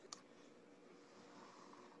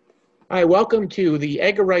Hi, welcome to the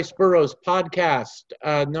Edgar Rice Burroughs podcast,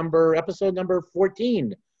 episode number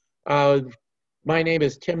 14. Uh, my name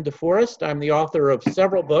is Tim DeForest. I'm the author of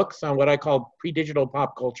several books on what I call pre-digital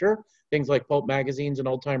pop culture, things like pulp magazines and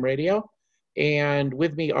old-time radio. And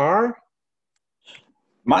with me are...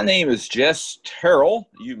 My name is Jess Terrell.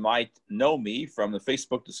 You might know me from the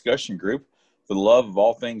Facebook discussion group for the love of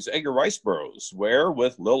all things Edgar Rice Burroughs, where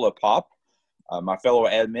with Lila Pop, my fellow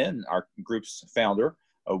admin, our group's founder,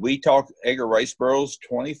 we talk Edgar Rice Burroughs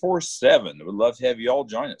 24/7. We'd love to have you all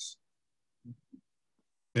join us.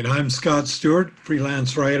 And I'm Scott Stewart,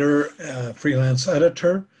 freelance writer, freelance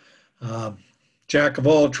editor, jack of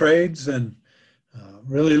all trades, and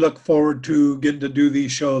really look forward to getting to do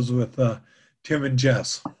these shows with Tim and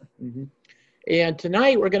Jess. Mm-hmm. And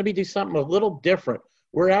tonight we're going to be doing something a little different.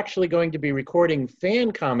 We're actually going to be recording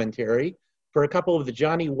fan commentary for a couple of the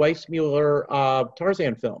Johnny Weissmuller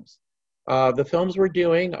Tarzan films. The films we're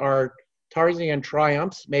doing are Tarzan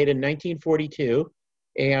Triumphs, made in 1942,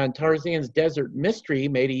 and Tarzan's Desert Mystery,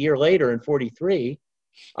 made a year later in 43.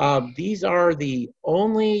 These are the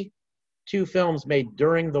only two films made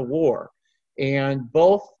during the war, and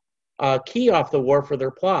both key off the war for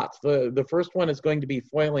their plots. The first one is going to be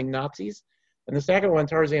foiling Nazis, and the second one,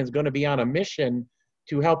 Tarzan's going to be on a mission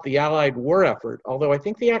to help the Allied war effort, although I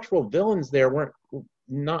think the actual villains there weren't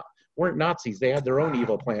Nazis. They had their own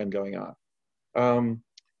evil plan going on.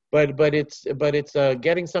 But it's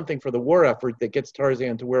getting something for the war effort that gets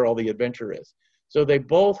Tarzan to where all the adventure is. So they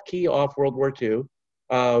both key off World War II.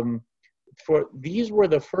 These were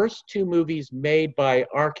the first two movies made by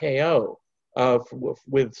RKO,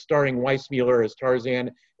 with starring Weissmuller as Tarzan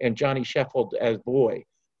and Johnny Sheffield as Boy.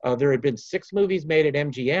 There had been 6 movies made at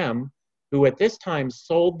MGM, who at this time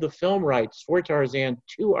sold the film rights for Tarzan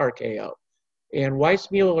to RKO. And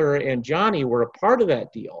Weissmuller and Johnny were a part of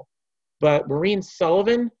that deal. But Maureen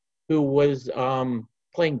Sullivan, who was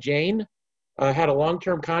playing Jane, had a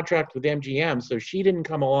long-term contract with MGM, so she didn't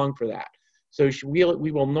come along for that. So we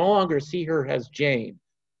will no longer see her as Jane.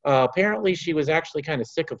 Apparently, she was actually kind of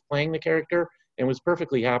sick of playing the character and was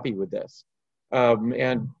perfectly happy with this.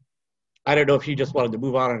 And I don't know if she just wanted to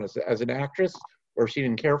move on as an actress or if she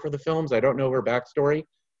didn't care for the films. I don't know her backstory,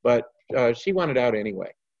 but she wanted out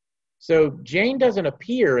anyway. So Jane doesn't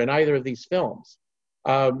appear in either of these films.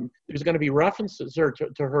 There's going to be references to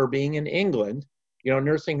her being in England,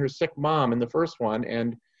 nursing her sick mom in the first one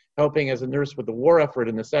and helping as a nurse with the war effort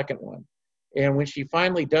in the second one. And when she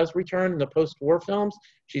finally does return in the post-war films,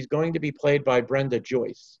 she's going to be played by Brenda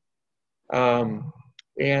Joyce. And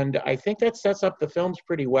I think that sets up the films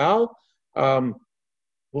pretty well.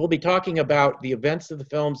 We'll be talking about the events of the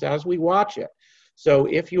films as we watch it. So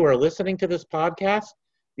if you are listening to this podcast,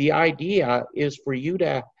 the idea is for you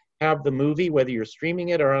to have the movie, whether you're streaming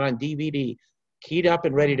it or on DVD, keyed up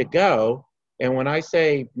and ready to go. And when I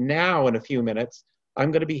say now in a few minutes, I'm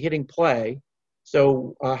going to be hitting play.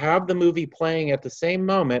 So have the movie playing at the same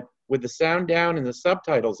moment with the sound down and the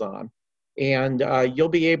subtitles on. And you'll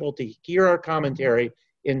be able to hear our commentary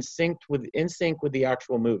in sync with the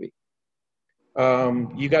actual movie.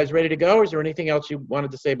 You guys ready to go, or is there anything else you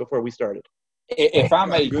wanted to say before we started? If I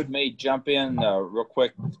may jump in real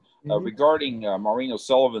quick regarding Maureen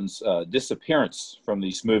O'Sullivan's disappearance from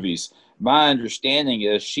these movies, my understanding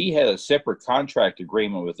is she had a separate contract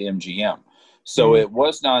agreement with MGM. So it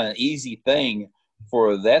was not an easy thing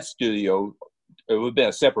for that studio. It would have been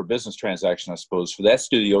a separate business transaction, I suppose, for that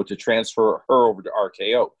studio to transfer her over to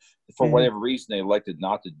RKO. For whatever reason, they elected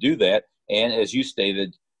not to do that. And as you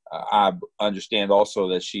stated, I understand also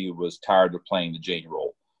that she was tired of playing the Jane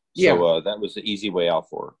role. So that was the easy way out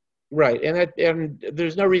for her. Right, and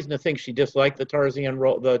there's no reason to think she disliked the Tarzan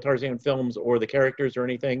role, the Tarzan films, or the characters or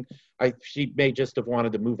anything. She may just have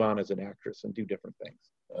wanted to move on as an actress and do different things.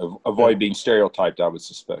 Avoid being stereotyped, I would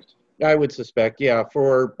suspect. I would suspect, yeah.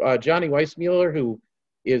 For Johnny Weissmuller, who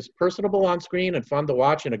is personable on screen and fun to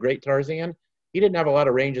watch and a great Tarzan, he didn't have a lot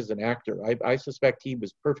of range as an actor. I suspect he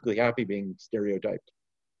was perfectly happy being stereotyped.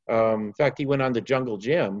 In fact, he went on to Jungle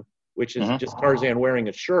Jim, which is just Tarzan wearing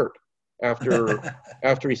a shirt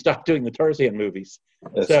after he stopped doing the Tarzan movies.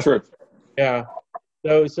 That's true. Yeah.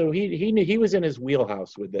 So he knew he was in his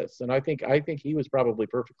wheelhouse with this, and I think he was probably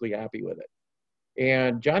perfectly happy with it.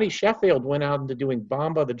 And Johnny Sheffield went out into doing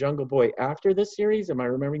Bamba the Jungle Boy after this series. Am I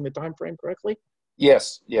remembering the time frame correctly?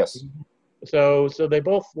 Yes. So they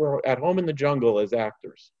both were at home in the jungle as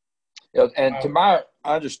actors. And to my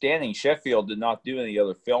understanding, Sheffield did not do any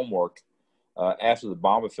other film work after the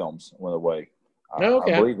Bamba films went away.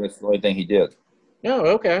 Okay. I believe that's the only thing he did. Oh,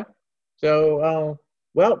 okay. So,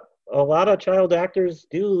 well, a lot of child actors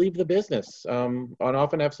do leave the business and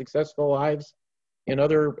often have successful lives in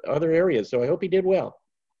other areas. So I hope he did well.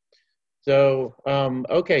 So,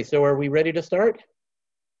 okay, so are we ready to start?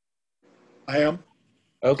 I am.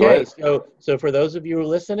 Okay, so for those of you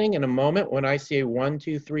listening, in a moment when I say 1,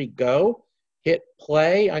 2, 3, go, hit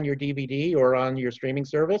play on your DVD or on your streaming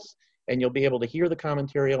service, and you'll be able to hear the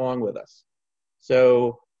commentary along with us.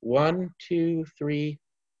 So 1, 2, 3,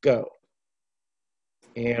 go.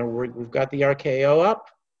 And we've got the RKO up.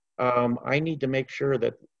 I need to make sure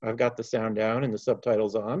that I've got the sound down and the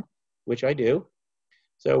subtitles on, which I do.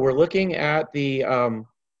 So we're looking at the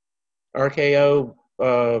RKO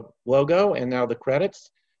logo and now the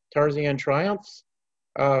credits, Tarzan triumphs.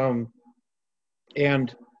 And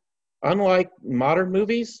unlike modern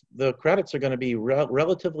movies, the credits are going to be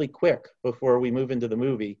relatively quick before we move into the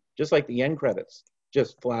movie, just like the end credits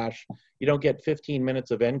just flash. You don't get 15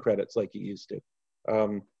 minutes of end credits like you used to.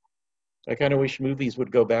 I kind of wish movies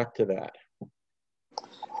would go back to that.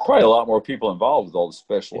 Probably a lot more people involved with all the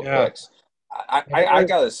special effects. I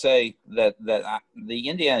got to say that the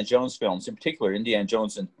Indiana Jones films, in particular Indiana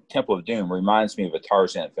Jones and Temple of Doom, reminds me of a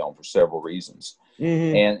Tarzan film for several reasons.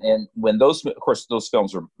 Mm-hmm. And when those, of course, those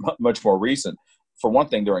films are much more recent. For one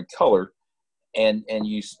thing, they're in color, and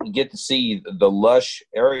you get to see the lush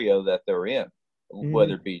area that they're in, mm-hmm.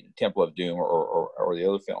 whether it be Temple of Doom or the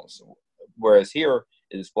other films. Whereas here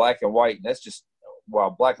it is black and white, and that's just, while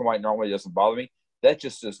black and white normally doesn't bother me, that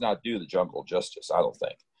just does not do the jungle justice, I don't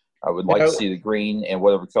think. I would like to see the green and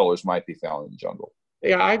whatever colors might be found in the jungle.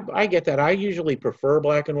 Yeah, I get that. I usually prefer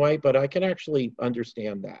black and white, but I can actually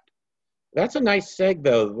understand that. That's a nice seg,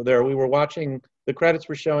 though. There, we were watching, the credits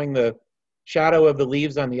were showing the shadow of the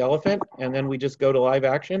leaves on the elephant, and then we just go to live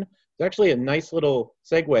action. It's actually a nice little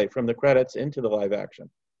segue from the credits into the live action.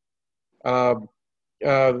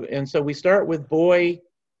 And so we start with Boy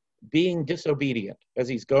being disobedient as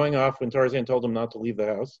he's going off when Tarzan told him not to leave the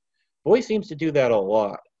house. Boy seems to do that a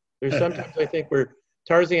lot. There's sometimes I think where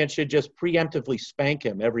Tarzan should just preemptively spank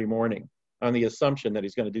him every morning on the assumption that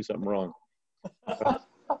he's going to do something wrong.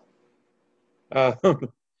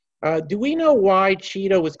 Do we know why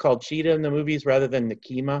Cheetah was called Cheetah in the movies rather than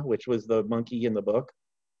Nekima, which was the monkey in the book?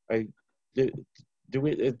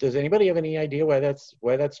 Does anybody have any idea why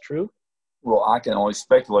that's true? Well, I can only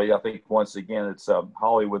speculate. I think once again, it's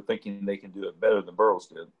Hollywood thinking they can do it better than Burroughs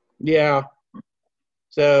did. Yeah.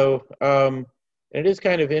 So it is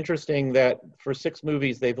kind of interesting that for 6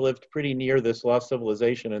 movies, they've lived pretty near this lost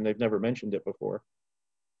civilization, and they've never mentioned it before.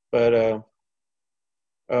 But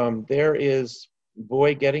there is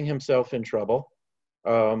Boy getting himself in trouble.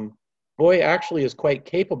 Boy actually is quite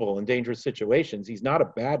capable in dangerous situations. He's not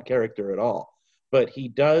a bad character at all, but he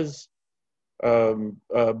does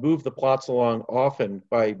move the plots along often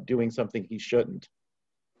by doing something he shouldn't.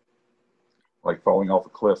 Like falling off a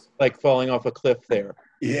cliff. Like falling off a cliff there.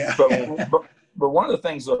 Yeah. But one of the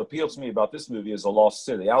things that appeals to me about this movie is a lost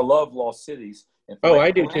city. I love lost cities. And I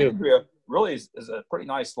do too. Really is a pretty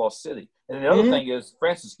nice lost city. And the other thing is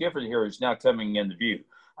Frances Gifford here is now coming into view.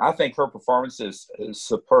 I think her performance is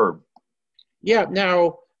superb. Yeah.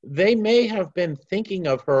 Now, they may have been thinking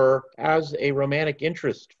of her as a romantic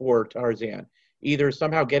interest for Tarzan, either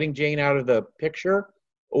somehow getting Jane out of the picture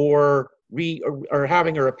or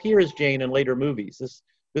having her appear as Jane in later movies.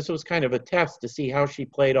 This was kind of a test to see how she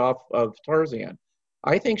played off of Tarzan.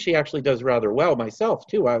 I think she actually does rather well myself,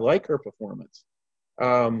 too. I like her performance.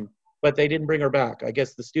 But they didn't bring her back. I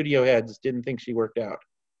guess the studio heads didn't think she worked out.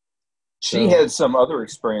 She had some other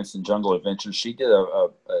experience in Jungle Adventures. She did a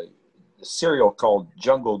serial called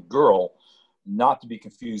Jungle Girl, not to be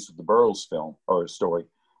confused with the Burroughs film or story.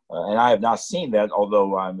 And I have not seen that,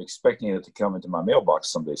 although I'm expecting it to come into my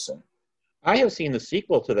mailbox someday soon. I have seen the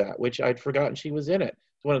sequel to that, which I'd forgotten she was in it.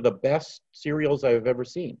 It's one of the best serials I've ever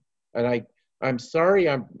seen. And I'm sorry,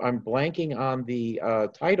 I'm blanking on the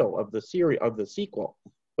title of the sequel,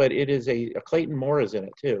 but it is a Clayton Moore is in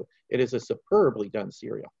it too. It is a superbly done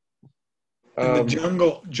serial. And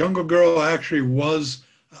the Jungle Girl actually was,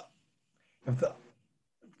 if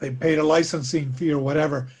they paid a licensing fee or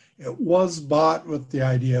whatever, it was bought with the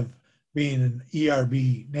idea of being an ERB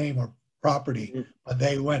name or property, but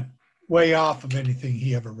they went way off of anything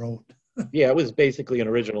he ever wrote. Yeah, it was basically an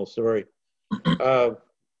original story. But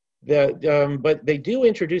they do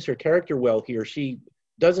introduce her character well here. She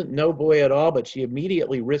doesn't know Boy at all, but she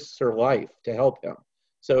immediately risks her life to help him.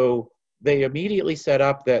 So they immediately set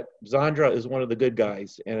up that Zandra is one of the good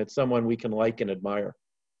guys, and it's someone we can like and admire.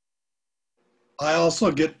 I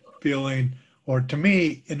also get feeling, or to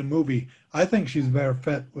me, in the movie, I think she's better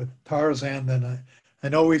fit with Tarzan than I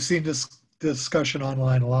know we've seen this discussion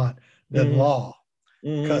online a lot, than Law.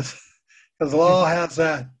 Because Law has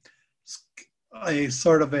that a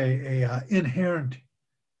sort of a inherent, if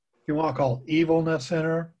you want to call it, evilness in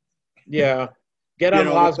her. Yeah. Get You on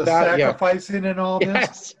know, with La's the back. Yeah. sacrificing and all this.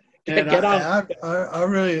 Yes. And Get on.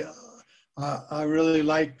 I really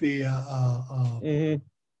like the Mhm.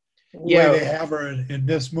 way Yeah. they have her in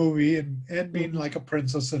this movie, and being Mhm. like a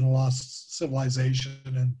princess in a lost civilization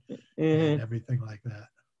and Mhm. everything like that.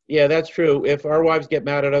 Yeah, that's true. If our wives get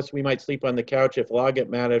mad at us, we might sleep on the couch. If La get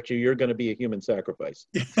mad at you, you're going to be a human sacrifice.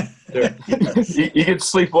 There. Yes. You can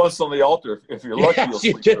sleep once on the altar. If you're lucky, you'll Yes,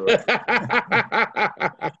 you sleep do. through it.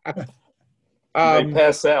 You may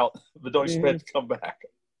pass out, but don't expect to come back.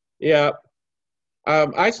 Yeah.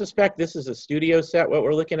 I suspect this is a studio set, what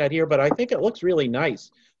we're looking at here, but I think it looks really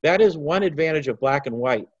nice. That is one advantage of black and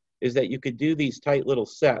white, is that you could do these tight little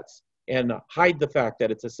sets and hide the fact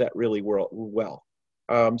that it's a set really well.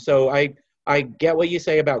 So I get what you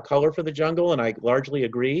say about color for the jungle, and I largely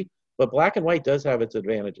agree, but black and white does have its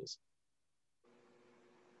advantages,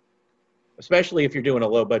 especially if you're doing a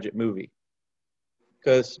low budget movie.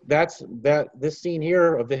 Because this scene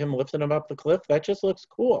here of him lifting him up the cliff, that just looks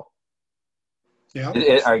cool. Yeah.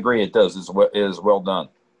 I agree. It does. It is well done.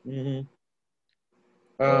 Mm-hmm.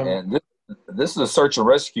 And this is a search and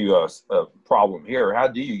rescue problem here. How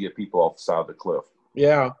do you get people off the side of the cliff?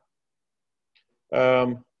 Yeah.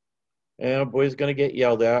 And boy's gonna get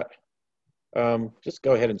yelled at. Just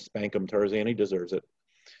go ahead and spank him, Tarzan. He deserves it.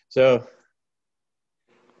 So,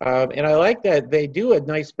 and I like that they do a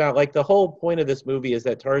nice balance. Like the whole point of this movie is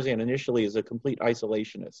that Tarzan initially is a complete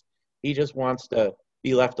isolationist. He just wants to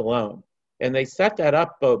be left alone. And they set that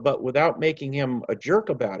up, but without making him a jerk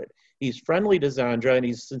about it. He's friendly to Zandra, and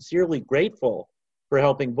he's sincerely grateful for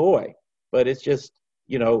helping Boy. But it's just,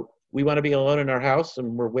 we want to be alone in our house,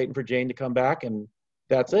 and we're waiting for Jane to come back, and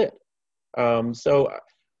that's it. So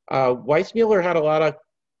Weissmuller had a lot of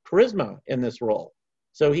charisma in this role.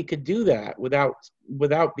 So he could do that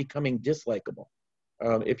without becoming dislikable,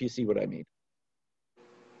 if you see what I mean.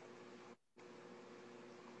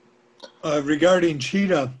 Regarding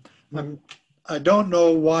Cheetah, I don't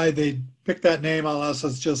know why they picked that name unless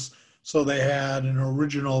it's just so they had an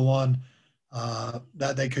original one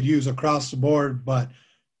that they could use across the board. But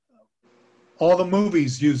all the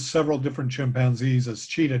movies use several different chimpanzees as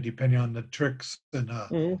Cheetah, depending on the tricks and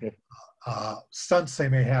stunts they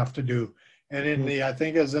may have to do. And in I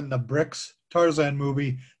think as in the Bricks Tarzan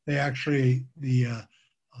movie, they actually, the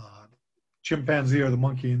chimpanzee or the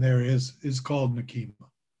monkey in there is called Nekima.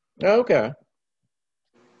 Okay.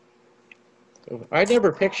 I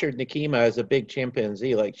never pictured Nekima as a big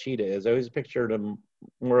chimpanzee like Cheetah is. I always pictured him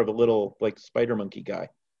more of a little like spider monkey guy.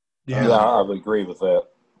 Yeah, I would agree with that.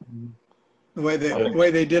 The way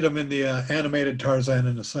they did him in the animated Tarzan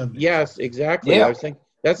in the 70s. Yes, exactly. Yeah. I was thinking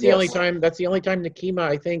that's the only time Nekima,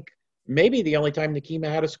 I think maybe the only time Nekima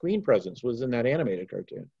had a screen presence was in that animated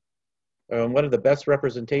cartoon. One of the best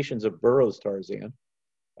representations of Burroughs Tarzan.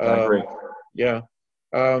 I agree. Yeah.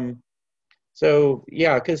 So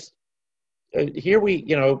yeah, because here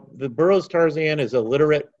the Burroughs Tarzan is a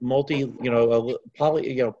literate,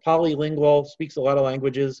 polylingual, speaks a lot of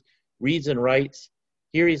languages, reads and writes.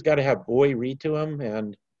 Here he's got to have Boy read to him,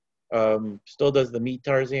 and still does the meat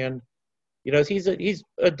Tarzan. He's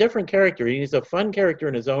a different character. He's a fun character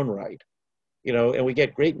in his own right, and we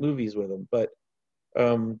get great movies with him. But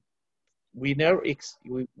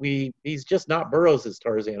he's just not Burroughs'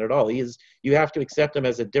 Tarzan at all. You have to accept him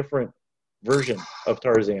as a different version of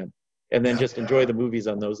Tarzan, and then just enjoy the movies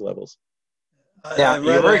on those levels. I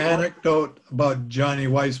read an anecdote about Johnny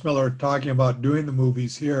Weissmuller talking about doing the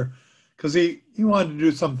movies here, because he wanted to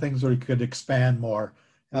do some things where he could expand more,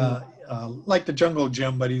 like the Jungle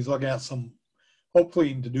Gym, but he's looking at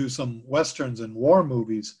hopefully to do some Westerns and war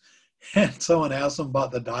movies. And someone asked him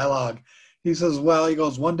about the dialogue. He says, he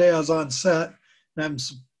goes, one day I was on set and I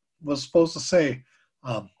was supposed to say,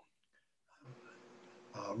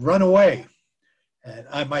 run away. And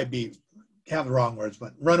I might have the wrong words,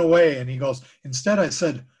 but run away. And he goes, instead I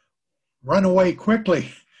said, run away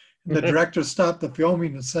quickly. And the director stopped the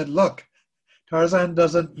filming and said, look, Tarzan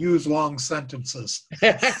doesn't use long sentences.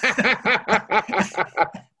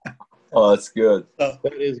 Oh, that's good. That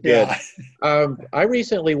is good. Yeah. I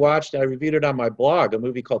recently I reviewed it on my blog, a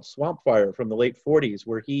movie called Swamp Fire from the late 40s,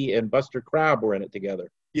 where he and Buster Crabbe were in it together.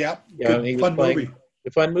 Yeah, fun movie.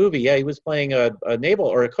 A fun movie. Yeah, he was playing a naval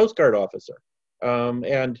or a Coast Guard officer.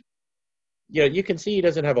 And you can see he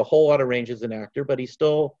doesn't have a whole lot of range as an actor, but he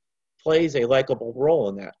still plays a likable role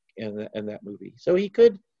in that movie. So he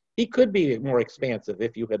could be more expansive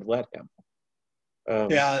if you had let him.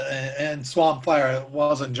 And Swamp Fire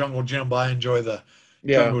wasn't Jungle Gym, but I enjoy the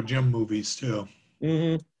Jungle Gym movies too.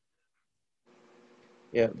 Mm-hmm.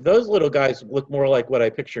 Yeah, those little guys look more like what I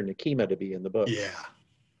picture Nakima to be in the books. Yeah.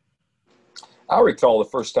 I recall the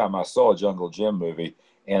first time I saw a Jungle Jim movie,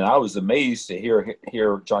 and I was amazed to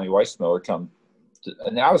hear Johnny Weissmuller come.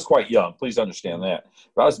 And I was quite young, please understand that.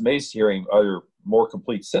 But I was amazed to hear him utter more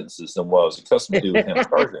complete sentences than what I was accustomed to do with him as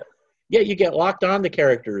Tarzan. Yeah, you get locked on the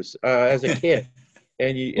characters as a kid,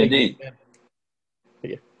 and you Indeed.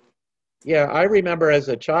 Yeah, I remember as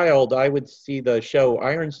a child, I would see the show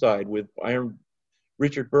Ironside with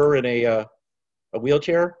Richard Burr in a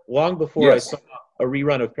wheelchair long before I Yes. saw a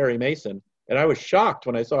rerun of Perry Mason. And I was shocked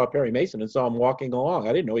when I saw Perry Mason and saw him walking along.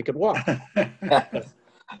 I didn't know he could walk.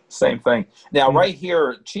 Same thing. Now, right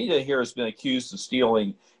here, Cheetah here has been accused of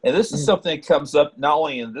stealing, and this is something that comes up not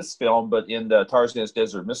only in this film, but in Tarzan's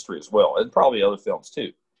Desert Mystery as well, and probably other films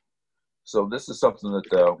too. So this is something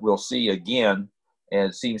that we'll see again, and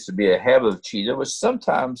it seems to be a habit of Cheetah, which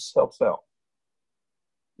sometimes helps out.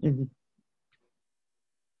 Mm-hmm.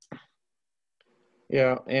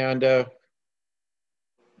 Yeah, and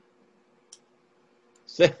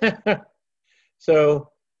so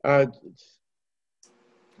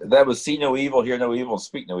that was see no evil, hear no evil, and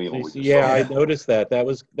speak no evil. Yeah, I noticed that. That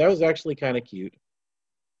was actually kind of cute.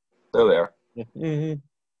 They're there. Mm-hmm.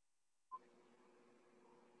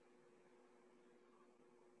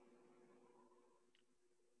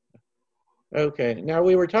 Okay. Now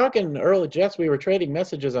we were talking earlier, Jess. We were trading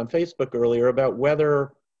messages on Facebook earlier about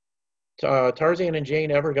whether Tarzan and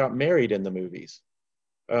Jane ever got married in the movies.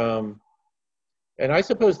 And I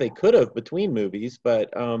suppose they could have between movies, but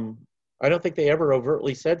I don't think they ever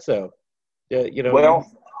overtly said so.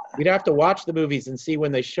 Well, we'd have to watch the movies and see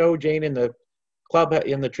when they show Jane in the club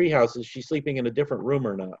in the treehouse, is she sleeping in a different room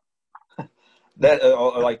or not? That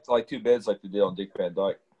like two beds, like the deal on Dick Van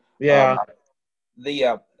Dyke. Yeah.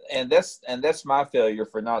 And that's my failure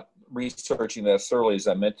for not researching that as thoroughly as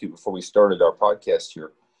I meant to before we started our podcast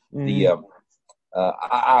here. Mm-hmm.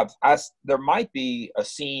 There might be a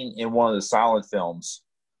scene in one of the silent films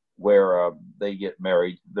where they get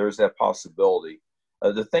married. There's that possibility.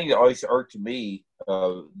 The thing that always irked me,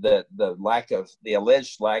 that the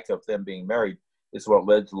alleged lack of them being married, is what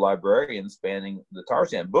led to librarians banning the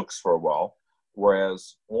Tarzan books for a while.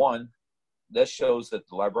 Whereas one, that shows that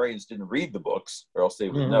the librarians didn't read the books, or else they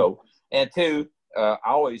would know. And two, I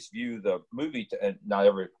always view the movie, and not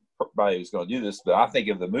everybody is going to do this, but I think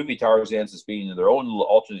of the movie Tarzans as being in their own little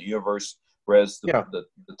alternate universe, whereas the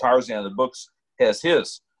Tarzan of the books has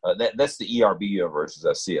his. That's the ERB universe as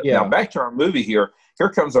I see it. Yeah. Now, back to our movie here. Here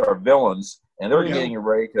comes our villains, and they're getting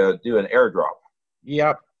ready to do an airdrop.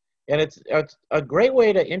 Yep. And it's a great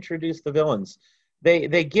way to introduce the villains.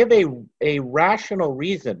 They give a rational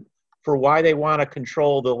reason for why they want to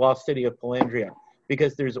control the lost city of Palandria,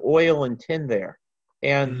 because there's oil and tin there.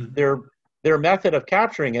 And their method of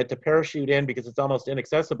capturing it, to parachute in because it's almost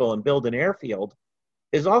inaccessible and build an airfield,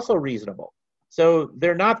 is also reasonable. So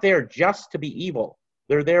they're not there just to be evil.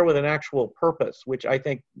 They're there with an actual purpose, which I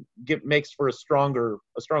think makes for a stronger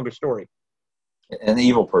story. An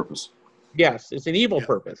evil purpose. Yes, it's an evil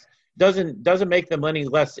purpose. Doesn't make them any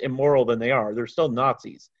less immoral than they are. They're still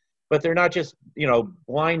Nazis, but they're not just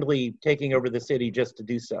blindly taking over the city just to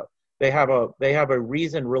do so. They have a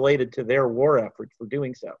reason related to their war effort for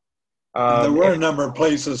doing so. There were a number of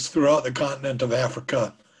places throughout the continent of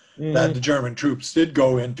Africa that the German troops did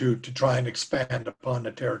go into to try and expand upon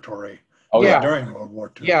the territory. During World War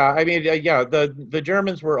II. Yeah, I mean, the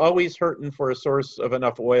Germans were always hurting for a source of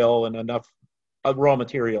enough oil and enough raw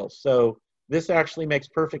materials. So this actually makes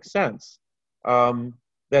perfect sense,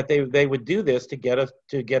 that they would do this to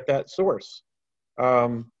get that source.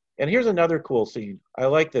 And here's another cool scene. I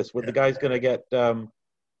like this, where the guy's going to get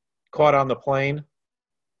caught on the plane.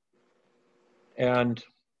 And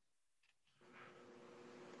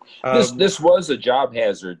this was a job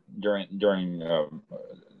hazard during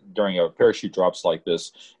parachute drops like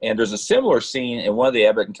this. And there's a similar scene in one of the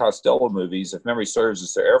Abbott and Costello movies, if memory serves,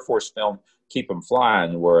 it's the Air Force film Keep 'Em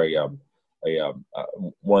Flying, where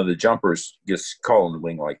one of the jumpers gets caught on the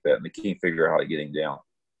wing like that, and they can't figure out how to get him down.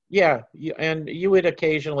 Yeah, and you would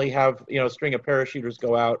occasionally have a string of parachuters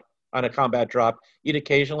go out on a combat drop. You'd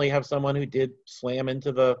occasionally have someone who did slam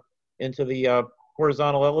into the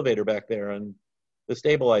horizontal elevator back there, and the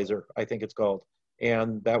stabilizer, I think it's called,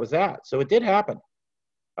 and that was that. So it did happen,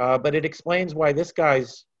 but it explains why this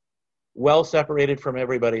guy's well separated from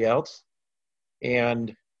everybody else,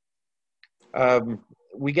 and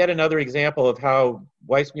we get another example of how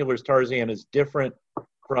Weissmuller's Tarzan is different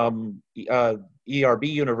from ERB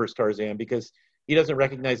universe Tarzan, because he doesn't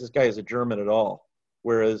recognize this guy as a German at all,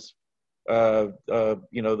 whereas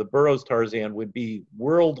the Burroughs Tarzan would be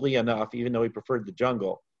worldly enough, even though he preferred the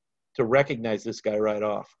jungle, to recognize this guy right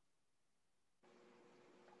off.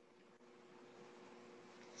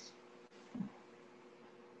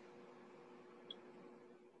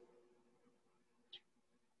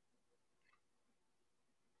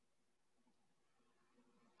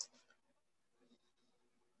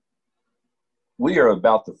 We are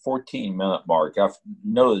about the 14-minute mark. I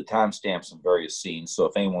know the timestamps in various scenes, so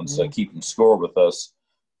if anyone's keeping score with us,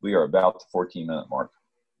 we are about the 14-minute mark.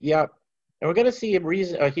 Yeah, and we're going to see a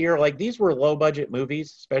reason here, like these were low-budget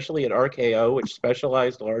movies, especially at RKO, which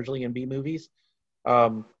specialized largely in B movies.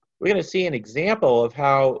 We're going to see an example of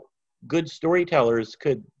how good storytellers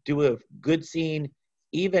could do a good scene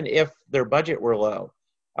even if their budget were low.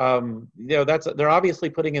 They're obviously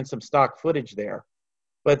putting in some stock footage there.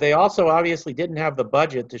 But they also obviously didn't have the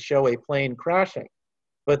budget to show a plane crashing.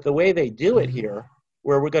 But the way they do it here,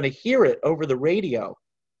 where we're going to hear it over the radio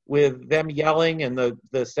with them yelling and the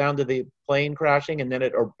sound of the plane crashing, and then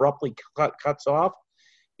it abruptly cuts off,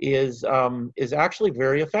 is actually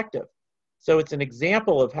very effective. So it's an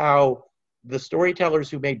example of how the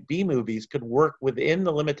storytellers who made B movies could work within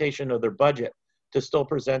the limitation of their budget to still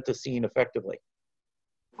present the scene effectively.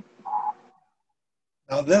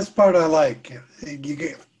 Now this part I like.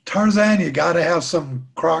 Tarzan, you got to have some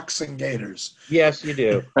Crocs and gaiters. Yes, you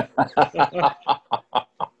do.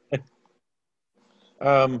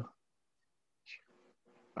 I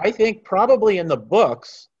think probably in the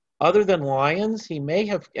books, other than lions, he may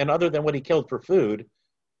have, and other than what he killed for food,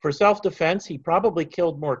 for self-defense, he probably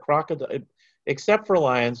killed more crocodile, except for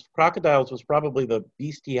lions. Crocodiles was probably the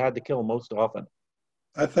beast he had to kill most often.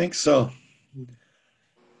 I think so.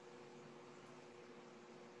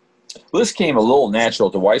 Well, this came a little natural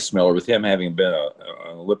to Weissmuller with him having been an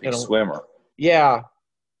Olympic swimmer. Yeah.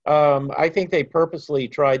 I think they purposely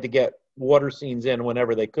tried to get water scenes in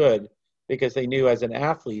whenever they could because they knew as an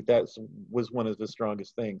athlete that was one of the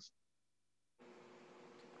strongest things.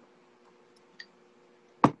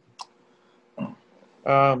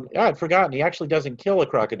 I'd forgotten. He actually doesn't kill a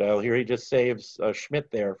crocodile here. He just saves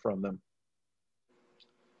Schmidt there from them.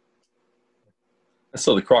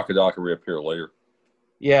 So the crocodile can reappear later.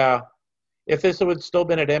 Yeah. If this had still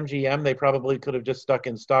been at MGM, they probably could have just stuck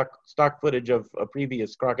in stock footage of a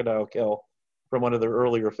previous crocodile kill from one of their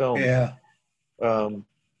earlier films. Yeah.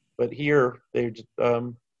 But here, they just,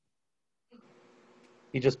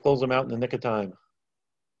 he just pulls them out in the nick of time.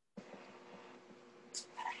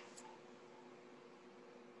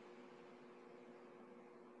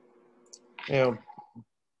 You know,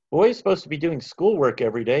 Boy's supposed to be doing schoolwork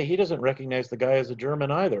every day. He doesn't recognize the guy as a German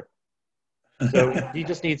either. So he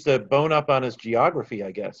just needs to bone up on his geography,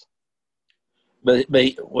 I guess. But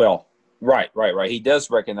right. He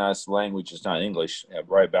does recognize the language is not English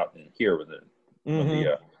right about in here with it when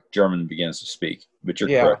the German begins to speak. But you're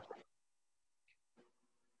correct.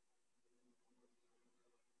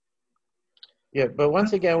 Yeah, but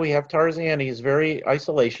once again, we have Tarzan. He's very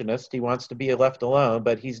isolationist. He wants to be left alone,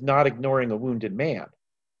 but he's not ignoring a wounded man.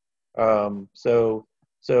 So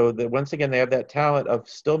that once again, they have that talent of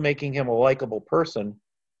still making him a likable person,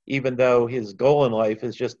 even though his goal in life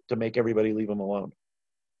is just to make everybody leave him alone.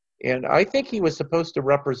 And I think he was supposed to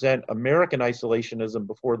represent American isolationism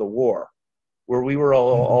before the war, where we were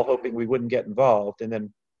all hoping we wouldn't get involved. And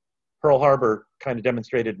then Pearl Harbor kind of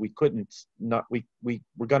demonstrated we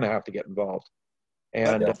were going to have to get involved.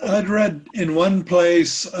 And I'd read in one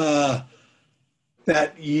place that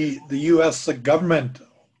the U.S. government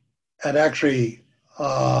had actually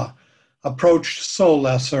approached Soul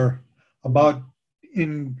Lesser about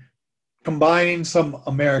in combining some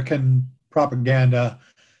American propaganda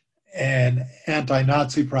and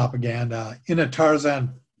anti-Nazi propaganda in a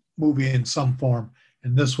Tarzan movie in some form,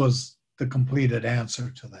 and this was the completed answer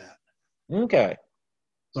to that. Okay.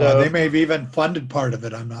 So they may have even funded part of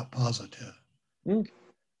it. I'm not positive.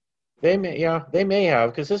 They may have,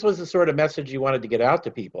 because this was the sort of message you wanted to get out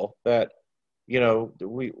to people that, you know,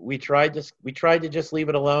 we tried to just leave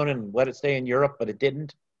it alone and let it stay in Europe, but it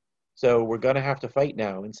didn't. So we're going to have to fight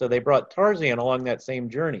now. And so they brought Tarzan along that same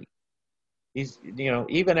journey. He's, you know,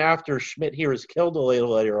 even after Schmidt here is killed a little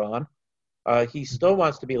later on, he still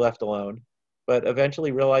wants to be left alone, but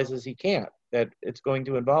eventually realizes he can't, that it's going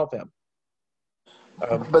to involve him.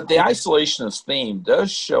 But the isolationist theme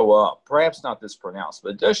does show up, perhaps not this pronounced,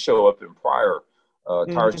 but it does show up in prior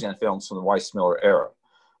Tarzan films from the Weissmuller era,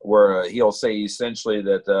 where he'll say essentially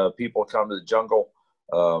that people come to the jungle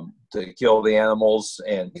to kill the animals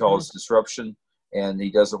and cause disruption, and he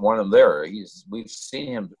doesn't want them there. We've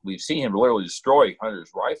seen him literally destroy hunters'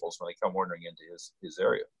 rifles when they come wandering into his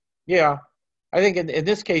area. Yeah, I think in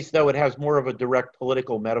this case, though, it has more of a direct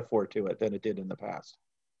political metaphor to it than it did in the past.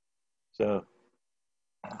 So.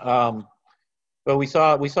 But we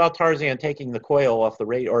saw Tarzan taking the coil off the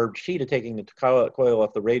radio, or Sheeta taking the coil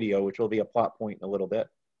off the radio, which will be a plot point in a little bit.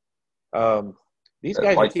 These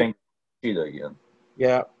guys are keeping Sheeta again.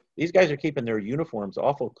 Yeah, these guys are keeping their uniforms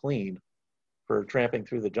awful clean for tramping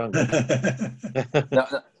through the jungle.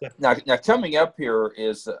 now, coming up here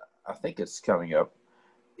is, I think it's coming up,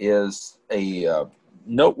 is a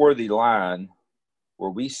noteworthy line where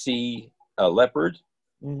we see a leopard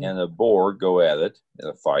and a boar go at it in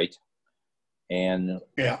a fight. And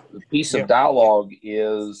the piece of dialogue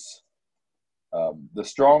is the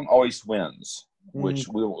strong always wins, which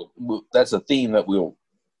that's a theme that we'll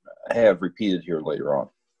have repeated here later on.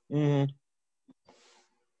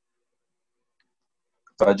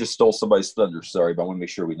 So I just stole somebody's thunder, sorry, but I want to make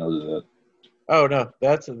sure we know that. Oh, no,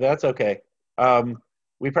 that's okay.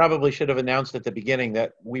 We probably should have announced at the beginning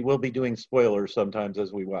that we will be doing spoilers sometimes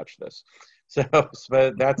as we watch this. So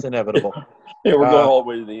but that's inevitable. Yeah, we're going all the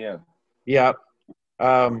way to the end. Yeah.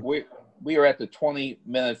 We are at the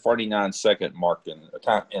 20-minute, 49-second mark in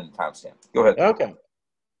timestamp. Go ahead. Okay.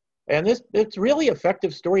 And it's really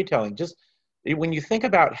effective storytelling. Just when you think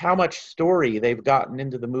about how much story they've gotten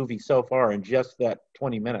into the movie so far in just that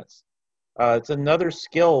 20 minutes. It's another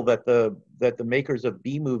skill that the makers of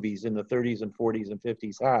B movies in the 30s and 40s and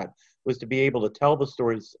 50s had, was to be able to tell the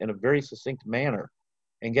stories in a very succinct manner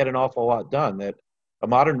and get an awful lot done that a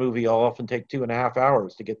modern movie will often take 2.5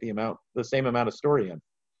 hours to get the same amount of story in.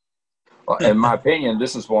 Well, in my opinion,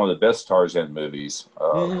 this is one of the best Tarzan movies.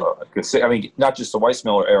 I mean, not just the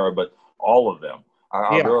Weissmuller era, but all of them.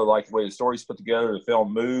 I really like the way the story's put together. The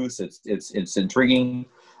film moves. It's intriguing.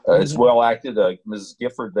 It's well acted. Mrs.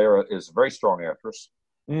 Gifford there is a very strong actress,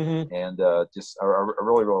 and I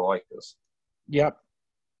really like this. Yep.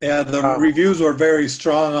 Yeah, the reviews were very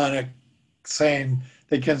strong on it, saying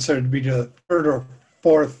they consider it to be the third or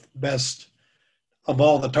fourth best of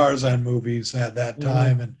all the Tarzan movies at that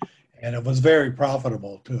time, and it was very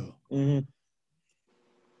profitable too.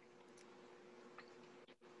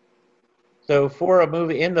 So for a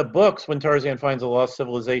movie, in the books, when Tarzan finds a lost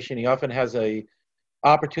civilization, he often has a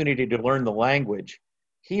opportunity to learn the language.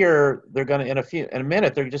 Here, they're going to, in a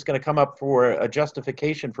minute, they're just going to come up for a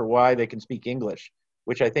justification for why they can speak English,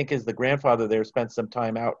 which I think is the grandfather there spent some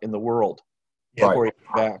time out in the world before he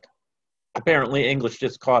came back. Apparently, English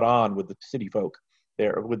just caught on with the city folk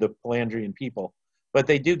there, with the Palandrian people. But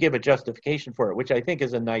they do give a justification for it, which I think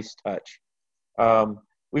is a nice touch.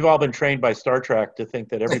 We've all been trained by Star Trek to think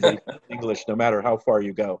that everybody speaks English no matter how far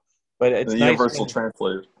you go. But it's the nice universal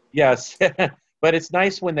translator. Yes. But it's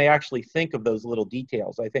nice when they actually think of those little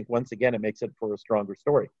details. I think, once again, it makes it for a stronger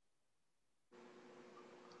story.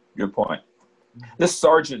 Good point. This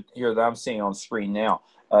sergeant here that I'm seeing on screen now,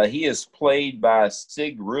 he is played by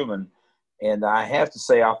Stig Rumen, and I have to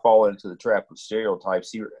say I fall into the trap of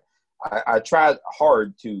stereotypes. I tried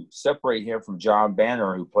hard to separate him from John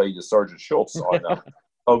Banner, who played the Sergeant Schultz on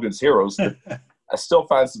Hogan's Heroes, but I still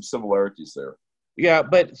find some similarities there. Yeah,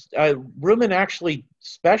 but Rumen actually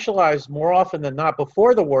specialized more often than not.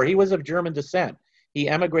 Before the war, he was of German descent. He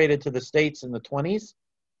emigrated to the States in the 20s.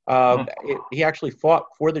 He actually fought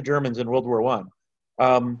for the Germans in World War I.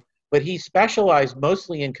 But he specialized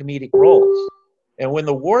mostly in comedic roles. And when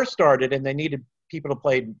the war started and they needed people to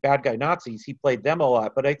play bad guy Nazis, he played them a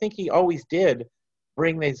lot. But I think he always did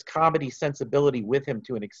bring this comedy sensibility with him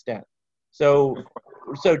to an extent. So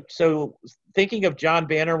thinking of John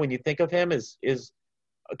Banner when you think of him is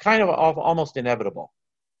kind of almost inevitable.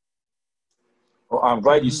 Well, I'm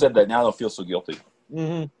glad you said that. Now I don't feel so guilty.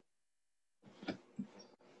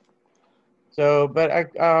 So, but I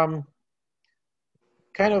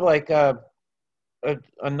kind of like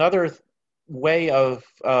another way of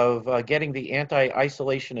getting the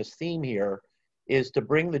anti-isolationist theme here is to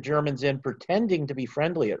bring the Germans in pretending to be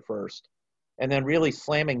friendly at first, and then really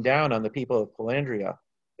slamming down on the people of Palandria,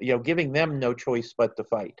 giving them no choice but to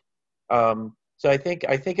fight. So I think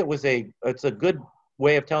it's a good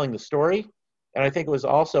way of telling the story, and I think it was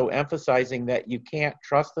also emphasizing that you can't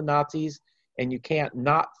trust the Nazis and you can't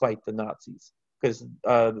not fight the Nazis, because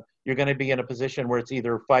you're going to be in a position where it's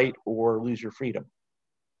either fight or lose your freedom.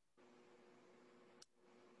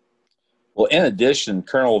 Well, in addition,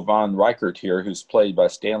 Colonel von Reichert here, who's played by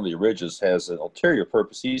Stanley Ridges, has an ulterior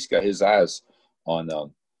purpose. He's got his eyes on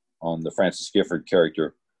the Francis Gifford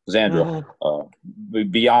character, Xandra,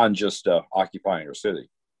 beyond just occupying her city.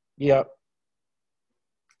 Yep.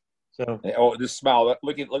 So. This smile!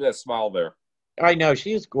 Look at that smile there. I know,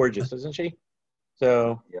 she is gorgeous, isn't she?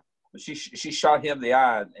 So. Yeah, she shot him the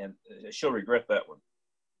eye, and she'll regret that one.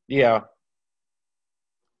 Yeah.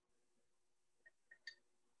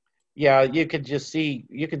 Yeah, you can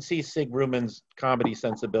see Sig Ruman's comedy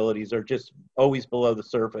sensibilities are just always below the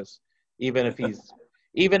surface, even if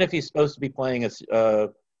he's supposed to be playing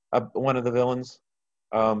one of the villains.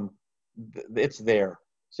 Um, it's there.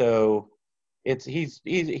 So he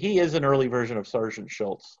is an early version of Sergeant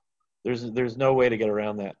Schultz. There's no way to get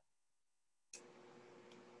around that.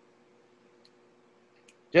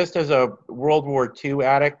 Just as a World War II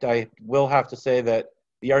addict, I will have to say that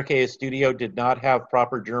the RKO studio did not have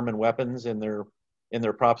proper German weapons in their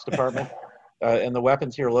props department, and the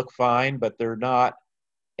weapons here look fine, but they're not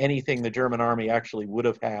anything the German army actually would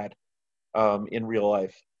have had in real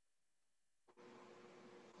life.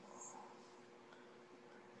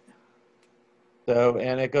 So,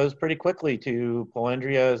 and it goes pretty quickly to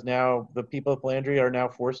Polendria is now, the people of Polendria are now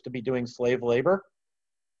forced to be doing slave labor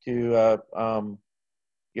to,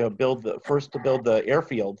 build the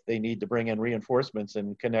airfield they need to bring in reinforcements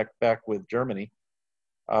and connect back with Germany.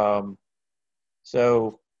 The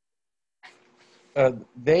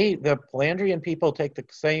Polendrian people take the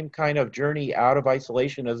same kind of journey out of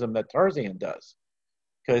isolationism that Tarzan does,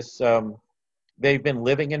 because they've been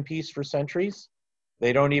living in peace for centuries.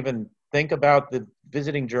 They don't even think about the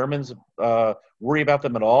visiting Germans, worry about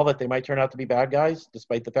them at all, that they might turn out to be bad guys,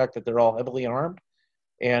 despite the fact that they're all heavily armed.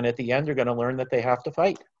 And at the end, they're going to learn that they have to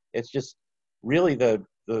fight. It's just really the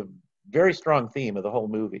very strong theme of the whole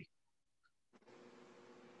movie.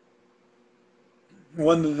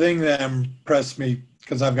 One thing that impressed me,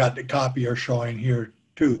 because I've got the copy you're showing here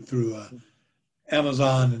too through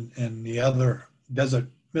Amazon and the other Desert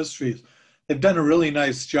Mysteries, they've done a really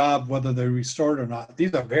nice job, whether they're restored or not.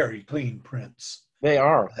 These are very clean prints. They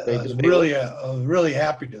are. I was really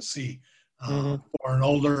happy to see for an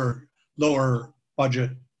older, lower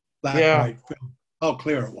budget black and white film how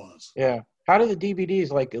clear it was. Yeah. How do the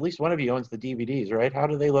DVDs, like at least one of you owns the DVDs, right? How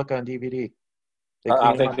do they look on DVD?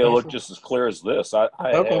 I think they look just as clear as this. I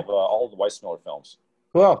have all the Weissmuller films.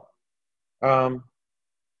 Cool.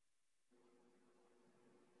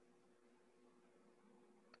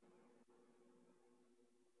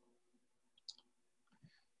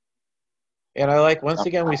 And I like, once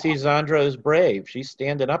again, we see Zandra is brave. She's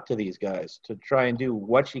standing up to these guys to try and do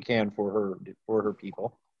what she can for her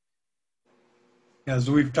people.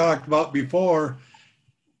 As we've talked about before,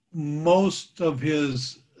 most of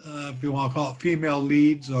his, if you want to call it female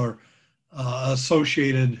leads or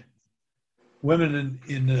associated women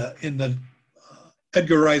in the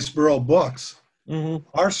Edgar Rice Burroughs books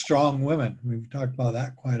are strong women. We've talked about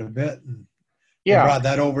that quite a bit, and they brought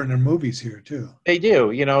that over in the movies here too. They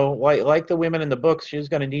do, like the women in the books. She's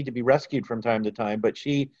going to need to be rescued from time to time, but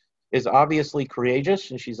she is obviously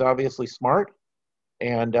courageous and she's obviously smart,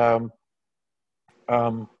 and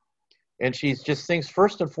she's just thinks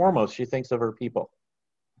first and foremost. She thinks of her people.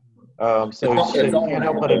 So you can't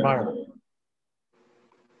help but admire.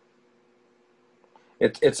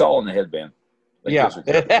 It's all in the headband. Yeah.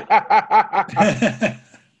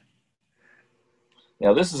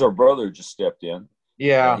 Now, this is her brother who just stepped in.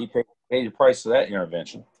 Yeah. He paid the price of that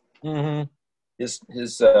intervention. Mm-hmm.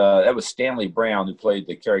 That was Stanley Brown, who played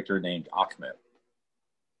the character named Achmet.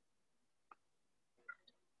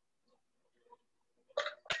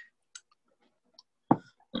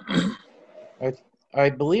 I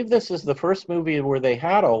believe this is the first movie where they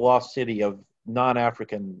had a lost city of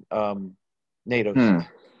non-African natives.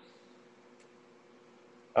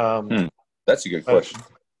 That's a good question.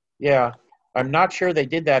 Yeah. I'm not sure they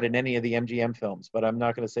did that in any of the MGM films, but I'm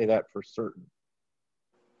not going to say that for certain.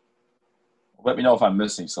 Let me know if I'm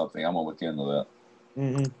missing something. I'm going to look into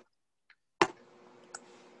that.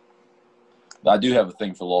 I do have a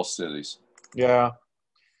thing for lost cities. Yeah.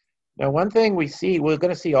 Now, one thing we're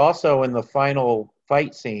going to see also in the final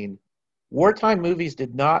fight scene, wartime movies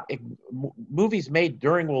movies made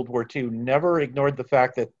during World War II never ignored the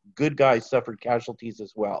fact that good guys suffered casualties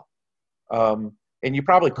as well. And you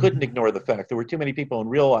probably couldn't ignore the fact there were too many people in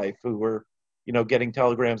real life who were, getting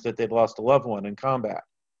telegrams that they'd lost a loved one in combat.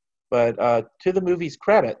 But to the movie's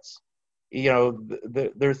credits,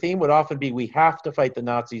 their theme would often be, we have to fight the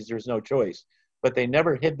Nazis, there's no choice. But they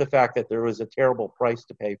never hid the fact that there was a terrible price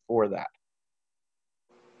to pay for that.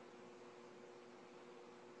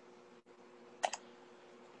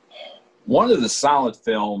 One of the silent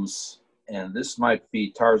films, and this might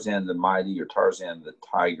be Tarzan the Mighty or Tarzan the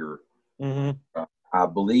Tiger, I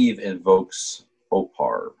believe invokes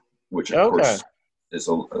Opar, which of course is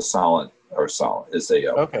a silent is a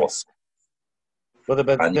okay. Well,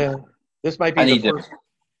 this might be the first.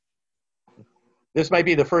 This might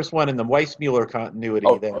be the first one in the Weissmuller continuity.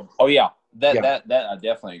 Oh yeah, that I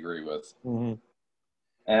definitely agree with.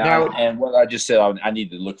 And what I just said, I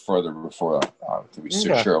need to look further before to be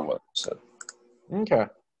sure of what I said. Okay.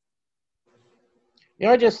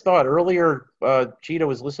 Yeah, I just thought earlier Cheetah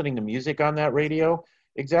was listening to music on that radio.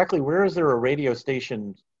 Exactly where is there a radio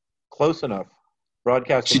station close enough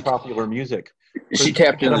broadcasting popular music? She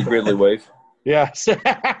tapped into the Gridley wave. Yes.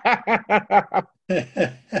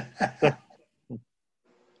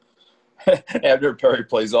 Abner Perry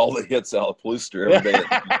plays all the hits out of Polluster every day.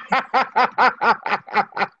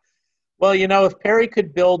 Well, if Perry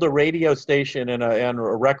could build a radio station and a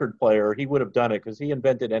record player, he would have done it because he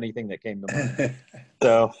invented anything that came to mind.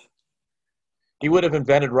 So he would have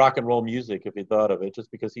invented rock and roll music if he thought of it,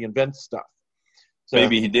 just because he invents stuff. So,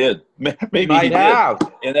 maybe he did. Maybe he did.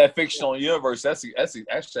 In that fictional universe, that's a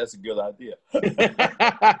good idea.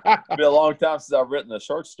 It's been a long time since I've written a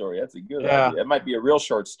short story. That's a good idea. It might be a real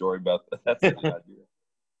short story, but that's a good idea.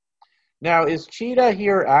 Now, is Cheetah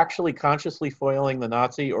here actually consciously foiling the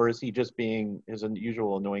Nazi, or is he just being his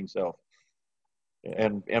usual annoying self?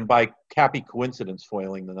 And by happy coincidence,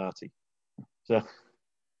 foiling the Nazi. So.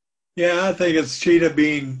 Yeah, I think it's Cheetah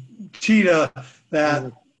being Cheetah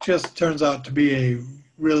that just turns out to be a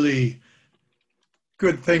really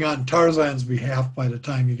good thing on Tarzan's behalf by the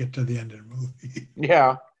time you get to the end of the movie.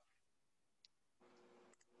 Yeah.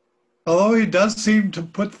 Although he does seem to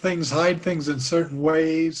hide things in certain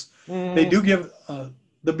ways. They do give,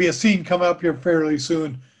 there'll be a scene coming up here fairly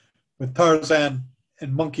soon with Tarzan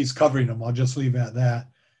and monkeys covering him. I'll just leave it at that.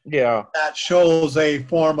 Yeah. That shows a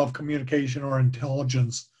form of communication or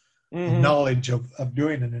intelligence and knowledge of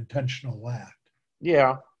doing an intentional act.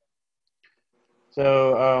 Yeah.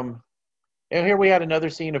 So, and here we had another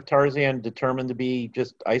scene of Tarzan determined to be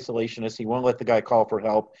just isolationist. He won't let the guy call for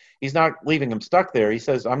help. He's not leaving him stuck there. He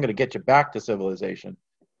says, I'm going to get you back to civilization.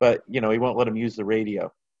 But, he won't let him use the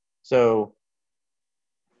radio. So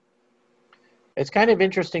it's kind of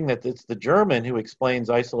interesting that it's the German who explains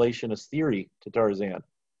isolationist theory to Tarzan.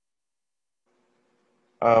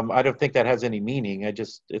 I don't think that has any meaning.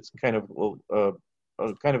 It's kind of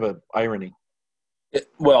an irony.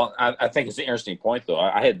 I think it's an interesting point, though.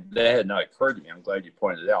 That had not occurred to me. I'm glad you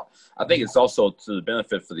pointed it out. I think it's also to the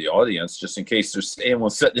benefit for the audience, just in case there's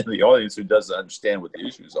anyone sitting in the audience who doesn't understand what the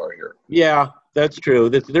issues are here. Yeah, that's true.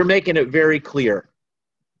 They're making it very clear.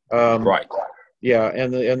 Right. Yeah,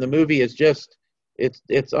 and the movie is just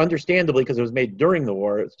it's understandably because it was made during the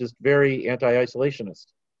war. It's just very anti-isolationist.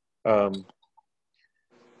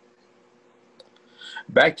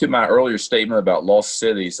 Back to my earlier statement about lost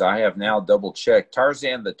cities, I have now double-checked.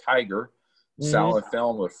 Tarzan the Tiger, silent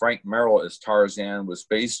film with Frank Merrill as Tarzan, was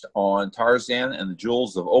based on Tarzan and the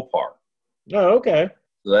Jewels of Opar. Oh, okay.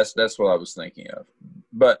 So that's what I was thinking of.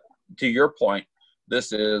 But to your point,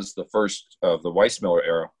 this is the first of the Weissmuller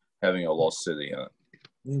era having a lost city in it.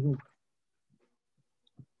 Mm-hmm.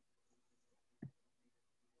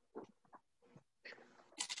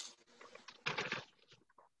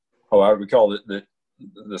 Oh, I recall that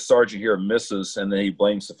the sergeant here misses, and then he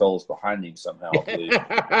blames the fellows behind him somehow.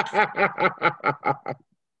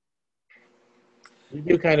 You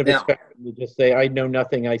do kind of expect them to just say, I know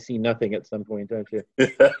nothing, I see nothing at some point, don't you?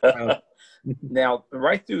 Now,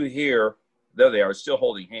 right through here, there they are, still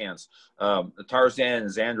holding hands. Tarzan and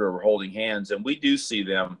Xandra were holding hands, and we do see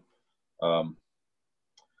them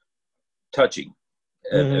touching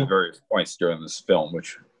at various points during this film,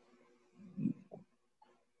 which...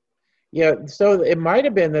 Yeah, so it might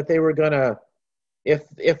have been that they were going to,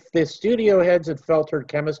 if the studio heads had felt her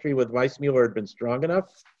chemistry with Weissmuller had been strong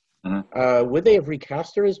enough, would they have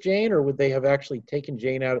recast her as Jane, or would they have actually taken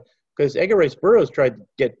Jane out? Because Edgar Rice Burroughs tried to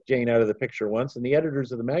get Jane out of the picture once, and the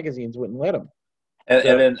editors of the magazines wouldn't let him.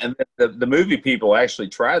 And then the movie people actually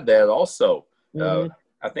tried that also. I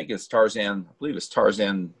think it's Tarzan. I believe it's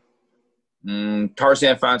Tarzan.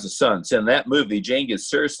 Tarzan Finds a Son. So in that movie, Jane gets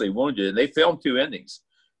seriously wounded, and they filmed two endings.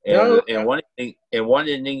 And in one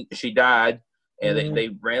ending, she died, and they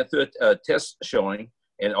ran through a test showing,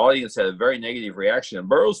 and the audience had a very negative reaction. And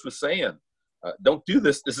Burroughs was saying, "Don't do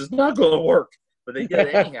this. This is not going to work." But they did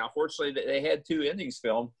it anyhow. Fortunately, they had two endings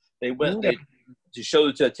filmed. They went to show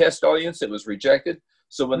it to a test audience. It was rejected.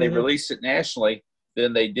 So when they released it nationally,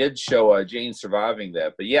 then they did show Jane surviving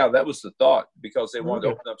that. But yeah, that was the thought, because they wanted to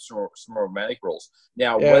open up some romantic roles.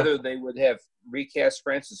 Now, whether they would have recast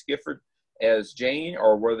Frances Gifford as Jane,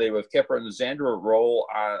 or where they would have kept her in the Xandra role,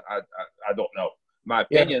 I don't know. My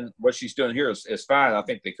opinion, what she's doing here is fine. I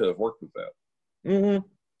think they could have worked with that.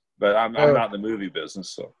 But I'm not in the movie business,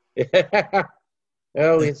 so.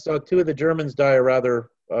 We saw two of the Germans die a rather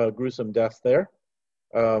gruesome death there,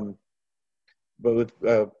 but with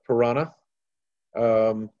Piranha.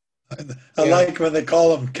 I like when they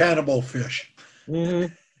call them cannibal fish.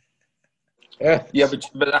 Mm-hmm. Yeah,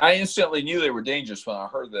 but I instantly knew they were dangerous when I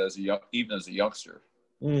heard that even as a youngster.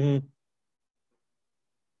 Mm-hmm.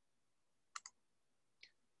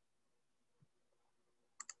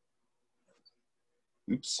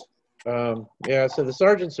 Oops. Yeah, so the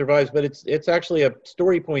sergeant survives, but it's actually a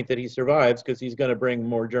story point that he survives because he's going to bring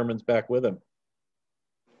more Germans back with him.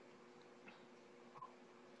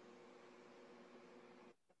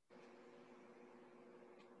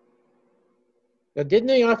 Now, didn't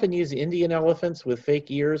they often use Indian elephants with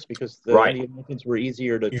fake ears because the Right. Indian elephants were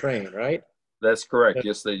easier to train, right? That's correct.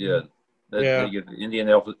 Yes, they did. Yeah. They give the Indian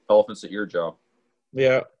elephants an ear job.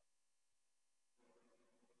 Yeah.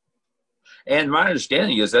 And my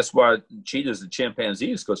understanding is that's why cheetahs and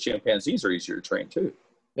chimpanzees, because chimpanzees are easier to train too.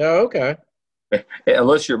 Oh, okay.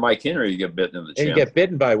 Unless you're Mike Henry, you get bitten in the chin. And you get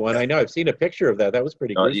bitten by one. I know. I've seen a picture of that. That was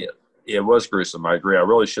pretty gruesome. Yeah, it was gruesome. I agree. I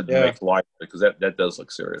really shouldn't Yeah. make light of it because that does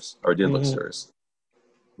look serious, or did look serious.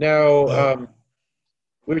 Now,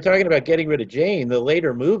 we were talking about getting rid of Jane. The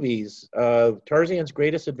later movies, Tarzan's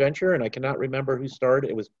Greatest Adventure, and I cannot remember who starred.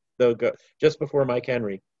 It was just before Mike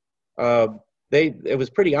Henry. It was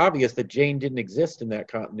pretty obvious that Jane didn't exist in that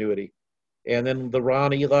continuity. And then the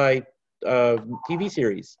Ron Ely TV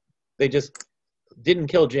series, they just didn't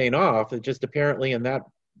kill Jane off. It just apparently in that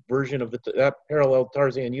version of that parallel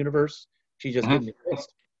Tarzan universe, she just didn't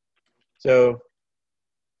exist. So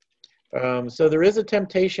there is a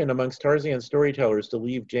temptation amongst Tarzan storytellers to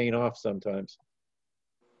leave Jane off sometimes.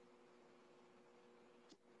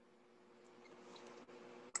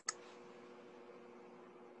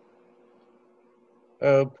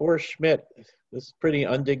 Poor Schmidt. This is pretty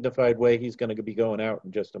undignified way he's going to be going out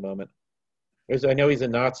in just a moment. I know he's a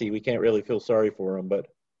Nazi. We can't really feel sorry for him, but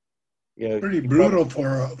pretty brutal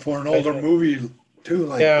for an older movie too,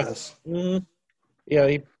 like this. Mm-hmm. Yeah,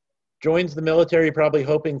 he joins the military probably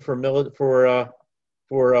hoping for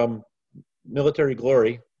military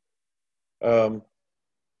glory, and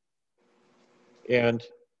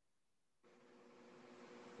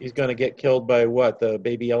he's going to get killed by what, the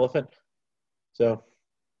baby elephant? So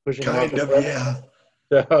pushing him off the cliff. Yeah.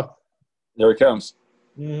 So there he comes.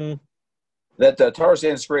 Mm-hmm. That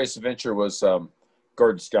Tarzan's Greatest Adventure was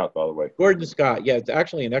Gordon Scott, by the way. Gordon Scott. Yeah, it's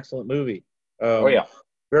actually an excellent movie. Yeah.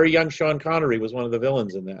 Very young Sean Connery was one of the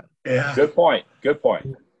villains in that. Yeah. Good point.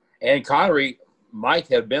 And Connery might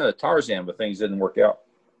have been a Tarzan, but things didn't work out.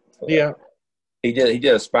 Yeah. He did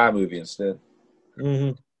a spy movie instead.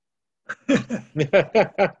 Mm-hmm.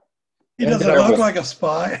 He doesn't look like a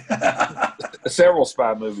spy. Several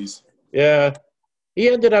spy movies. Yeah. He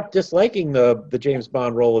ended up disliking the James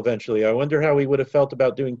Bond role eventually. I wonder how he would have felt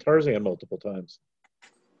about doing Tarzan multiple times.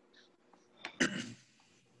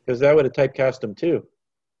 Because that would have typecast him too.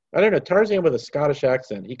 I don't know, Tarzan with a Scottish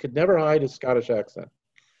accent. He could never hide his Scottish accent.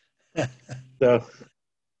 So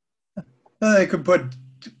they could put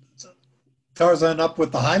Tarzan up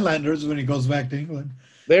with the Highlanders when he goes back to England.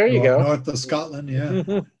 There you go. North of Scotland, yeah.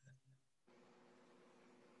 Mm-hmm.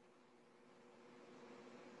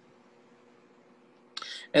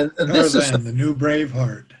 And Tarzan, this is the new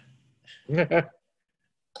Braveheart.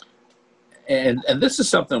 and this is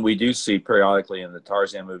something we do see periodically in the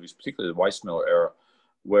Tarzan movies, particularly the Weissmuller era,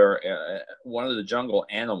 where one of the jungle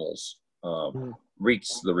animals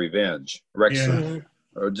wreaks the revenge,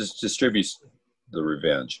 or just distributes the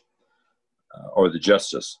revenge or the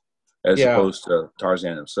justice, as opposed to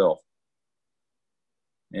Tarzan himself.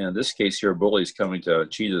 And in this case here, Bully's coming to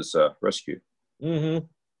Cheetah's rescue. Mm-hmm.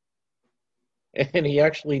 And he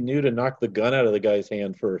actually knew to knock the gun out of the guy's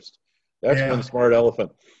hand first. That's one smart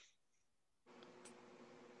elephant.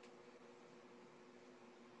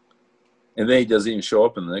 And then he doesn't even show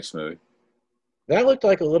up in the next movie. That looked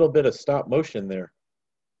like a little bit of stop motion there.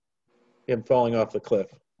 Him falling off the cliff.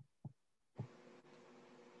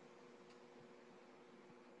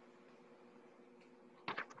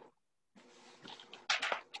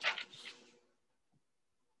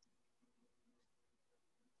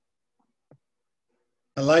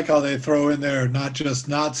 I like how they throw in there not just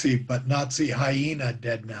Nazi, but Nazi hyena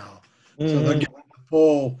dead now. Mm-hmm. So they're getting the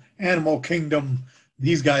full animal kingdom.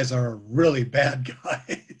 These guys are really bad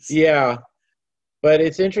guys. Yeah. But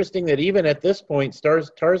it's interesting that even at this point,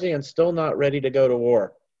 Tarzan's still not ready to go to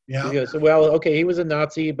war. Yeah. He goes, well, okay, he was a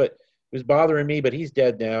Nazi, but it was bothering me, but he's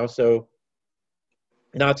dead now, so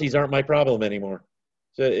Nazis aren't my problem anymore.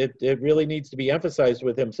 So it really needs to be emphasized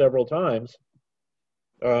with him several times.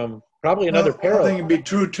 Probably another parallel. I think it'd be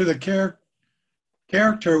true to the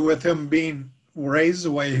character with him being raised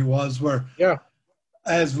the way he was, where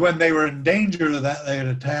as when they were in danger of that they'd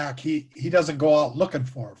attack, he doesn't go out looking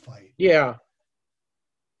for a fight. Yeah.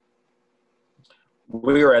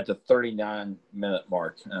 We are at the 39-minute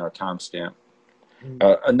mark in our timestamp.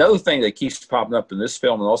 Mm. Another thing that keeps popping up in this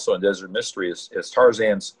film and also in Desert Mystery is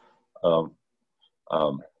Tarzan's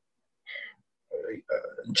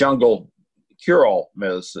jungle cure-all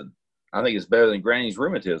medicine. I think it's better than Granny's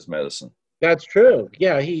rheumatism medicine. That's true.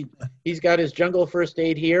 Yeah, he's got his jungle first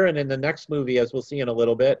aid here, and in the next movie, as we'll see in a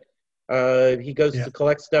little bit, he goes to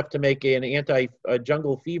collect stuff to make an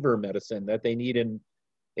anti-jungle fever medicine that they need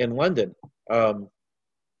in London.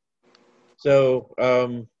 So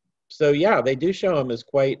yeah, they do show him as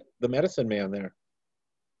quite the medicine man there.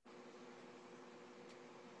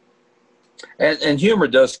 And humor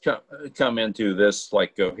does come into this,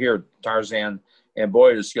 like here, Tarzan and Boy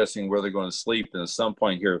are discussing where they're going to sleep, and at some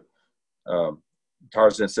point here,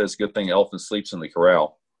 Tarzan says, "Good thing elephant sleeps in the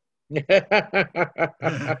corral." But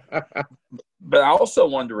I also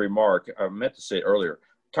wanted to remark, I meant to say it earlier,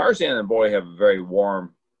 Tarzan and Boy have a very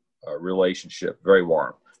warm relationship, very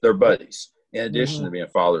warm. They're buddies, in addition to being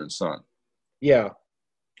father and son. Yeah,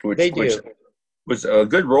 which was a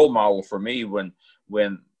good role model for me when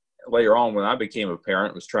later on, when I became a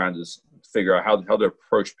parent, was trying to figure out how to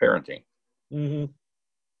approach parenting. Mm-hmm.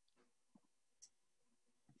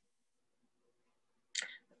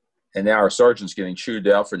 And now our sergeant's getting chewed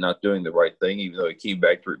out for not doing the right thing, even though he came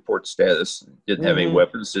back to report status. Didn't have any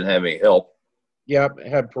weapons, didn't have any help. Yep,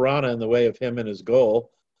 had piranha in the way of him and his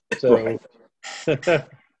goal. So, right.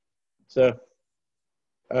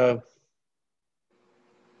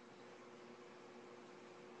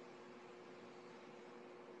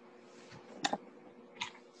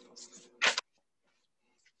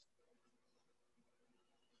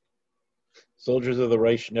 Soldiers of the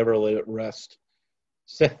Reich never let it rest.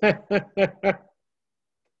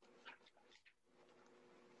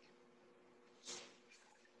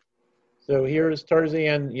 So here's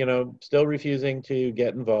Tarzan, still refusing to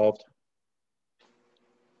get involved.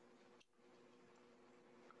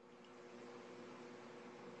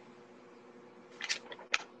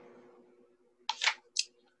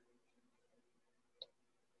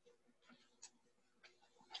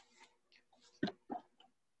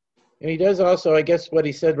 And he does also, I guess what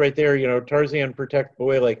he said right there, Tarzan protect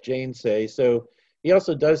Boy like Jane say. So he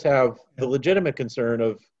also does have the legitimate concern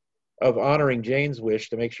of honoring Jane's wish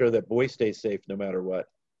to make sure that Boy stays safe no matter what.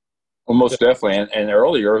 Well, most definitely. And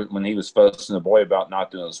earlier, when he was fussing the Boy about not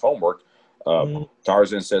doing his homework,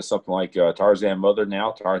 Tarzan says something like, Tarzan mother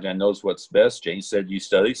now, Tarzan knows what's best. Jane said, you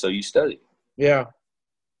study, so you study. Yeah.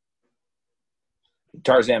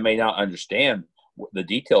 Tarzan may not understand the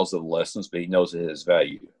details of the lessons, but he knows it has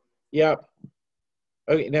value. Yeah.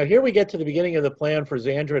 Okay, now here we get to the beginning of the plan for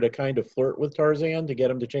Xandra to kind of flirt with Tarzan to get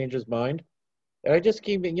him to change his mind. And I just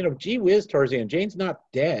keep, gee whiz, Tarzan, Jane's not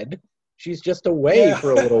dead. She's just away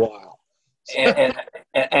for a little while. And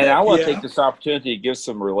I want to take this opportunity to give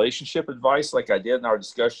some relationship advice like I did in our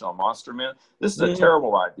discussion on Monster Men. This is a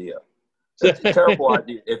terrible idea. It's a terrible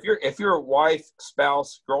idea. If your wife,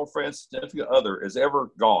 spouse, girlfriend, significant other is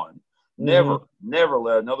ever gone, never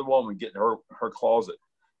let another woman get in her closet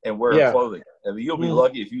and wear her clothing. I mean, you'll be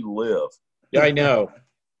lucky if you live. Yeah, I know.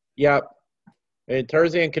 Yep. And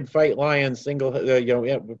Tarzan can fight lions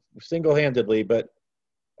single-handedly, but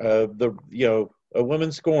a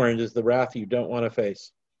woman scorned is the wrath you don't want to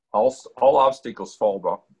face. All obstacles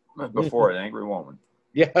fall before an angry woman.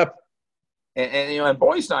 Yep. And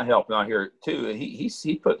Boy's not helping out here too.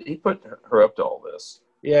 He put her up to all this.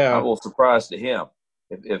 Yeah. I'm a little surprised to him.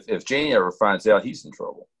 If Jane ever finds out, he's in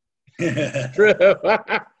trouble. True.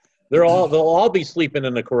 They'll all be sleeping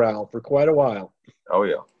in the corral for quite a while. Oh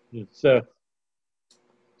yeah. So,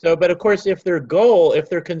 but of course, if their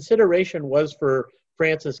consideration was for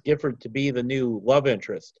Frances Gifford to be the new love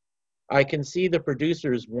interest, I can see the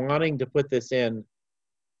producers wanting to put this in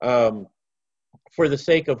for the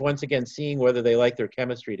sake of once again seeing whether they like their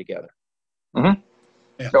chemistry together. Mm-hmm.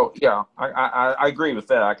 Yeah. So yeah, I agree with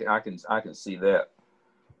that. I can see that.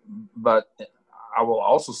 But I will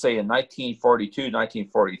also say in 1942,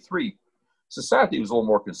 1943, society was a little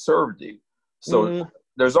more conservative. So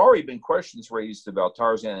there's already been questions raised about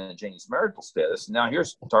Tarzan and Jane's marital status. Now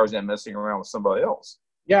here's Tarzan messing around with somebody else.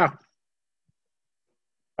 Yeah.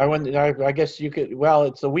 I guess you could, well,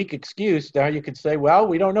 it's a weak excuse. Now you could say, well,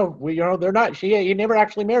 we don't know. They're not, he never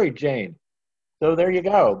actually married Jane. So there you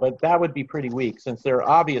go. But that would be pretty weak since they're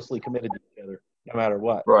obviously committed to each other no matter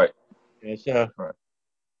what. Right. It's, right.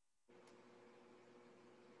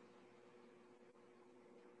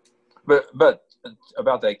 But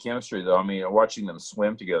about that chemistry, though, I mean, watching them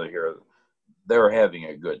swim together here, they're having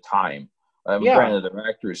a good time. Granted, they're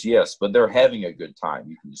actors, yes, but they're having a good time.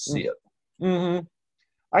 You can see it. Mm-hmm.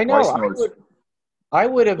 I know. I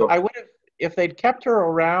would have, if they'd kept her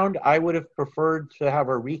around, I would have preferred to have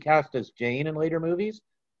her recast as Jane in later movies.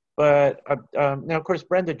 But now, of course,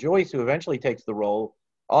 Brenda Joyce, who eventually takes the role,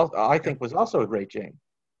 I think was also a great Jane.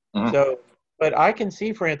 Mhm. So, but I can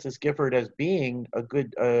see Frances Gifford as being a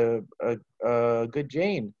good good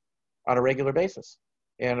Jane on a regular basis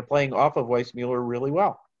and playing off of Weissmuller really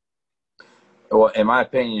well. Well, in my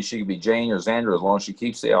opinion, she could be Jane or Xandra as long as she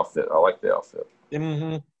keeps the outfit. I like the outfit.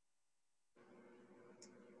 Mm-hmm.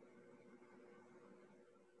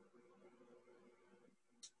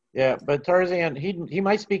 Yeah, but Tarzan, he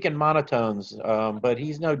might speak in monotones, but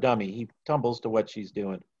he's no dummy. He tumbles to what she's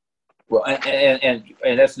doing. Well, and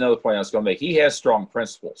that's another point I was going to make. He has strong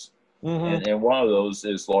principles, Mm-hmm. and one of those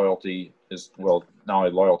is loyalty. Is well, not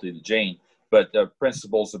only loyalty to Jane, but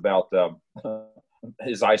principles about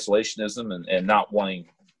his isolationism and not wanting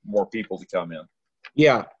more people to come in.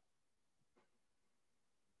 Yeah.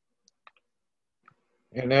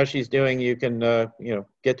 And now she's doing, you can,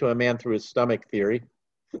 get to a man through his stomach theory.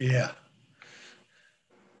 Yeah.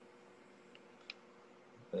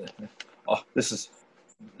 Oh, this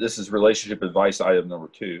is relationship advice item number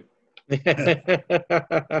 2.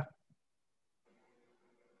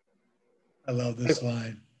 I love this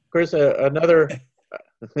line. Of course, another,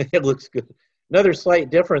 it looks good. Another slight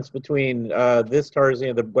difference between this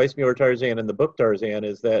Tarzan, the Weissmuller Tarzan, and the book Tarzan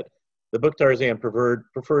is that the book Tarzan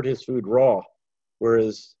preferred his food raw,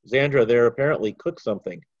 whereas Xandra there apparently cooked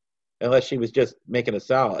something, unless she was just making a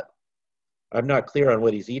salad. I'm not clear on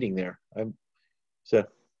what he's eating there.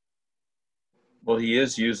 Well, he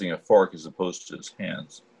is using a fork as opposed to his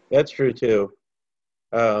hands. That's true too.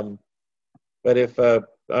 But if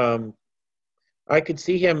I could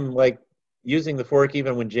see him like using the fork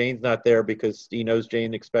even when Jane's not there because he knows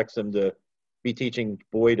Jane expects him to be teaching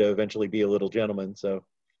Boy to eventually be a little gentleman. So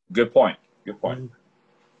good point. Good point.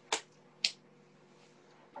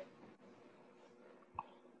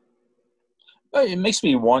 It makes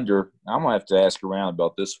me wonder. I'm gonna have to ask around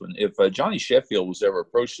about this one. If Johnny Sheffield was ever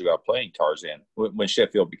approached about playing Tarzan when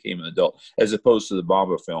Sheffield became an adult, as opposed to the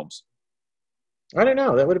Bamba films. I don't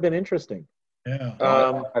know. That would have been interesting. Yeah.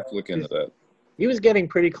 I have to look into that. He was getting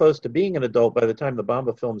pretty close to being an adult by the time the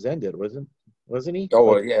Bamba films ended, wasn't he?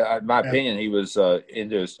 Oh, yeah. In my opinion, he was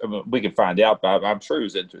into his. I mean, we can find out, but I'm sure he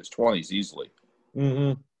was into his 20s easily.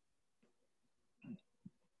 Mm-hmm.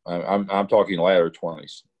 I'm talking latter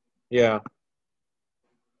 20s. Yeah.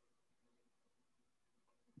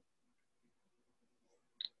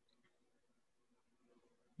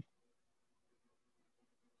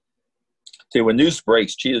 See, when news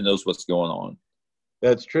breaks, Cheetah knows what's going on.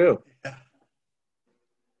 That's true. Yeah.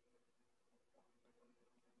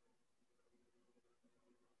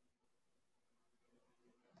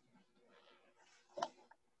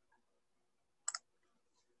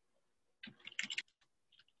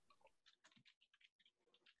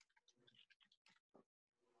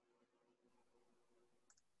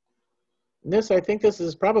 I think this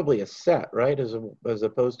is probably a set, right? As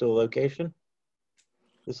opposed to a location.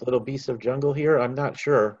 This little piece of jungle here. I'm not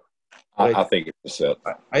sure. I think it's a set.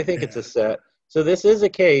 I think it's a set. So this is a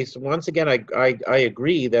case. Once again, I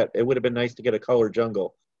agree that it would have been nice to get a color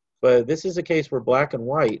jungle, but this is a case where black and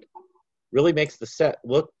white really makes the set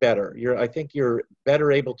look better. I think you're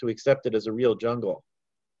better able to accept it as a real jungle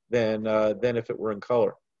than if it were in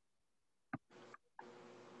color.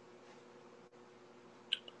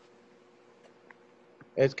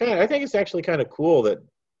 I think it's actually kind of cool that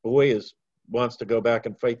Boy wants to go back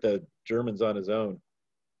and fight the Germans on his own.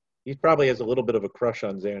 He probably has a little bit of a crush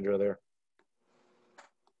on Xandra there.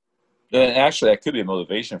 And actually, that could be a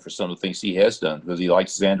motivation for some of the things he has done because he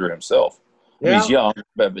likes Xandra himself. I mean, Yeah. he's young,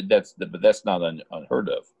 but that's not unheard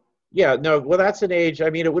of. Yeah, no, well, that's an age. I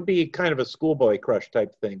mean, it would be kind of a schoolboy crush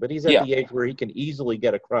type thing, but he's at the age where he can easily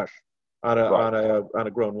get a crush on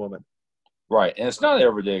a grown woman. Right, and it's not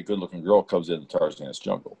every day a good-looking girl comes into Tarzan's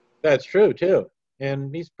jungle. That's true too,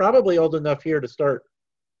 and he's probably old enough here to start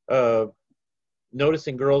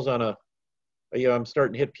noticing girls on I'm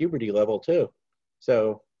starting to hit puberty level too.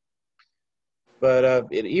 So,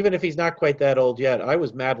 but even if he's not quite that old yet, I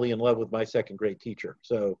was madly in love with my second grade teacher.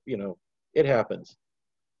 So it happens.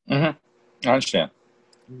 Mm-hmm. I understand.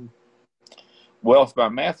 Mm-hmm. Well, if my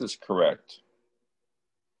math is correct,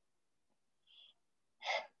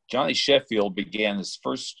 Johnny Sheffield began his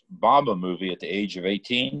first Bamba movie at the age of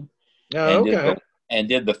 18. Oh, okay. And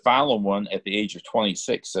did the final one at the age of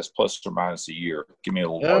 26. That's plus or minus a year. Give me a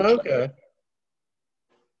little margin. Okay.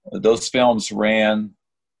 Those films ran.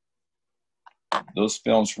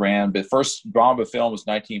 The first Bamba film was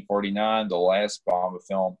 1949. The last Bamba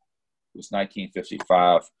film was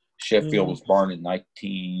 1955. Sheffield was born in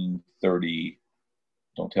 1930.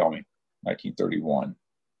 Don't tell me. 1931.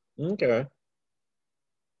 Okay.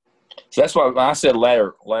 So that's why when I said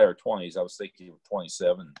latter 20s, I was thinking of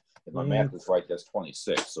 27. If my math is right, that's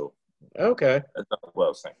 26. So okay, that's not what I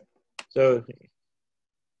was thinking. so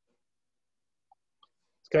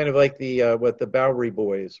it's kind of like the Bowery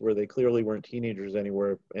Boys, where they clearly weren't teenagers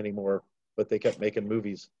anymore, but they kept making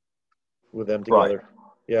movies with them together. Right.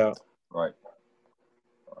 Yeah. Right.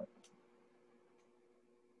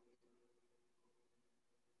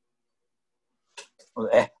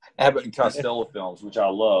 Well, Abbott and Costello films, which I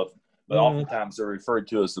love, but oftentimes they're referred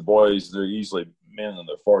to as the boys. They're usually men in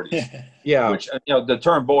their 40s. Yeah. Which, the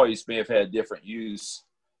term boys may have had different use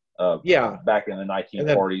back in the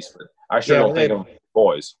 1940s, but I sure don't think of them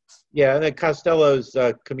boys. Yeah, and then Costello's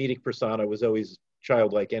comedic persona was always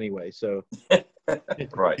childlike anyway, so.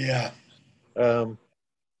 Right. Yeah. Um,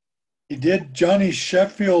 He did. Johnny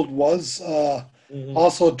Sheffield was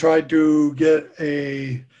also tried to get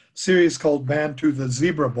a series called Man to the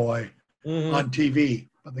Zebra Boy on TV,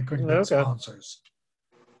 but they couldn't get sponsors.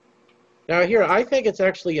 Now here, I think it's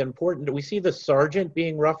actually important. We see the sergeant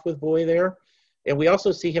being rough with Boy there, and we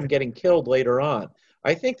also see him getting killed later on.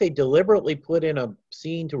 I think they deliberately put in a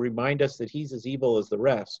scene to remind us that he's as evil as the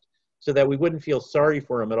rest, so that we wouldn't feel sorry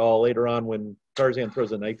for him at all later on when Tarzan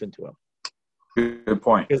throws a knife into him. Good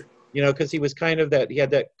point. Because he was he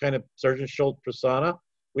had that kind of Sergeant Schultz persona.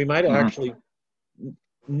 We might have actually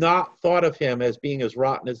not thought of him as being as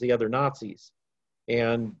rotten as the other Nazis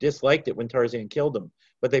and disliked it when Tarzan killed him.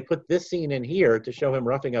 But they put this scene in here to show him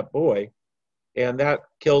roughing up Boy, and that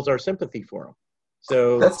kills our sympathy for him.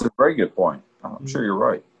 So that's a very good point. I'm sure you're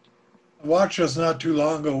right. I watched this not too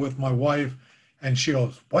long ago with my wife, and she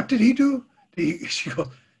goes, "What did he do?" She goes,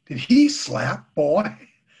 "Did he slap Boy?"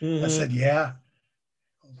 I said, "Yeah."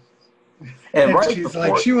 And she's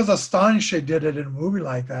like, she was astonished they did it in a movie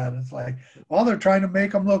like that. It's like, well, they're trying to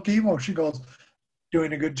make him look evil. She goes,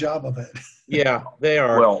 doing a good job of it. Yeah, they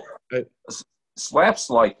are. Well,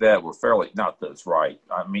 slaps like that were fairly, not that it's right.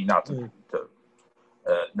 I mean, not to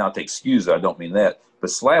excuse it, I don't mean that.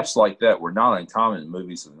 But slaps like that were not uncommon in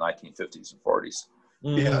movies in the 1950s and 40s.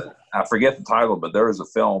 Yeah. I forget the title, but there was a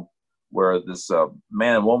film where this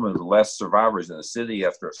man and woman were the last survivors in a city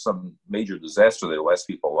after some major disaster. They were the last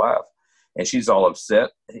people alive. And she's all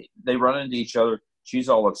upset. They run into each other. She's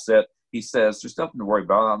all upset. He says, "There's nothing to worry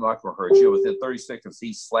about. I'm not going to hurt you." Within 30 seconds,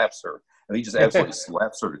 he slaps her. And he just absolutely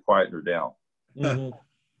slaps her to quiet her down. But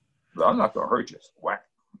I'm not going to hurt you. Whack.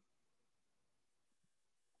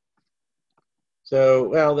 So,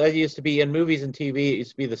 well, that used to be in movies and TV. It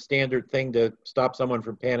used to be the standard thing to stop someone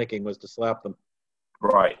from panicking was to slap them.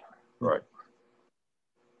 Right.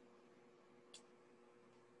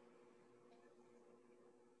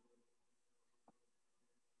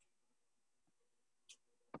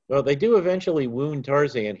 Well, they do eventually wound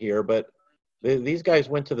Tarzan here, but these guys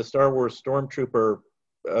went to the Star Wars Stormtrooper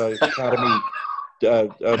Academy,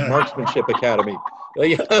 Marksmanship Academy.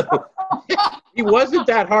 He wasn't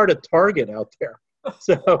that hard a target out there.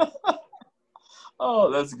 So.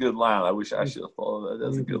 Oh, that's a good line. I wish I should have followed that.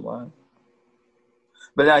 That's a good line.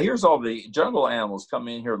 But now here's all the jungle animals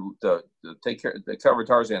coming in here to take care, to cover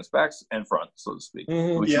Tarzan's back and front, so to speak,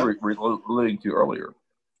 which you were alluding to earlier.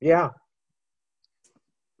 Yeah.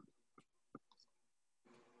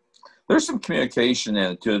 There's some communication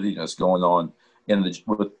and intuitiveness going on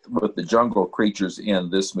with the jungle creatures in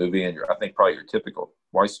this movie, and I think probably your typical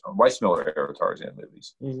Weissmuller era Tarzan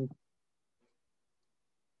movies.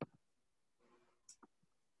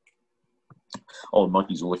 All the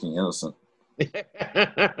monkeys are looking innocent.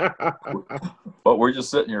 But we're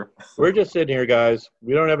just sitting here. We're just sitting here, guys.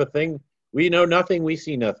 We don't have a thing. We know nothing. We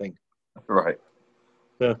see nothing. Right.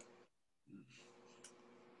 So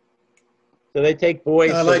they take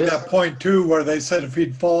Boy. I like that point, too, where they said if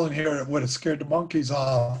he'd fallen here, it would have scared the monkeys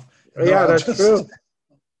off. Yeah, that's true.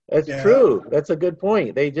 That's true. That's a good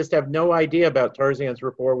point. They just have no idea about Tarzan's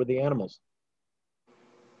rapport with the animals.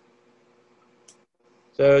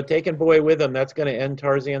 So taking Boy with him, that's going to end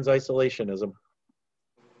Tarzan's isolationism.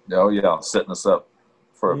 Oh, yeah, setting us up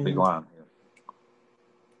for a big line.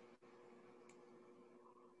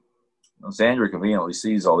 Sandra conveniently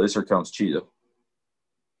sees all this. Here comes Cheetah.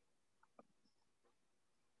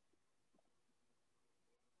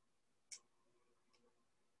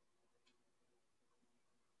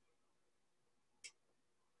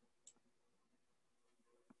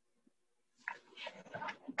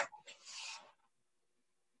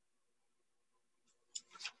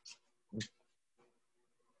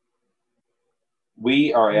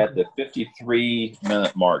 We are at the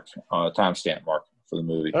 53-minute mark, timestamp mark for the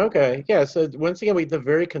movie. Okay, yeah. So once again, we have the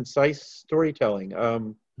very concise storytelling.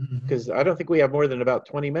 because I don't think we have more than about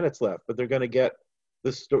 20 minutes left, but they're going to get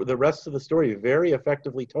the rest of the story very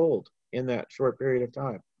effectively told in that short period of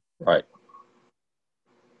time. Right.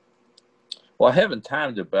 Well, I haven't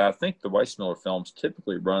timed it, but I think the Weissmuller films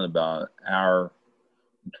typically run about an hour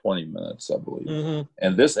and 20 minutes, I believe. Mm-hmm.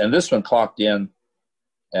 And this one clocked in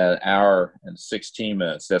at an hour and 16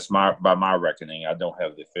 minutes. That's by my reckoning. I don't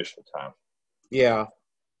have the official time. Yeah.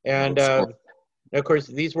 And of course,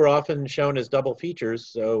 these were often shown as double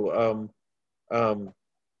features, so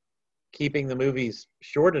keeping the movies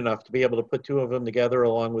short enough to be able to put two of them together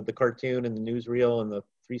along with the cartoon and the newsreel and the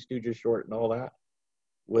Three Stooges short and all that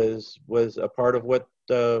was a part of what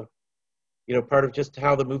part of just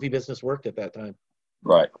how the movie business worked at that time.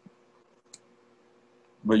 Right.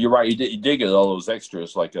 But you're right. You did get all those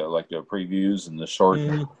extras like the previews and the short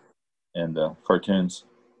and cartoons.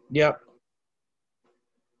 Yep.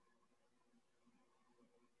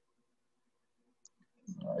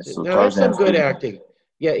 Right, so now that's some good acting.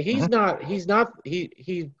 Yeah, he's not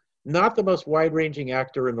the most wide-ranging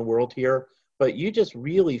actor in the world here, but you just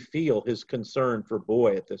really feel his concern for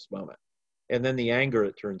Boy at this moment, and then the anger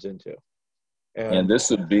it turns into. And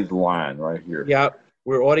this would be the line right here. Yeah,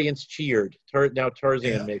 where audience cheered. Now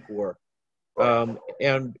Tarzan make war, and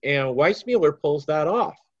Weissmuller pulls that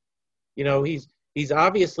off. You know, he's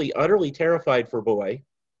obviously utterly terrified for Boy,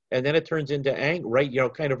 and then it turns into anger,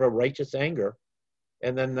 kind of a righteous anger,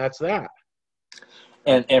 and then that's that.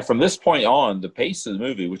 And from this point on, the pace of the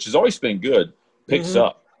movie, which has always been good, picks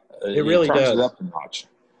up. It really turns does. It up a notch.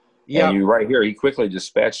 Yeah. And you right here, he quickly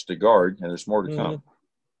dispatched the guard, and there's more to come.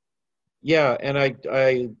 Yeah, and I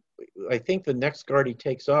think the next guard he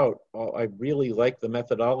takes out, I really like the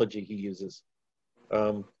methodology he uses.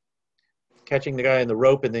 Catching the guy in the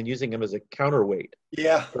rope and then using him as a counterweight.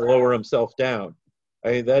 Yeah. To lower himself down.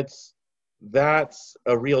 That's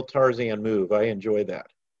a real Tarzan move. I enjoy that.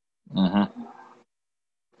 Mm-hmm.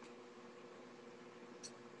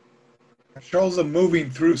 It shows him moving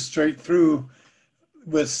straight through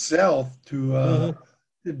with stealth to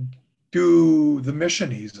do the mission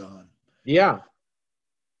he's on. Yeah.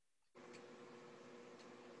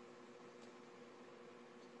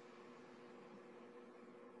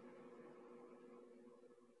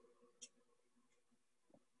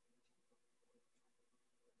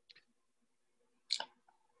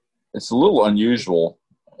 It's a little unusual,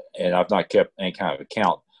 and I've not kept any kind of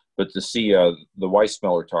account, but to see the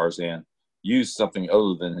Weissmuller Tarzan use something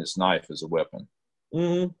other than his knife as a weapon.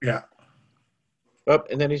 Mm-hmm. Yeah.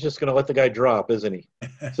 And then he's just going to let the guy drop, isn't he?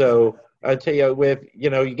 So I tell you,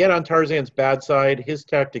 you get on Tarzan's bad side, his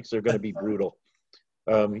tactics are going to be brutal.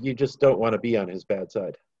 You just don't want to be on his bad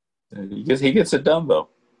side. He gets it done, though.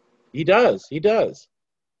 He does.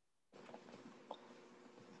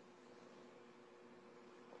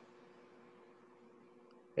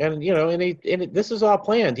 And this is all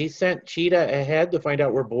planned. He sent Cheetah ahead to find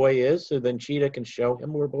out where Boy is, so then Cheetah can show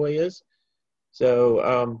him where Boy is.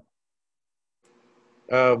 So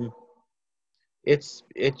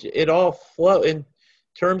it all flow in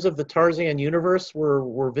terms of the Tarzan universe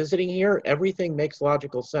we're visiting here. Everything makes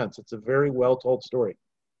logical sense. It's a very well told story.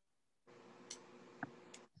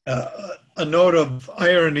 A note of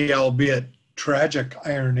irony, albeit tragic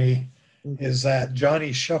irony, is that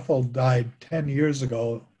Johnny Sheffield died 10 years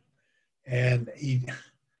ago, and he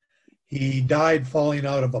died falling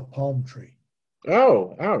out of a palm tree.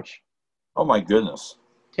 Oh, ouch. Oh, my goodness.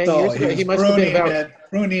 10 years ago, he must have been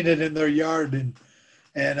pruning it in their yard, and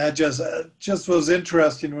that just was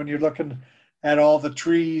interesting when you're looking at all the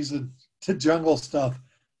trees and the jungle stuff.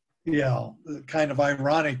 Kind of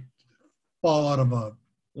ironic fall out of a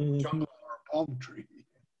jungle or a palm tree.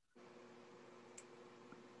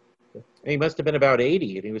 He must have been about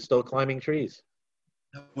 80, and he was still climbing trees.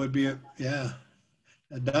 That would be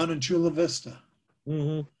down in Chula Vista.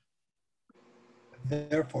 Mm-hmm.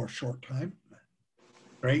 There for a short time.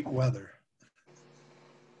 Great weather.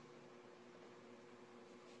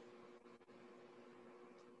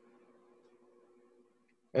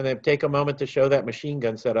 And then take a moment to show that machine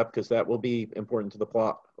gun setup, because that will be important to the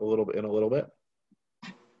plot in a little bit.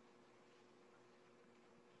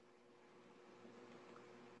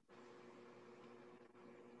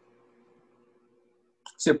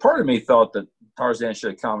 See, part of me thought that Tarzan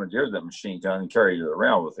should have commandeered that machine gun and carried it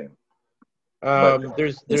around with him.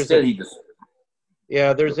 There's the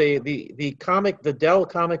Dell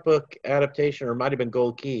comic book adaptation, or it might have been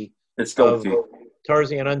Gold Key. It's Gold Key.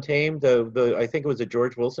 Tarzan Untamed. I think it was a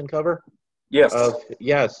George Wilson cover. Yes.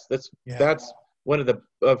 That's one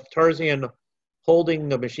of Tarzan holding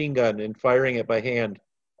the machine gun and firing it by hand.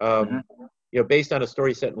 Based on a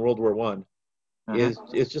story set in World War I, is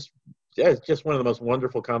just it's just one of the most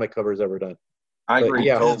wonderful comic covers ever done. I agree.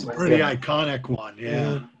 Yeah. It's a pretty iconic one.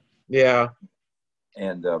 Yeah. Yeah.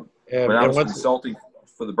 And when I was consulting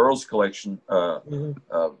for the Burroughs collection over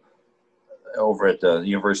at the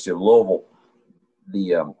University of Louisville,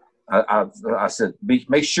 I said,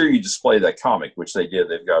 make sure you display that comic, which they did.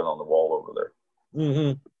 They've got it on the wall over there.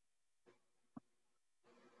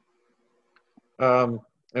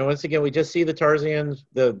 And once again, we just see the Tarzan.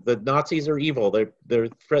 The Nazis are evil. They're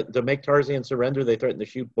threatened to make Tarzan surrender. They threaten to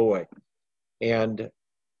shoot Boy, and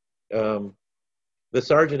the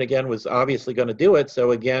sergeant again was obviously going to do it.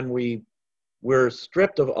 So again, we're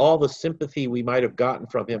stripped of all the sympathy we might have gotten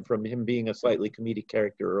from him being a slightly comedic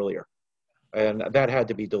character earlier, and that had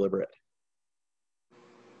to be deliberate.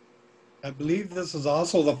 I believe this is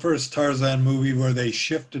also the first Tarzan movie where they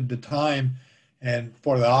shifted the time, and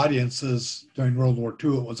for the audiences during World War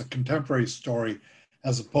II, it was a contemporary story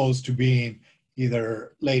as opposed to being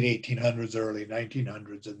either late 1800s, early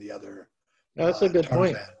 1900s in the other. That's a good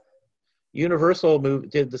Tarzan. point. Universal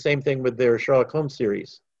did the same thing with their Sherlock Holmes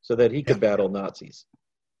series so that he could battle Nazis.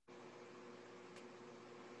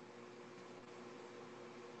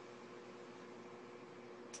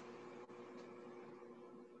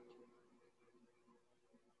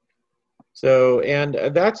 So, and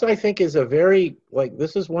that's, I think, is a very,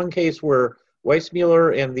 this is one case where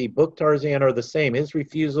Weissmuller and the book Tarzan are the same. His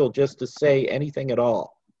refusal just to say anything at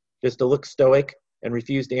all, just to look stoic and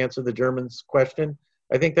refuse to answer the Germans' question.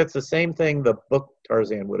 I think that's the same thing the book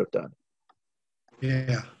Tarzan would have done.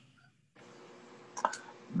 Yeah.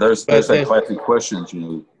 There's that classic questions,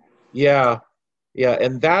 Yeah. Yeah,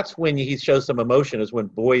 and that's when he shows some emotion, is when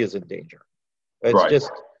Boy is in danger. It's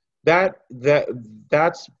just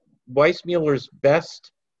that's Weissmuller's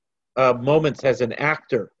best moments as an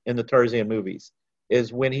actor in the Tarzan movies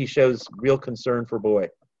is when he shows real concern for Boy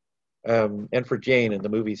and for Jane in the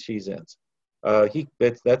movies she's in.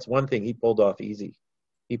 That's one thing he pulled off easy.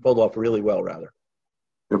 He pulled off really well, rather.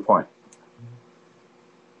 Good point.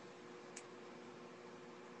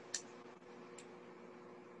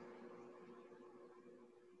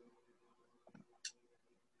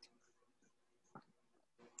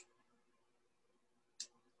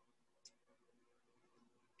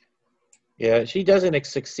 Yeah, she doesn't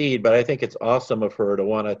succeed, but I think it's awesome of her to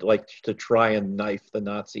want to try and knife the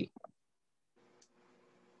Nazi.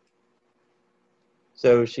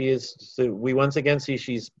 So we once again see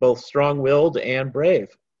she's both strong-willed and brave.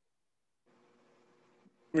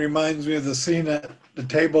 Reminds me of the scene at the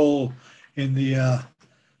table in the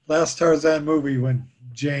last Tarzan movie when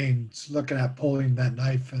Jane's looking at pulling that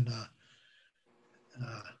knife and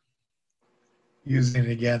using it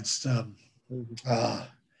against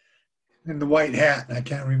in the white hat. I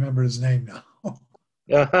can't remember his name now.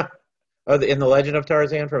 In the Legend of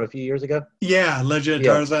Tarzan from a few years ago? Yeah, Legend of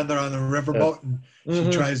Tarzan. They're on the riverboat, and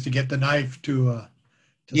she tries to get the knife to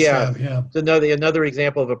stab him. It's another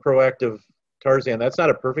example of a proactive Tarzan. That's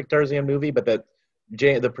not a perfect Tarzan movie, but the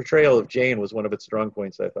portrayal of Jane was one of its strong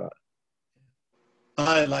points, I thought.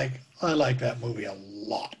 I like that movie a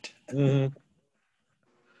lot.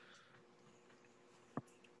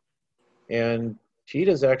 And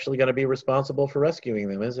Cheetah's actually going to be responsible for rescuing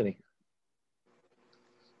them, isn't he?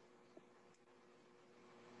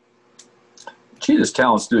 Cheetah's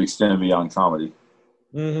talents do extend beyond comedy.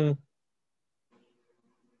 Mm-hmm.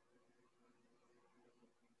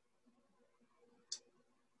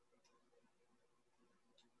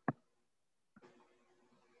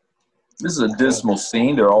 This is a dismal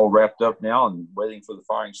scene. They're all wrapped up now and waiting for the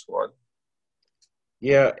firing squad.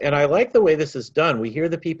 Yeah, and I like the way this is done. We hear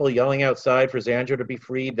the people yelling outside for Xandro to be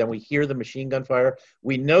freed. Then we hear the machine gun fire.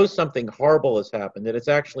 We know something horrible has happened, that it's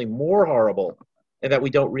actually more horrible, and that we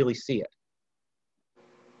don't really see it.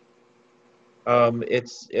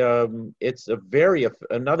 It's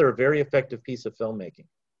another very effective piece of filmmaking.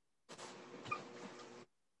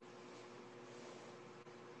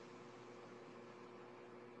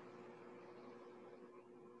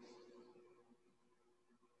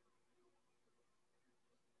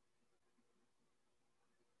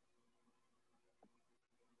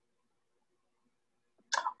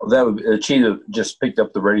 Cheetah just picked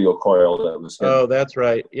up the radio coil that was hidden. Oh, that's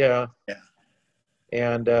right. Yeah. Yeah.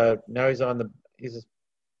 And now he's on his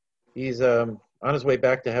way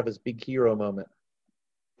back to have his big hero moment.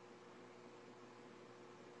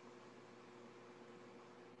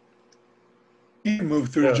 He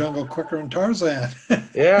moved through the jungle quicker than Tarzan.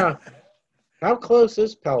 Yeah. How close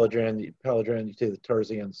is Paladran to the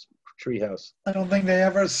Tarzan's treehouse? I don't think they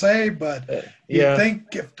ever say, but you'd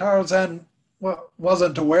think if Tarzan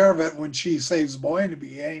wasn't aware of it when she saves Boy in the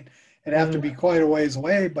beginning, it'd have to be quite a ways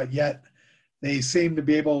away, but yet they seem to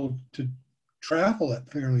be able to travel it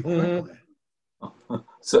fairly quickly.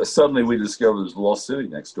 So suddenly we discovered there's a lost city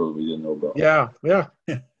next door that we didn't know about. Yeah.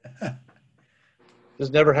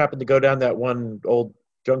 Just never happened to go down that one old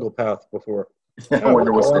jungle path before. I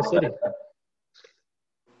wonder what's lost city.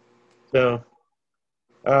 So,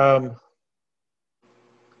 I'm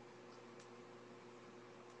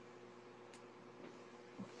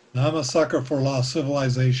a sucker for lost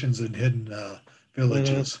civilizations and hidden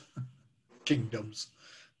villages, kingdoms.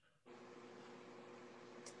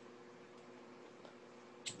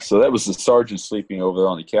 So that was the sergeant sleeping over there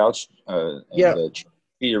on the couch.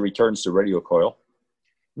 Peter returns to Radio Coil.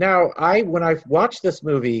 Now, when I watched this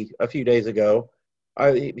movie a few days ago,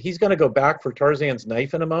 he's going to go back for Tarzan's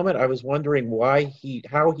knife in a moment. I was wondering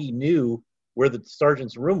how he knew where the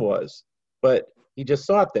sergeant's room was, but he just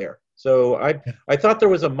saw it there. So I thought there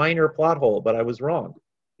was a minor plot hole, but I was wrong.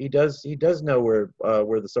 He does know where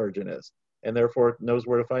the sergeant is, and therefore knows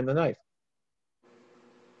where to find the knife.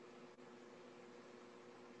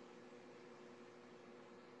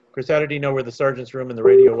 Chris, how did he know where the sergeant's room and the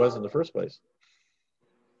radio was in the first place?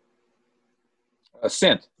 A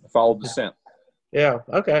scent. I followed the scent. Yeah.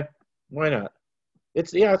 Okay. Why not?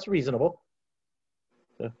 It's reasonable.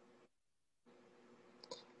 So.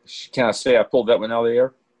 Can I say I pulled that one out of the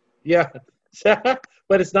air? Yeah,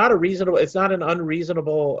 but it's not an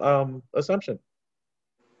unreasonable assumption.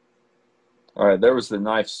 All right, there was the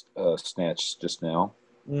knife snatch just now.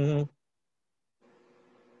 Mm-hmm.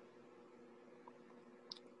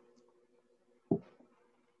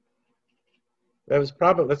 That's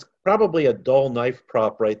probably a dull knife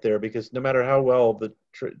prop right there, because no matter how well the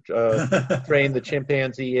trained the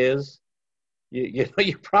chimpanzee is, you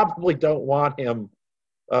probably don't want him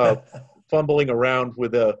fumbling around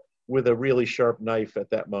with a really sharp knife at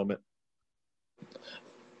that moment.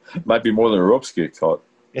 Might be more than a rope's get caught.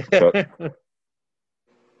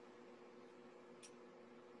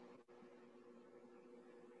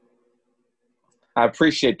 I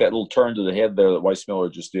appreciate that little turn to the head there that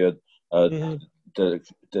Weissmuller just did. To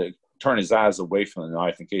turn his eyes away from the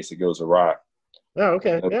knife in case it goes awry. Oh,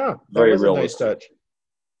 okay. Yeah. Very A realistic. nice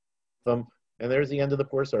touch. And there's the end of the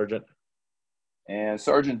poor sergeant. And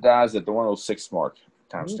sergeant dies at the 106 mark.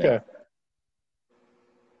 Timestamp. Okay.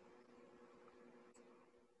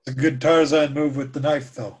 It's a good Tarzan move with the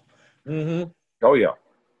knife, though. Mm-hmm. Oh, yeah.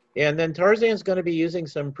 And then Tarzan's going to be using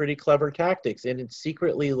some pretty clever tactics and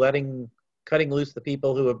secretly cutting loose the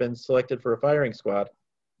people who have been selected for a firing squad.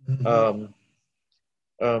 Mm-hmm.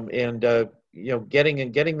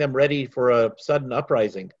 Getting them ready for a sudden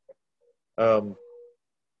uprising. I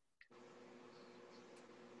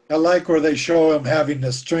like where they show him having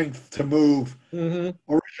the strength to move.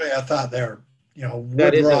 Mm-hmm. Originally, I thought they're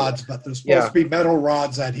wood rods, but they're supposed to be metal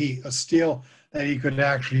rods steel that he could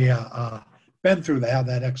actually bend through to have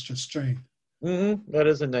that extra strength. Mm-hmm. That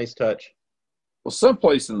is a nice touch. Well,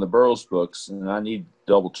 someplace in the Burroughs books, and I need to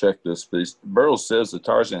double check this, but Burroughs says that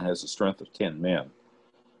Tarzan has the strength of 10 men.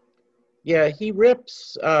 Yeah, he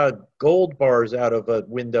rips gold bars out of a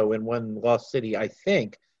window in one Lost City, I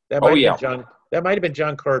think. That might have been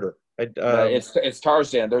John Carter. It's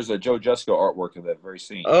Tarzan. There's a Joe Jusko artwork of that very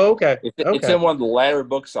scene. Oh, okay. It's in one of the latter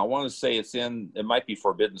books. I want to say it might be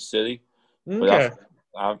Forbidden City. Okay.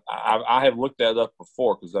 But I have looked that up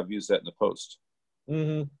before because I've used that in the post.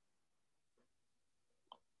 Mm-hmm.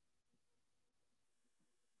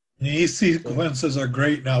 These sequences are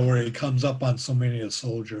great now where he comes up on so many of the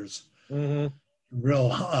soldiers.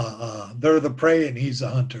 Mm-hmm. They're the prey and he's the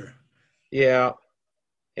hunter. Yeah.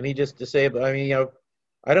 And he just disabled. I mean,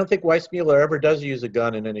 I don't think Weissmuller ever does use a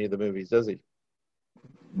gun in any of the movies, does he?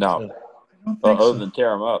 No. Other than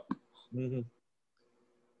tear him up. Mm-hmm.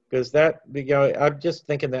 Because I'm just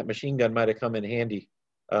thinking that machine gun might have come in handy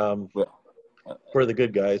for the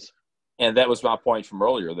good guys. And that was my point from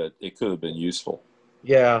earlier, that it could have been useful.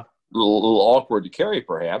 Yeah. A little awkward to carry,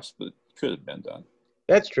 perhaps, but it could have been done.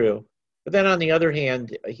 That's true. But then on the other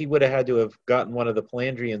hand, he would have had to have gotten one of the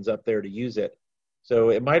Palandrians up there to use it.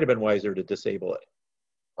 So it might have been wiser to disable it.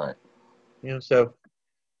 Right. So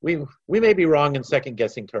we may be wrong in second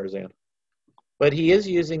guessing Tarzan. But he is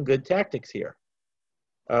using good tactics here.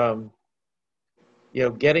 Getting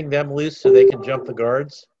them loose so they can jump the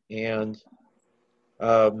guards, and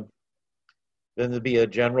then there'll be a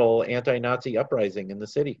general anti-Nazi uprising in the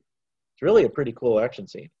city. It's really a pretty cool action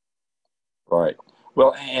scene. Right.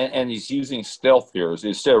 Well, and he's using stealth here.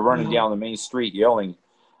 Instead of running down the main street yelling,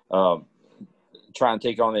 trying to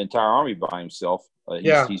take on the entire army by himself,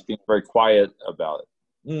 he's being very quiet about it.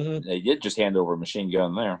 Mm-hmm. They did just hand over a machine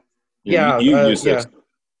gun there. You use this.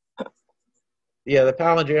 Yeah, the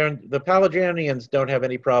Paladinians don't have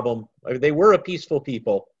any problem. I mean, they were a peaceful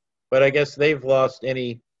people, but I guess they've lost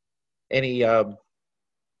any attitude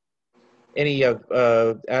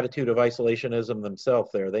of isolationism themselves.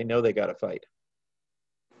 There, they know they got to fight.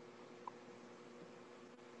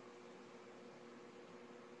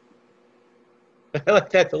 I like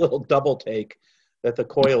that the little double take that the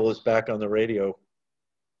coil is back on the radio.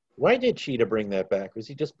 Why did Cheetah bring that back? Was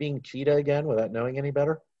he just being Cheetah again without knowing any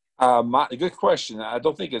better? Good question. I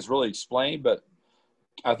don't think it's really explained, but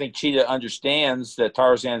I think Cheetah understands that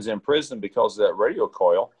Tarzan's in prison because of that radio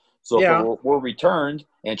coil. So if it were returned,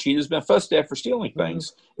 and Cheetah's been fussed at for stealing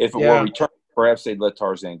things, if it were returned, perhaps they'd let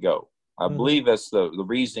Tarzan go. I believe that's the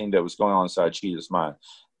reasoning that was going on inside Cheetah's mind.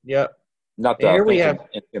 Yeah. Not that I think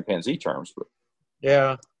in chimpanzee terms, but.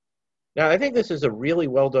 Yeah. Now, I think this is a really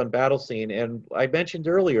well-done battle scene. And I mentioned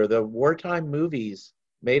earlier, the wartime movies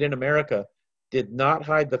made in America did not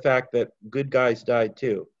hide the fact that good guys died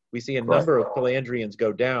too. We see a number of Palandrians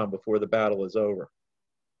go down before the battle is over.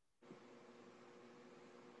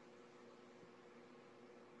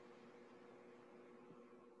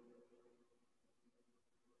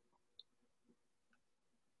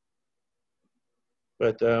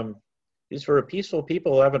 But these for a peaceful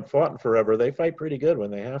people who haven't fought in forever, they fight pretty good when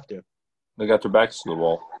they have to. They got their backs to the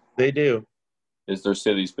wall. They do. Is their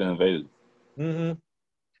city's been invaded? Mm-hmm.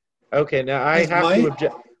 Okay, now I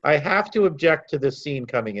have to object to this scene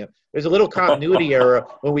coming in. There's a little continuity error.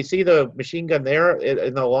 When we see the machine gun there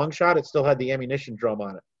in the long shot, it still had the ammunition drum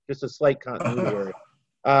on it. Just a slight continuity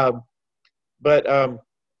error.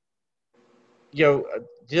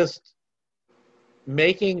 Just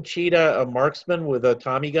making Cheetah a marksman with a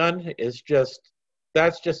Tommy gun is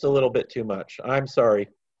that's just a little bit too much. I'm sorry.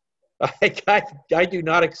 I do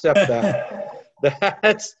not accept that.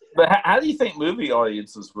 But how do you think movie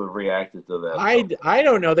audiences would have reacted to that? I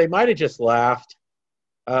don't know. They might have just laughed.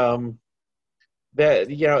 It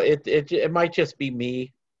might just be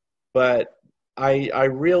me, but I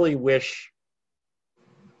really wish.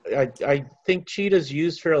 I think Cheetah's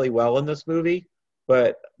used fairly well in this movie,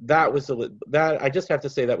 but I just have to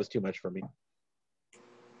say that was too much for me.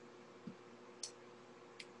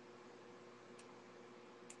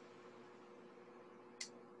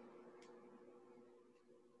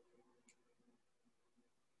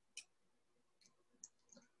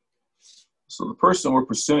 So the person we're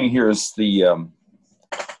pursuing here is the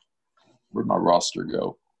where'd my roster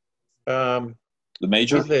go? The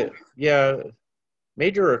major?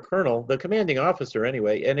 Major or colonel, the commanding officer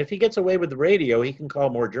anyway. And if he gets away with the radio, he can call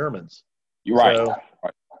more Germans. You're right.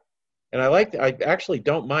 Right. And I actually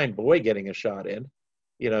don't mind Boy getting a shot in.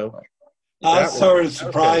 I was sort of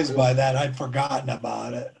surprised by that. I'd forgotten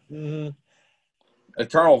about it. Mm-hmm.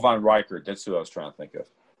 Colonel von Reichert, that's who I was trying to think of.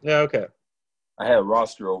 Yeah, okay. I had a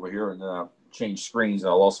roster over here, and then I changed screens, and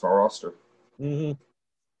I lost my roster. Mm-hmm.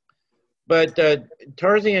 But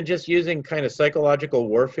Tarzan just using kind of psychological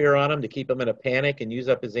warfare on him to keep him in a panic and use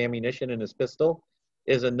up his ammunition and his pistol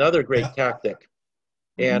is another great tactic.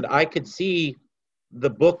 Mm-hmm. And I could see the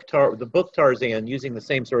book Tarzan using the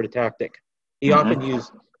same sort of tactic. He often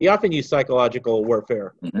used psychological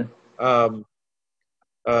warfare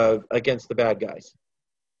against the bad guys.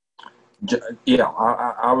 Yeah,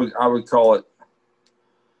 I would call it.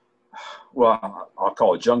 Well, I'll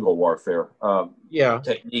call it jungle warfare.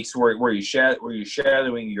 Techniques where you're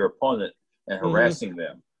shadowing your opponent and harassing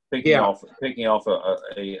them, picking off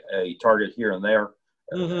a target here and there,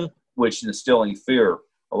 which instilling fear.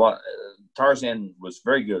 A lot. Tarzan was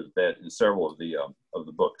very good at that in several of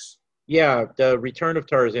the books. Yeah, the Return of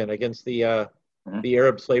Tarzan against the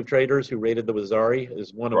Arab slave traders who raided the Wazari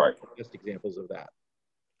is one of the best examples of that.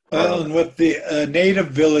 Well, and with the native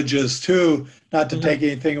villages too, not to take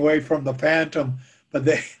anything away from the Phantom, but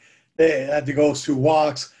they had the ghost who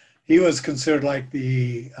walks. He was considered like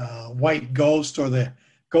the white ghost or the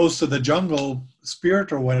ghost of the jungle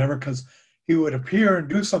spirit or whatever, because he would appear and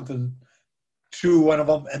do something to one of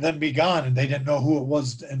them and then be gone, and they didn't know who it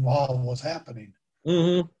was and while it was happening.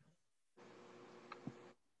 Mm-hmm.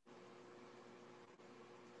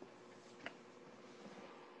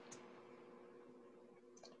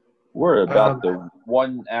 We're about the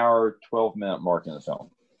 1 hour, 12-minute mark in the film.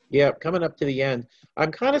 Yeah, coming up to the end.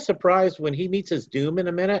 I'm kind of surprised when he meets his doom in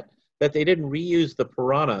a minute that they didn't reuse the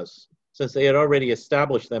piranhas since they had already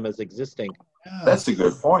established them as existing. That's a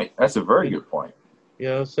good point. That's a very good point.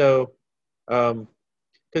 So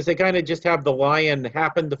because they kind of just have the lion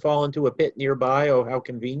happen to fall into a pit nearby. Oh, how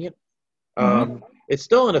convenient. It's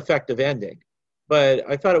still an effective ending. But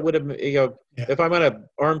I thought it would have, if I'm going to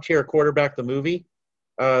armchair quarterback the movie,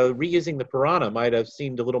 reusing the piranha might have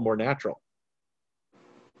seemed a little more natural.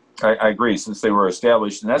 I agree. Since they were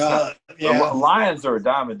established, and that's not Yeah. lions are a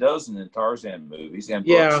dime a dozen in Tarzan movies and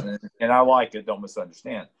Yeah. books, and I like it. Don't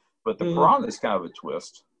misunderstand. But the piranha is kind of a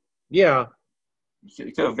twist. Yeah.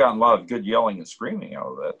 You could have gotten a lot of good yelling and screaming out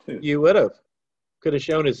of that too. You would have. Could have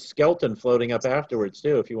shown his skeleton floating up afterwards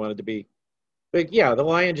too, if you wanted to be. But yeah, the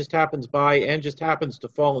lion just happens by and just happens to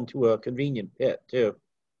fall into a convenient pit too.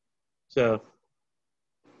 So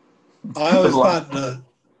I always thought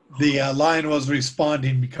the lion was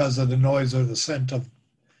responding because of the noise or the scent of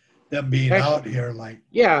them being out here.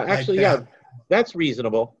 That's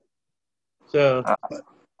reasonable. So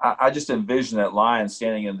I just envision that lion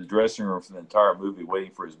standing in the dressing room for the entire movie,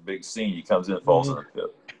 waiting for his big scene. He comes in and falls in a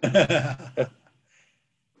pit.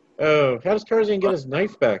 Oh, how does Tarzan get his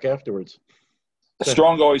knife back afterwards?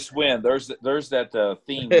 Strong always win. There's that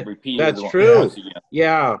theme repeated. That's true.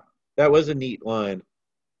 Yeah, that was a neat line.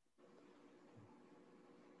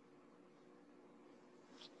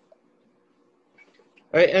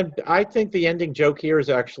 And I think the ending joke here is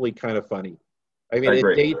actually kind of funny. I mean,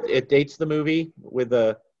 it dates the movie with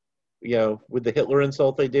the Hitler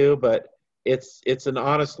insult they do, but it's an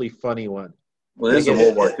honestly funny one. Well, this is a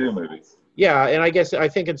World War II movie. Yeah, and I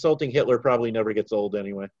think insulting Hitler probably never gets old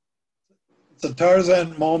anyway. It's a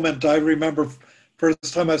Tarzan moment. I remember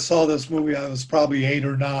first time I saw this movie, I was probably 8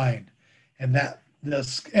 or 9, and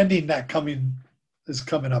this ending is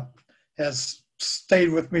coming up has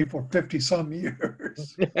stayed with me for 50 some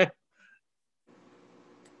years.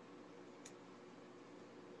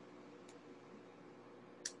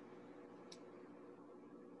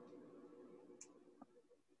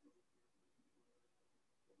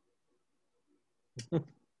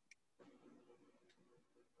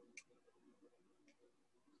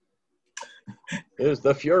 Is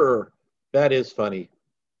the Fuhrer. That is funny.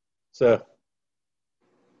 So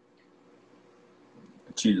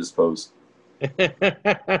cheetah's pose.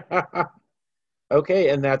 Okay,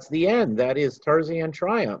 and that's the end. That is Tarzan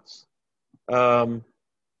Triumphs. And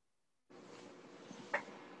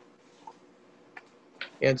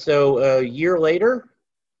so a year later,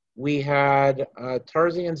 we had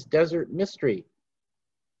Tarzan's Desert Mystery.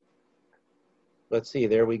 Let's see,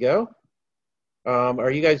 there we go.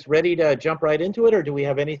 Are you guys ready to jump right into it, or do we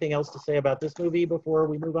have anything else to say about this movie before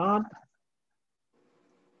we move on?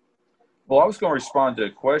 Well, I was going to respond to a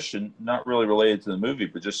question, not really related to the movie,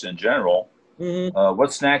 but just in general. Mm-hmm.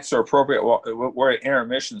 What snacks are appropriate? Well, we're at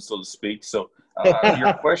intermission, so to speak. So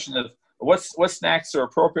your question is, what snacks are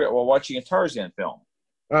appropriate while watching a Tarzan film?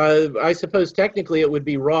 I suppose technically it would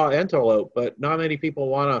be raw antelope, but not many people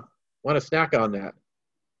want to snack on that.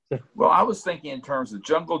 Well, I was thinking in terms of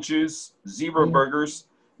jungle juice, zebra burgers,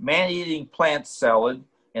 man-eating plant salad,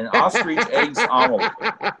 and ostrich eggs omelet.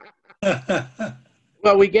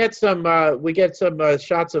 Well, we get some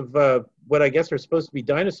shots of what I guess are supposed to be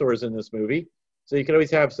dinosaurs in this movie. So you could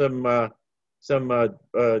always have some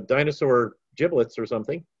dinosaur giblets or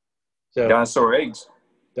something. So dinosaur eggs.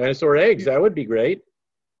 Dinosaur eggs, that would be great.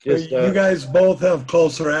 Just, you guys both have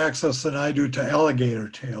closer access than I do to alligator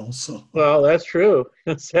tails. So. Well, that's true.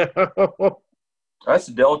 So. That's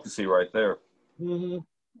a delicacy right there. Mm-hmm.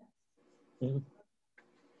 Mm-hmm.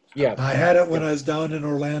 Yeah. I had it when I was down in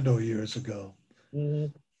Orlando years ago. Mm-hmm.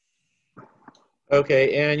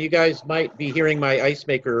 Okay, and you guys might be hearing my ice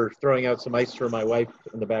maker throwing out some ice for my wife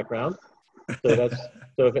in the background. So that's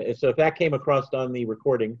so if that came across on the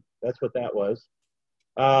recording, that's what that was.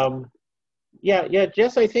 Yeah,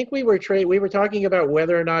 Jess, I think we were talking about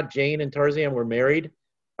whether or not Jane and Tarzan were married.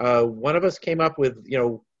 One of us came up with,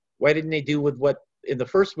 why didn't they do with what in the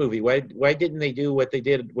first movie? Why didn't they do what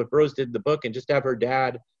Rose did in the book and just have her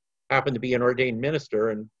dad happen to be an ordained minister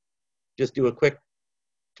and just do a quick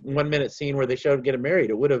 1-minute scene where they showed getting married?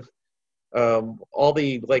 It would have all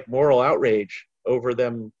the moral outrage over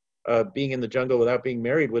them being in the jungle without being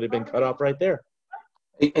married would have been cut off right there.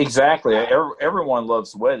 Exactly. Everyone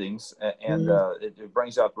loves weddings, and it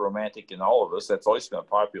brings out the romantic in all of us. That's always been a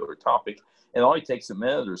popular topic. It only takes a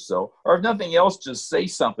minute or so, or if nothing else, just say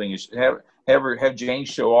something. You should have Jane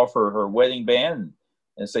show off her wedding band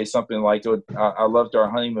and say something like, "I loved our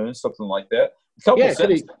honeymoon," something like that.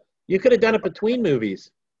 You could have done it between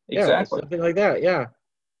movies. Exactly. Yeah, something like that. Yeah.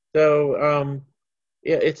 So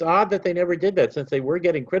it's odd that they never did that, since they were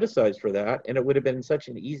getting criticized for that, and it would have been such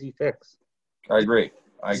an easy fix. I agree.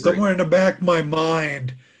 Somewhere in the back of my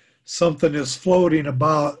mind, something is floating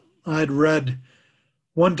about. I'd read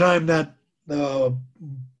one time that the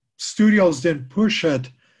studios didn't push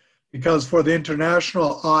it because for the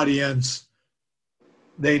international audience,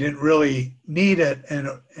 they didn't really need it,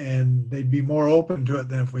 and they'd be more open to it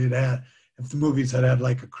than if if the movies had had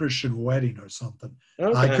like a Christian wedding or something.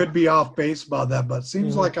 Okay. I could be off base about that, but it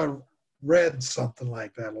seems like I read something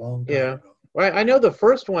like that a long time ago. Well, I know the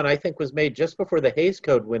first one I think was made just before the Hays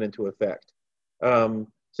Code went into effect.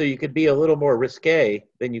 So you could be a little more risque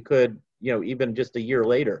than you could, even just a year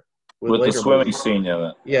later. With the swimming scene in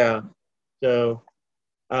it. Yeah.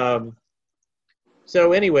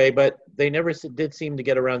 So anyway, but they never did seem to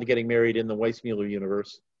get around to getting married in the Weissmuller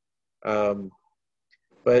universe.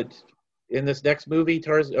 But in this next movie,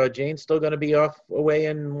 Jane's still going to be away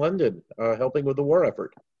in London, helping with the war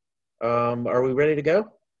effort. Are we ready to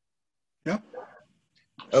go? Yep.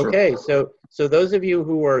 Okay, so those of you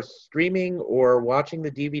who are streaming or watching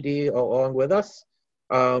the DVD along with us,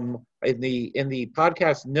 in the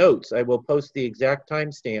podcast notes, I will post the exact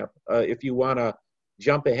timestamp if you want to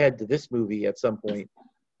jump ahead to this movie at some point.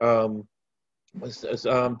 But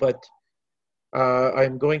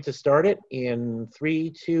I'm going to start it in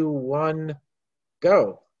 3, 2, 1,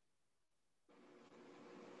 go.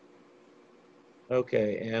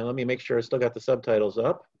 Okay, and let me make sure I still got the subtitles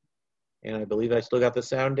up. And I believe I still got the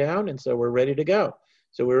sound down, and so we're ready to go.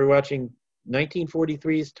 So we were watching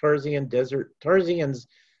 1943's Tarzan's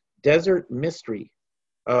Desert Mystery.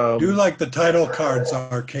 I do like the title cards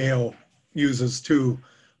RKO uses too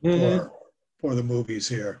for the movies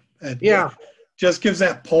here. And it just gives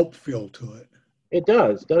that pulp feel to it. It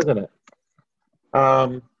does, doesn't it?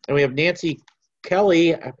 And we have Nancy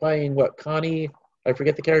Kelly playing Connie, I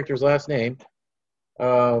forget the character's last name.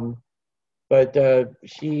 But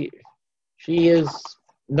she is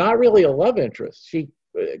not really a love interest. She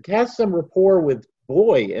has some rapport with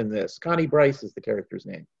Boy in this. Connie Bryce is the character's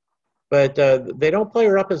name. But they don't play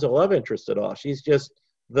her up as a love interest at all. She's just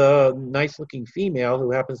the nice-looking female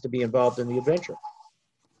who happens to be involved in the adventure.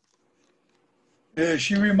 Yeah,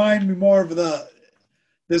 she reminded me more of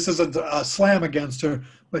this is a slam against her,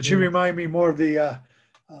 but she reminded me more of the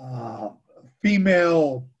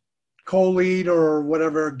female co-lead or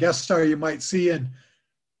whatever guest star you might see in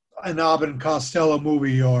an Abbott and Costello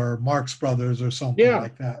movie or Marx Brothers or something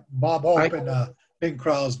like that. Bob Hope and Bing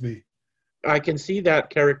Crosby. I can see that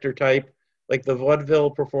character type, like the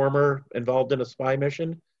vaudeville performer involved in a spy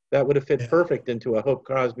mission. That would have fit perfect into a Hope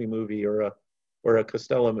Crosby movie or a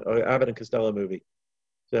Costello, or Abbott and Costello movie.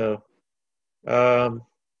 So,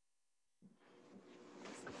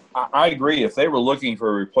 I agree. If they were looking for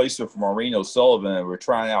a replacement for Maureen O'Sullivan and were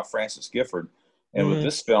trying out Frances Gifford, and with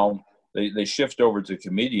this film, they shift over to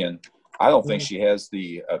comedian, I don't think she has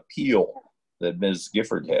the appeal that Ms.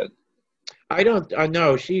 Gifford had. I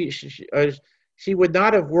know she would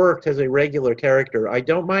not have worked as a regular character. I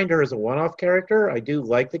don't mind her as a one-off character. I do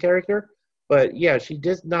like the character, but yeah, she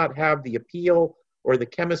does not have the appeal or the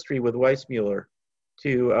chemistry with Weissmuller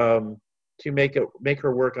to make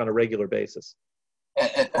her work on a regular basis.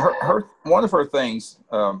 And her one of her things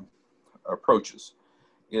approaches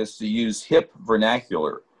is to use hip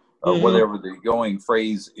vernacular, whatever the going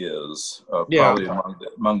phrase is, probably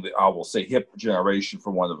among the I will say hip generation,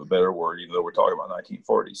 for want of a better word, even though we're talking about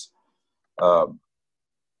 1940s.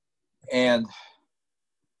 And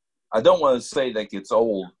I don't want to say that gets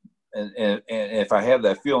old, and if I have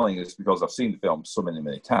that feeling, it's because I've seen the film so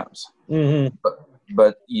many times.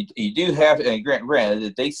 But you do have, and granted,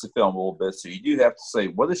 it dates the film a little bit, so you do have to say,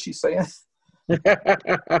 what is she saying? You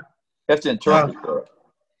have to interpret her.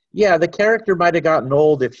 Yeah, the character might have gotten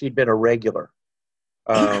old if she'd been a regular.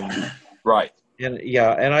 Right.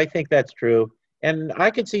 And I think that's true. And I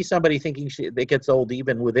could see somebody thinking it gets old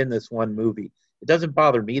even within this one movie. It doesn't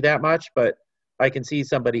bother me that much, but I can see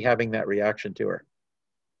somebody having that reaction to her.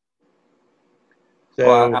 So,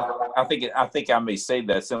 well, I think I may say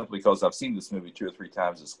that simply because I've seen this movie 2 or 3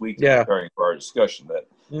 times this week. Preparing for our discussion,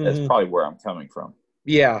 that's probably where I'm coming from.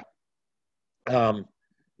 Yeah.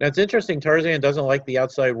 That's interesting. Tarzan doesn't like the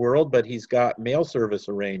outside world, but he's got mail service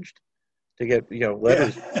arranged to get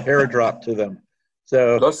letters airdropped to them.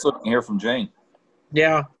 So let's look and hear from Jane.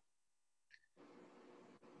 Yeah.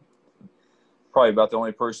 Probably about the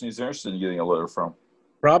only person he's interested in getting a letter from.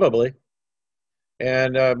 Probably.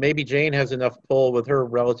 And maybe Jane has enough pull with her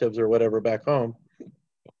relatives or whatever back home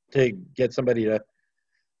to get somebody to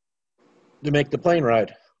make the plane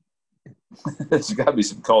ride. There's got to be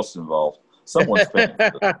some costs involved. Someone's paying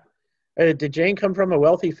for it. Did Jane come from a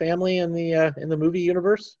wealthy family in the movie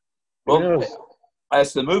universe? Well,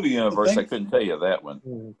 as the movie universe, I couldn't tell you that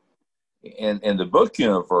one. In the book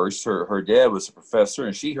universe, her dad was a professor,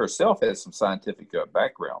 and she herself had some scientific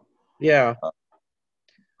background. Yeah.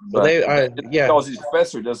 Because he's a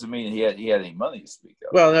professor doesn't mean he had any money to speak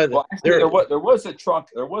of. Well, no, actually, there was a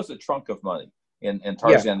trunk of money in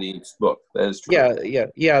Tarzan the Apes book. That is true.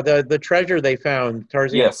 Yeah. The treasure they found,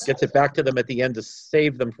 Tarzan gets it back to them at the end to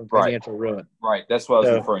save them from financial ruin. Right. That's what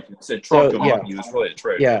I was referring to. It said trunk of money. It was really a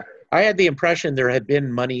treasure. Yeah. I had the impression there had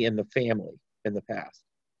been money in the family in the past.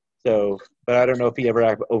 So, but I don't know if he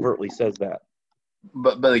ever overtly says that.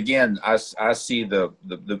 But again, I see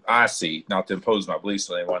I see, not to impose my beliefs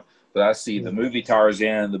on anyone, but I see the movie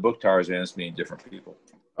Tarzan and the book Tarzan as being different people.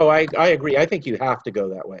 Oh, I agree. I think you have to go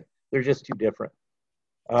that way. They're just too different.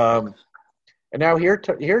 And now here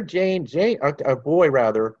Jane, a boy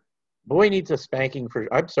rather. Boy needs a spanking for.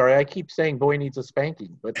 I'm sorry, I keep saying boy needs a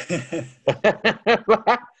spanking, but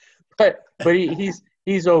but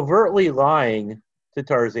he's overtly lying to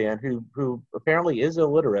Tarzan, who apparently is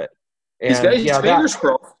illiterate. And he's got his fingers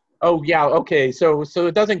crossed. Oh yeah, okay. So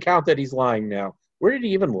it doesn't count that he's lying now. Where did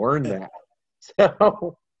he even learn that?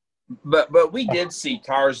 So. But we did see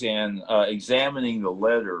Tarzan examining the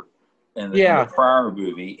letter in the prior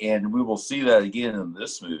movie, and we will see that again in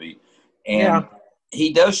this movie. And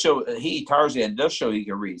Tarzan does show he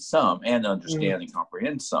can read some and understand and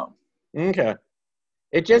comprehend some. Okay.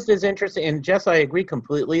 It just is interesting. And Jess, I agree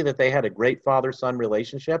completely that they had a great father-son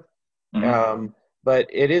relationship. Mm-hmm. But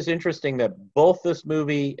it is interesting that both this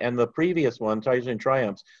movie and the previous one, Tarzan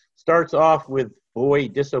Triumphs, starts off with Boy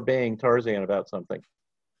disobeying Tarzan about something.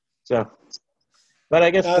 So, but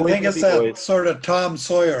I guess I think it's that sort of Tom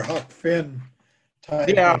Sawyer, Huck Finn type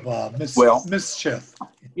of mischief.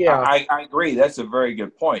 Yeah, I agree. That's a very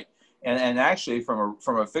good point. And actually, from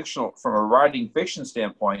a writing fiction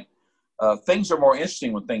standpoint, things are more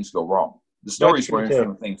interesting when things go wrong. The story's more interesting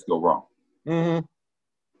when things go wrong. Mm-hmm.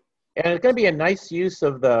 And it's going to be a nice use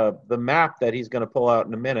of the map that he's going to pull out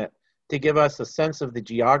in a minute to give us a sense of the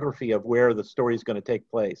geography of where the story is going to take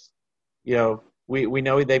place. You know, we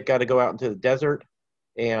know they've got to go out into the desert,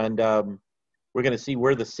 and we're going to see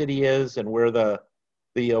where the city is and where the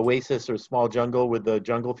oasis or small jungle with the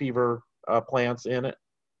jungle fever plants in it.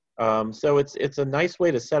 So it's a nice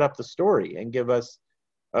way to set up the story and give us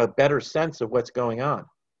a better sense of what's going on.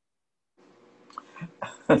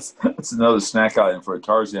 That's another snack item for a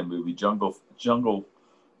Tarzan movie: jungle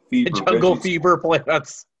fever. Jungle fever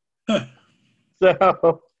plants.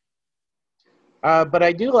 So. But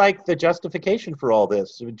I do like the justification for all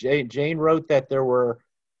this. Jane wrote that there were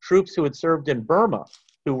troops who had served in Burma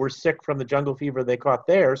who were sick from the jungle fever they caught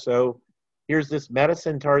there. So here's this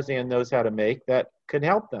medicine Tarzan knows how to make that could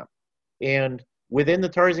help them. And within the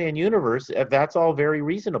Tarzan universe, that's all very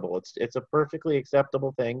reasonable. It's a perfectly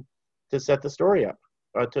acceptable thing to set the story up.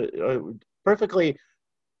 Perfectly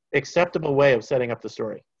acceptable way of setting up the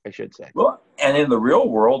story, I should say. Well, and in the real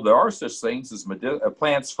world, there are such things as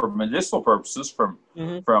plants for medicinal purposes from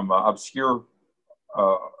obscure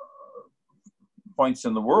points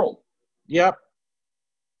in the world. Yep.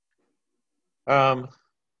 Now,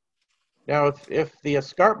 if the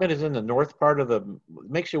escarpment is in the north part of it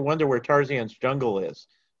makes you wonder where Tarzan's jungle is.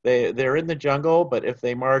 They're in the jungle, but if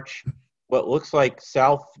they march what looks like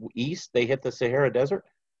southeast, they hit the Sahara Desert,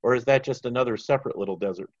 or is that just another separate little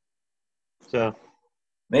desert? So.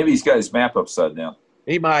 Maybe he's got his map upside down.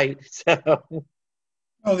 He might. So.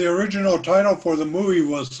 Well, the original title for the movie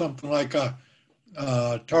was something like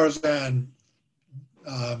Tarzan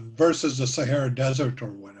versus the Sahara Desert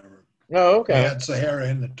or whatever. Oh, okay. They had Sahara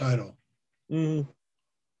in the title. Mm-hmm.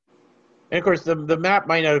 And of course, the map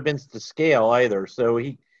might not have been to scale either. So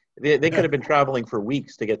they could have been traveling for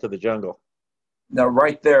weeks to get to the jungle. Now,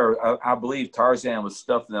 right there, I believe Tarzan was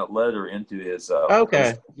stuffing that letter into his.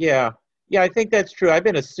 Okay. Yeah. Yeah, I think that's true. I've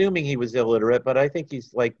been assuming he was illiterate, but I think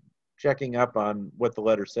he's like checking up on what the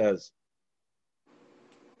letter says.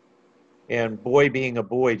 And boy being a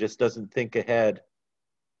boy just doesn't think ahead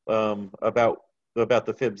about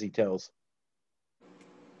the fibs he tells.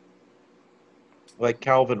 Like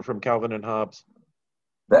Calvin from Calvin and Hobbes.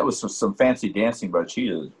 That was some fancy dancing by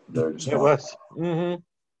Cheetah there. It was. Mm-hmm.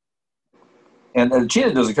 And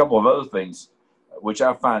Cheetah does a couple of other things, which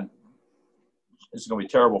I find it's going to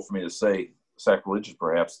be terrible for me to say, sacrilegious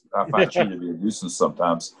perhaps. I find Cheetah to be a nuisance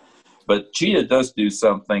sometimes. But Cheetah does do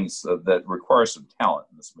some things that require some talent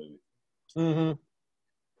in this movie. Mm-hmm.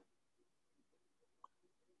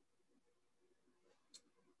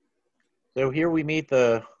 So here we meet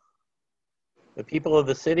the people of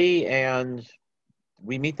the city, and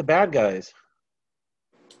we meet the bad guys.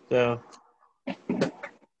 So.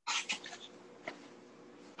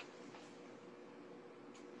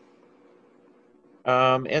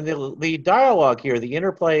 And the dialogue here, the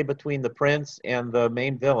interplay between the prince and the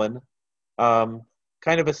main villain, kind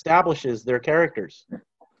of establishes their characters.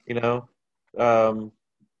 That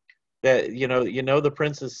the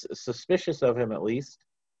prince is suspicious of him at least,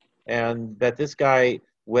 and that this guy,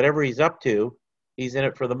 whatever he's up to, he's in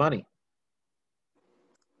it for the money.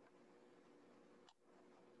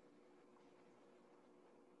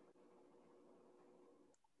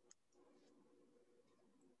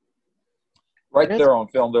 Right there on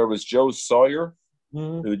film, there was Joe Sawyer,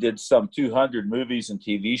 Mm-hmm. who did some 200 movies and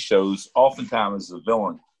TV shows, oftentimes as a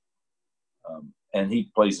villain. And he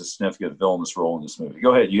plays a significant villainous role in this movie.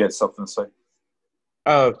 Go ahead. You had something to say?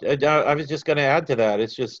 Oh, I was just going to add to that.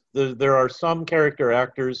 It's just there are some character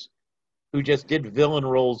actors who just did villain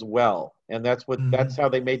roles well, and that's how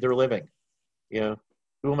they made their living. You know,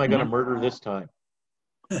 who am I going to murder this time?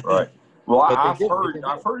 Right. Well, But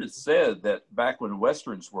I've heard it said that back when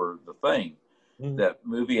westerns were the thing, that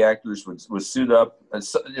movie actors would suit up. And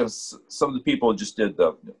some of the people just did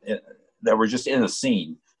that were just in a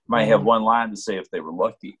scene might have one line to say if they were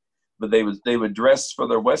lucky, but they would dress for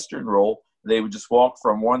their western role. They would just walk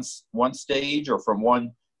from one stage or from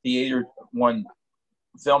one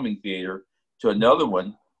filming theater to another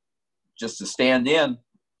one, just to stand in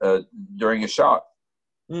during a shot.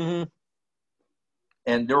 Mm-hmm.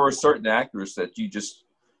 And there were certain actors that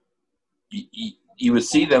you would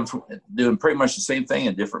see them doing pretty much the same thing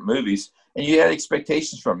in different movies, and you had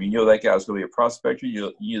expectations from them. You knew that guy was going to be a prospector.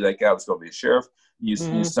 You knew that guy was going to be a sheriff. You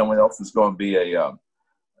knew someone else was going to be an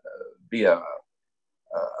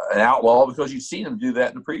outlaw because you'd seen him do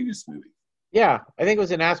that in the previous movie. Yeah, I think it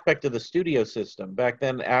was an aspect of the studio system. Back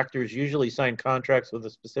then, actors usually signed contracts with a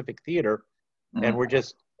specific theater, and or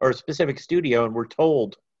a specific studio, and we're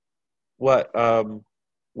told what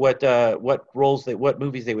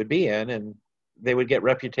movies they would be in, and they would get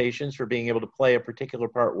reputations for being able to play a particular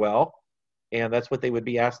part well, and that's what they would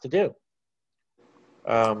be asked to do.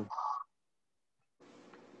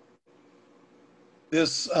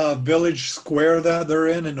 This village square that they're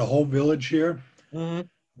in the whole village here,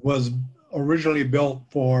 was originally built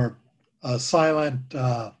for a silent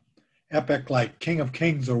epic like King of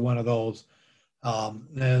Kings or one of those. And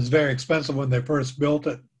it was very expensive when they first built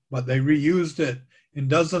it, but they reused it in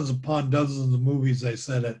dozens upon dozens of movies. They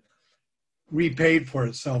said it repaid for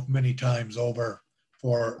itself many times over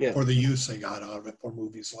for the use they got out of it for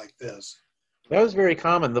movies like this. That was very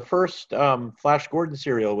common. The first Flash Gordon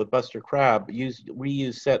serial with Buster Crabbe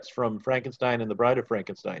reused sets from Frankenstein and The Bride of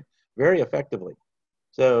Frankenstein very effectively.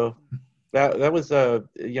 So that was a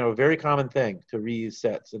very common thing to reuse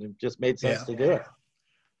sets, and it just made sense to do it.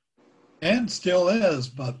 And still is,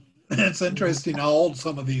 but it's interesting how old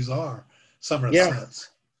some of these are. Some of the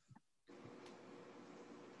sets.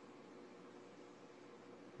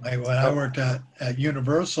 When I worked at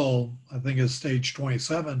Universal, I think it's stage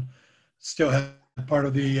 27, still had part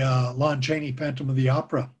of the Lon Chaney Phantom of the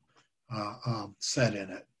Opera set in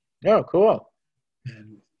it. Oh, cool.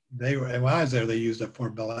 And when I was there, they used it for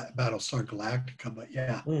Battlestar Galactica, but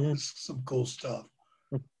some cool stuff.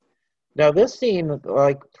 Now, this scene,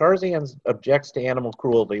 like Tarzan objects to animal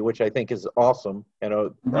cruelty, which I think is awesome, and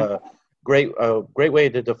a great way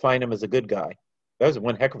to define him as a good guy. That was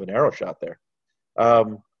one heck of an arrow shot there.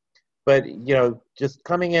 But just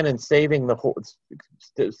coming in and saving the horse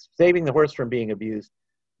from being abused.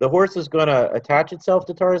 The horse is going to attach itself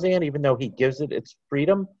to Tarzan, even though he gives it its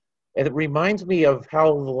freedom. And it reminds me of how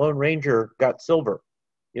the Lone Ranger got Silver.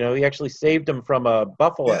 He actually saved him from a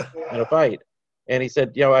buffalo in a fight. And he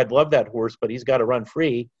said, I'd love that horse, but he's got to run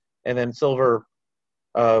free. And then Silver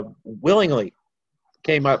willingly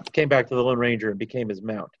came back to the Lone Ranger and became his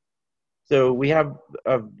mount. So we have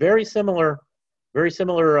a very similar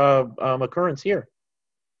occurrence here.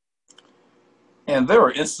 And there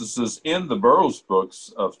are instances in the Burroughs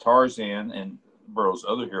books of Tarzan and Burroughs'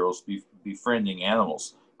 other heroes befriending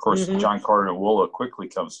animals. Of course, John Carter and Willa quickly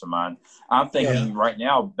comes to mind. I'm thinking right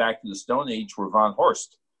now back to the Stone Age where Von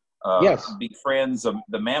Horst befriends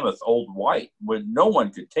the mammoth Old White when no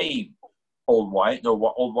one could tame Old White. No,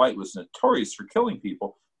 Old White was notorious for killing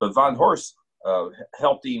people, but Von Horst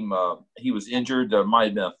helped him. He was injured. There might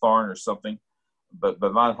have been a thorn or something, but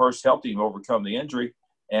Von Horst helped him overcome the injury,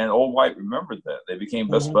 and Old White remembered that. They became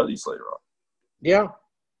best buddies later on. Yeah.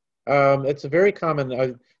 It's a very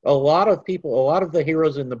common. A lot of the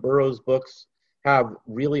heroes in the Burroughs books have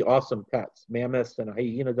really awesome pets, mammoths and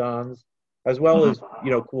hyenodons, as well as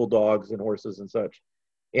cool dogs and horses and such.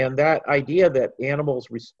 And that idea that animals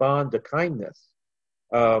respond to kindness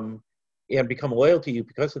and become loyal to you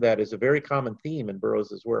because of that is a very common theme in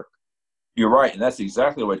Burroughs' work. You're right, and that's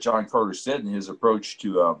exactly what John Carter said in his approach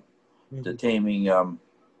to taming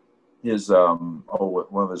his one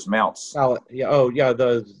of his mounts.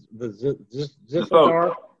 The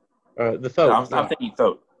Zithar. The Thoat. I'm thinking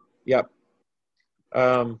Thoat. Yep.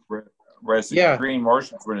 Whereas the Green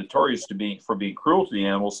Martians were notorious for being cruel to the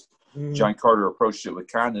animals, John Carter approached it with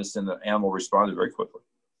kindness, and the animal responded very quickly.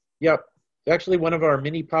 Yep. Actually, one of our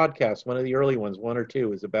mini podcasts, one of the early ones, 1 or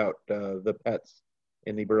 2, is about the pets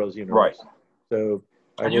in the Burroughs universe. Right. So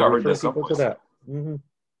I will refer people to that.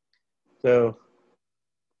 So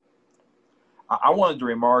I wanted to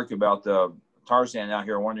remark about Tarzan out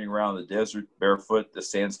here wandering around the desert barefoot. The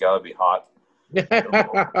sand's got to be hot.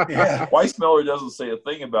 Yeah. Weissmuller doesn't say a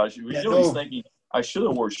thing about you. He's thinking, I should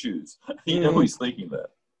have wore shoes. He's thinking that.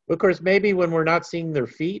 Of course, maybe when we're not seeing their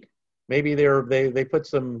feet, maybe they put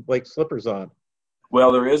some like slippers on.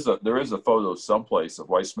 Well, there is a photo someplace of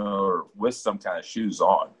Weissmuller with some kind of shoes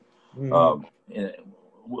on,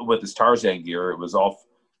 with his Tarzan gear. It was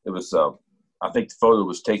I think the photo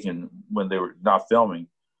was taken when they were not filming,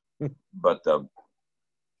 but the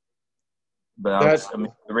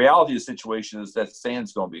reality of the situation is that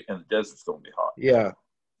sand's going to be and the desert's going to be hot. Yeah,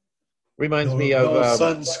 reminds me of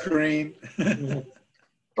sunscreen.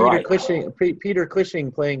 Peter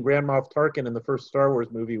Cushing playing Grand Moff Tarkin in the first Star Wars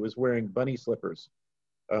movie was wearing bunny slippers.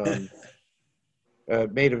 Made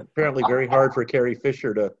it apparently very hard for Carrie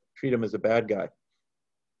Fisher to treat him as a bad guy.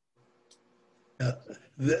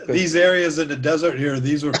 These areas in the desert here,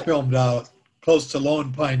 these were filmed out close to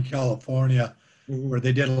Lone Pine, California, where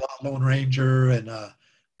they did a lot of Lone Ranger and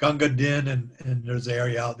Gunga Din, and there's an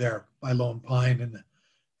area out there by Lone Pine and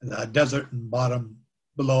the desert and bottom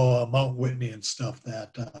below Mount Whitney and stuff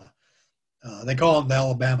that they call them the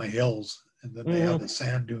Alabama Hills, and then they have the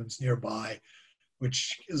sand dunes nearby,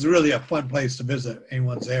 which is really a fun place to visit.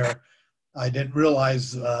 Anyone's there. I didn't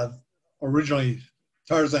realize originally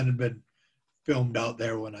Tarzan had been filmed out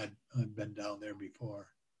there when I'd been down there before.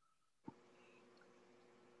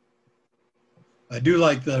 I do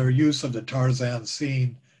like their use of the Tarzan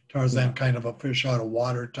scene. Tarzan kind of a fish out of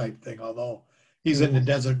water type thing, although he's in the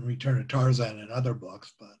desert in Return of Tarzan in other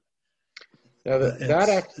books, but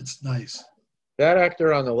it's nice. That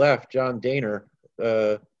actor on the left, John Daner,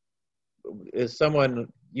 is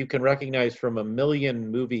someone you can recognize from a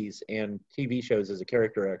million movies and TV shows as a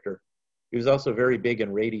character actor. He was also very big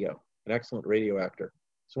in radio, an excellent radio actor.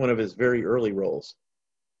 It's one of his very early roles.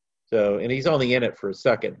 So, and he's only in it for a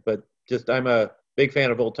second, but I'm a big fan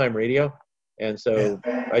of old time radio. And so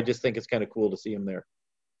I just think it's kind of cool to see him there.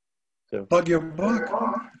 So plug your book.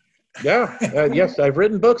 Yeah. Yes. I've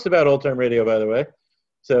written books about old time radio, by the way.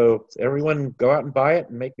 So everyone go out and buy it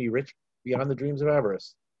and make me rich beyond the dreams of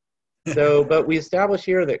avarice. So, but we establish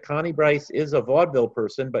here that Connie Bryce is a vaudeville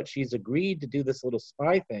person, but she's agreed to do this little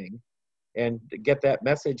spy thing and get that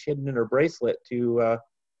message hidden in her bracelet to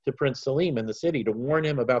Prince Salim in the city to warn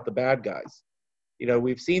him about the bad guys. You know,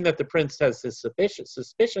 we've seen that the prince has his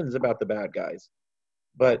suspicions about the bad guys,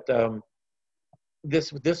 but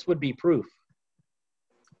this would be proof.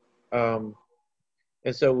 And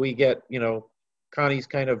so we get, Connie's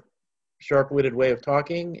kind of sharp-witted way of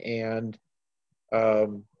talking and,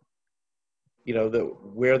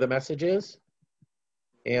 where the message is,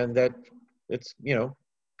 and that it's,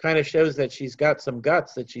 kind of shows that she's got some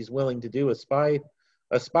guts, that she's willing to do a spy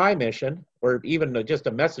mission, or even just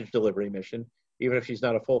a message delivery mission, even if she's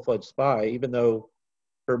not a full-fledged spy, even though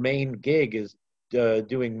her main gig is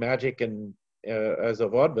doing magic and as a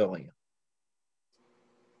vaudevillian.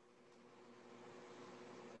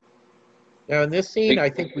 Now, in this scene, I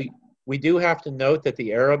think we do have to note that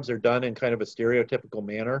the Arabs are done in kind of a stereotypical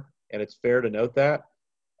manner, and it's fair to note that.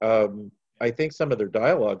 I think some of their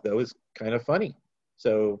dialogue, though, is kind of funny.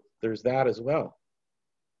 So there's that as well.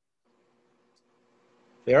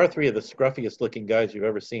 They are three of the scruffiest looking guys you've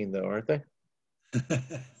ever seen, though, aren't they?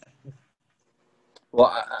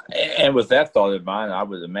 Well, and with that thought in mind, I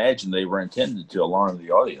would imagine they were intended to alarm the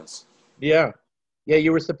audience. Yeah. Yeah,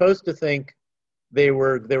 you were supposed to think they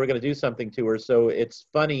were going to do something to her, so it's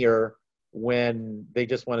funnier when they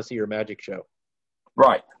just want to see her magic show.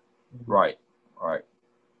 Right.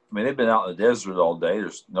 I mean, they've been out in the desert all day.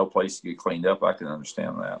 There's no place to get cleaned up. I can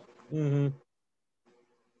understand that. Mm-hmm.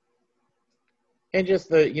 And just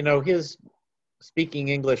his speaking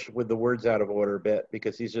English with the words out of order a bit,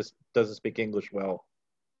 because he just doesn't speak English well,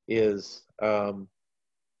 is the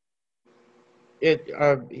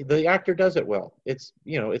actor does it well. It's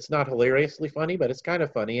it's not hilariously funny, but it's kind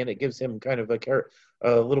of funny, and it gives him kind of a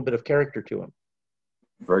little bit of character to him.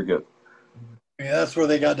 Very good. Yeah, that's where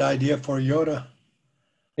they got the idea for Yoda.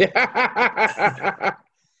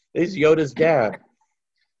 He's Yoda's dad.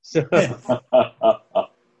 So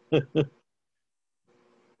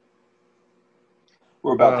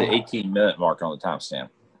we're about the 18-minute mark on the timestamp.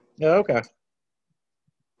 Okay.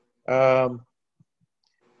 And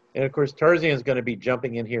of course, Tarzan is going to be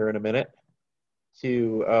jumping in here in a minute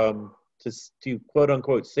to to quote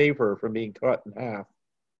unquote save her from being cut in half,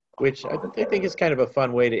 which I think is kind of a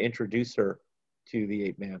fun way to introduce her to the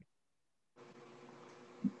ape man.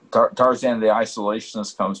 Tarzan the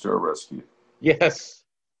isolationist comes to her rescue. Yes.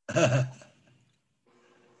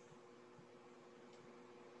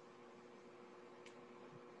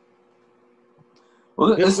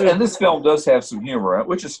 Well, this film does have some humor,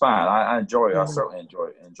 which is fine. I enjoy. I certainly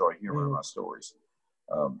enjoy humor in my stories,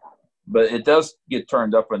 but it does get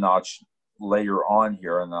turned up a notch later on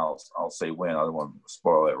here, and I'll say when. I don't want to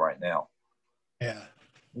spoil it right now. Yeah.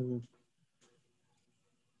 Mm-hmm.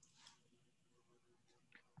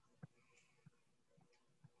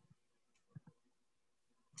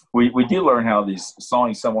 We do learn how these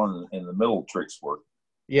sawing someone in the middle tricks work.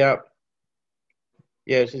 Yeah.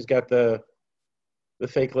 Yeah, she's got the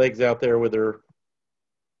fake legs out there with her.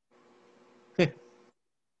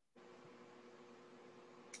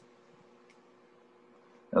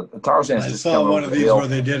 Tarzan's I just saw one of these hill. where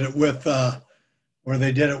they did it with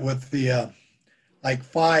the like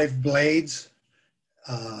 5 blades,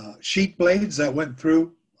 sheet blades that went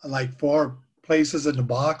through like 4 places in the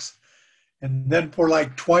box. And then for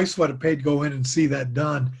like twice what it paid to go in and see that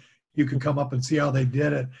done, you could come up and see how they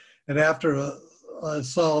did it. And after I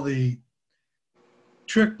saw the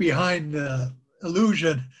trick behind the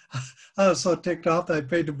illusion, I was so ticked off that I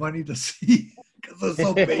paid the money to see because it's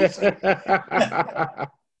so basic.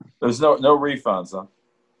 There's no refunds, huh?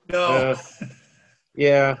 No.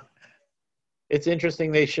 Yeah. It's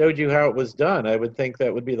interesting they showed you how it was done. I would think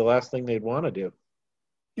that would be the last thing they'd want to do.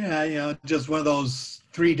 Yeah, just one of those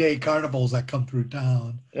 3-day carnivals that come through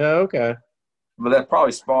town. Oh, okay. But that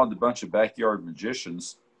probably spawned a bunch of backyard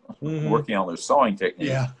magicians working on their sewing technique.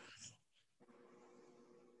 Yeah.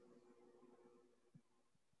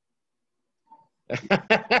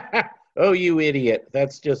 Oh, you idiot.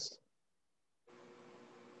 That's just...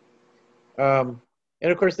 and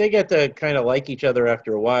of course, they get to kind of like each other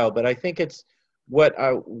after a while, but I think it's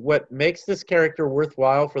what makes this character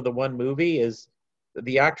worthwhile for the one movie is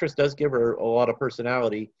the actress does give her a lot of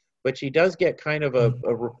personality, but she does get kind of a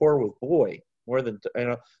rapport with Boy more than,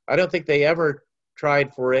 I don't think they ever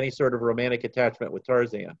tried for any sort of romantic attachment with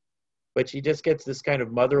Tarzan, but she just gets this kind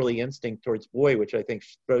of motherly instinct towards Boy, which I think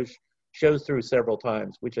shows through several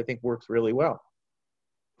times, which I think works really well.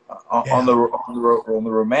 On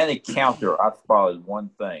the romantic counter, I spotted one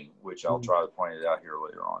thing, which I'll try to point it out here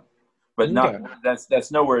later on, but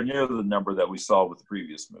that's nowhere near the number that we saw with the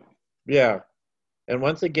previous movie. Yeah, and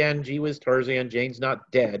once again, G was Tarzan. Jane's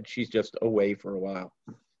not dead; she's just away for a while.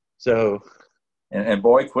 So, and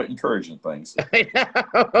Boy, quit encouraging things. I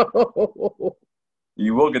know.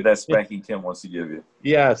 You will get that spanking Tim wants to give you.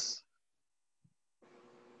 Yes.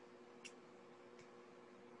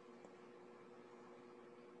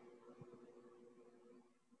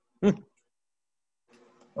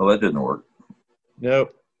 Well, that didn't work.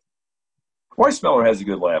 Nope. Weissmuller has a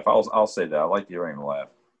good laugh. I'll say that. I like hearing him laugh.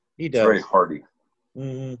 He does. It's very hearty.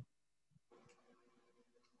 Mm-hmm.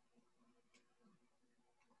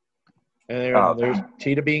 And there's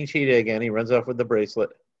Cheetah being Cheetah again. He runs off with the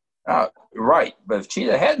bracelet. Right. But if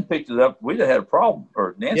Cheetah hadn't picked it up, we'd have had a problem.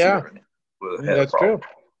 Or Nancy would have had a problem. True.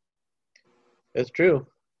 That's true.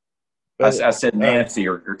 But, I said Nancy.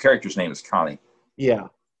 Her character's name is Connie. Yeah.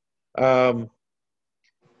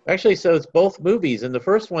 Actually, so it's both movies. In the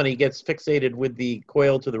first one, he gets fixated with the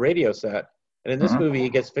coil to the radio set. And in this movie, he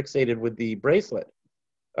gets fixated with the bracelet.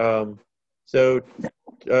 So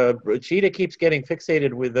Cheetah keeps getting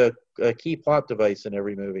fixated with a key plot device in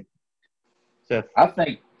every movie. So I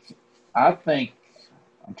think I'm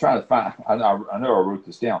trying to find. I know I wrote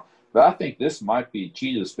this down, but I think this might be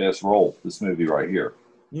Cheetah's best role. This movie right here,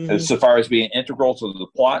 as far as being integral to the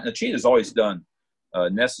plot. Now, Cheetah's always done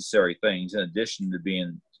necessary things in addition to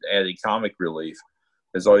being adding comic relief.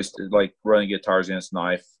 Has always like running at Tarzan's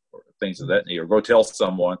knife or things of that nature, or go tell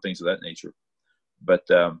someone things of that nature. But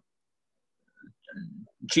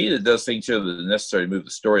Cheetah does things here that are necessary to move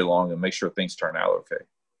the story along and make sure things turn out okay.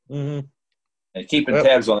 Mm-hmm. And keeping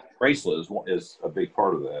tabs on that bracelet is a big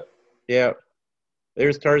part of that. Yeah.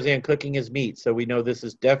 There's Tarzan cooking his meat, so we know this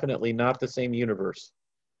is definitely not the same universe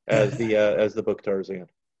as the book Tarzan.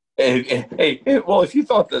 Hey, well, if you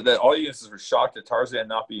thought that audiences were shocked at Tarzan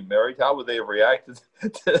not being married, how would they have reacted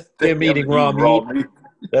to him eating raw meat?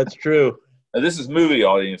 That's true. Now, this is movie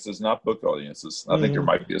audiences, not book audiences. I think there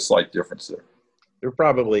might be a slight difference there. There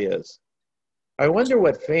probably is. I wonder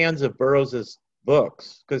what fans of Burroughs'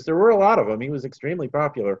 books, because there were a lot of them. He was extremely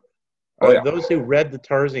popular. Those who read the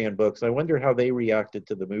Tarzan books, I wonder how they reacted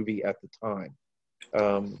to the movie at the time.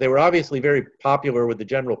 They were obviously very popular with the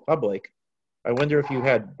general public. I wonder if you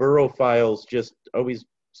had Burrough files just always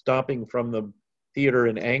stomping from the theater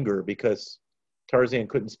in anger because Tarzan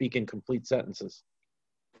couldn't speak in complete sentences.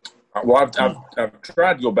 Well, I've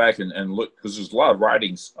tried to go back and look because there's a lot of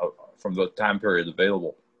writings from the time period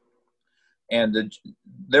available, and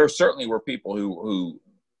there certainly were people who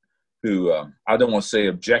I don't want to say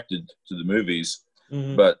objected to the movies,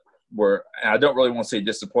 but were, I don't really want to say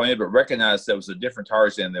disappointed, but recognized there was a different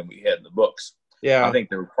Tarzan than we had in the books. Yeah, I think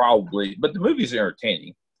they were probably, but the movies are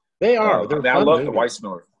entertaining. They are. I love the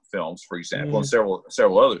Weissmuller films, for example, and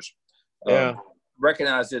several others. Yeah,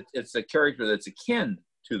 recognize that it's a character that's akin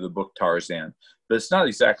to the book Tarzan, but it's not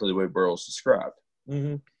exactly the way Burroughs described.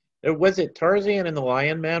 Was it Tarzan and the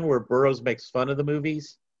Lion Man where Burroughs makes fun of the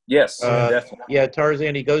movies? Yes, definitely. Yeah,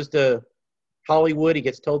 Tarzan. He goes to Hollywood. He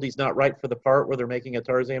gets told he's not right for the part where they're making a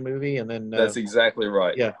Tarzan movie, and then that's exactly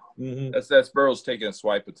right. Yeah, that's Burroughs taking a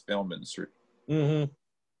swipe at the film industry. Because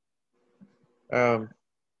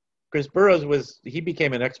Burroughs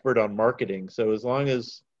became an expert on marketing. So as long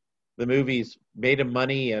as the movies made him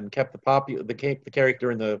money and kept the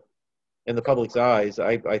character in the public's eyes,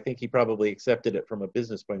 I think he probably accepted it from a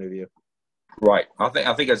business point of view. Right. I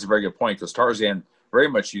think that's a very good point because Tarzan very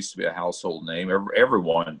much used to be a household name.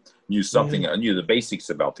 Everyone knew something, knew the basics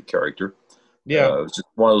about the character. Yeah. It was just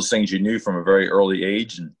one of those things you knew from a very early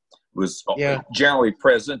age and was generally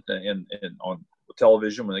present in on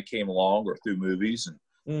television when they came along or through movies.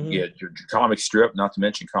 And you had your comic strip, not to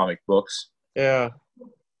mention comic books. Yeah.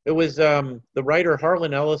 It was the writer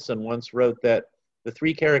Harlan Ellison once wrote that the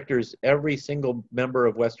three characters every single member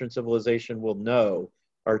of Western civilization will know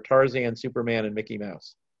are Tarzan, Superman, and Mickey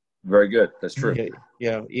Mouse. Very good. That's true.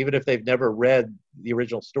 Yeah. Even if they've never read the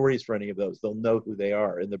original stories for any of those, they'll know who they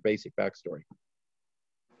are in their basic backstory.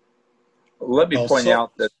 Let me point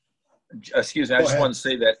out that, excuse me, I just want to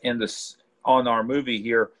say that on our movie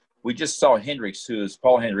here, we just saw Hendricks, who is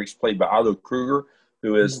Paul Hendricks, played by Otto Kruger,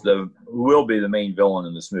 who will be the main villain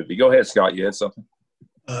in this movie. Go ahead, Scott. You had something?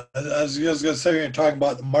 I was just going to say, you're talking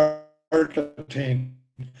about the marketing,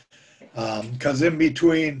 because in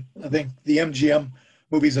between, I think the MGM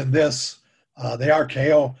movies and this, the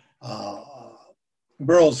RKO,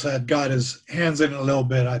 Burroughs had got his hands in a little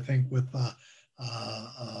bit, I think, with the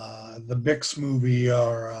Bix movie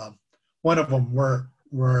or one of them where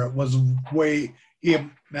it was way, he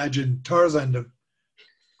imagined Tarzan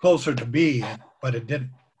closer to be, but it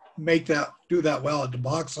didn't do that well at the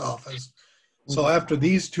box office. So after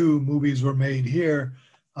these two movies were made here,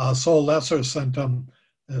 Sol Lesser sent them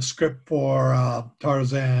the script for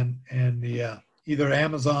Tarzan and the either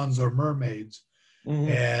Amazons or Mermaids.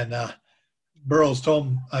 And Burroughs told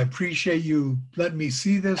him, I appreciate you letting me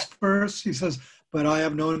see this first. He says, but I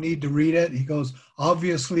have no need to read it. He goes,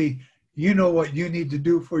 obviously, you know what you need to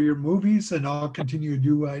do for your movies, and I'll continue to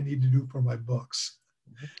do what I need to do for my books.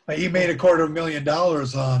 He made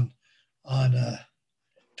 $250,000 on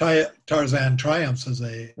Tarzan Triumphs as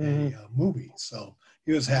a movie, so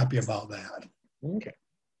he was happy about that. Okay.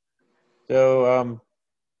 So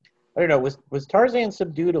I don't know. Was Tarzan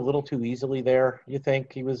subdued a little too easily there? You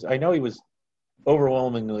think he was? I know he was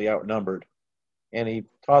overwhelmingly outnumbered, and he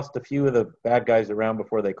tossed a few of the bad guys around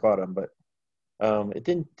before they caught him, but it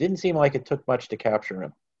didn't seem like it took much to capture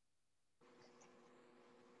him.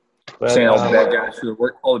 But, saying all the bad guys should have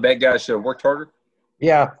worked. All the bad guys should have worked harder.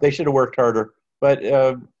 Yeah, they should have worked harder. But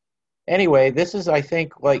anyway, this is, I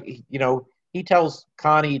think, like, he tells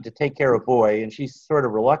Connie to take care of Boy, and she's sort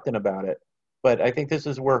of reluctant about it. But I think this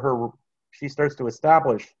is where she starts to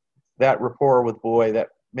establish that rapport with Boy that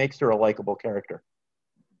makes her a likable character.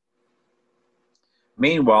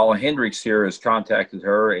 Meanwhile, Hendricks here has contacted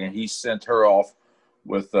her, and he sent her off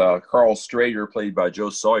with Carl Strader, played by Joe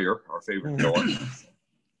Sawyer, our favorite villain.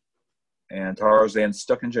 And Tarzan's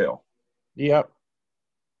stuck in jail. Yep.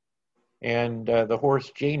 And the horse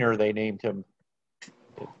Janer, they named him.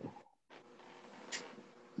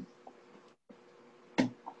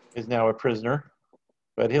 Is now a prisoner.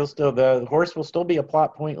 But the horse will still be a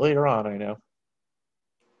plot point later on, I know.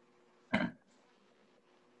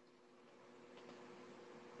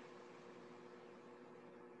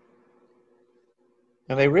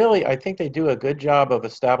 And I think they do a good job of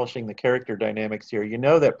establishing the character dynamics here. You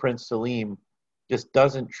know that Prince Selim just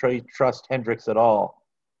doesn't trust Hendricks at all,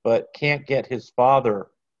 but can't get his father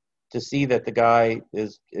to see that the guy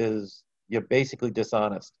is basically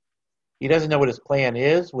dishonest. He doesn't know what his plan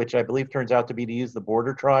is, which I believe turns out to be to use the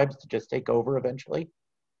border tribes to just take over eventually.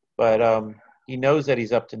 But he knows that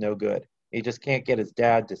he's up to no good. He just can't get his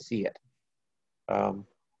dad to see it.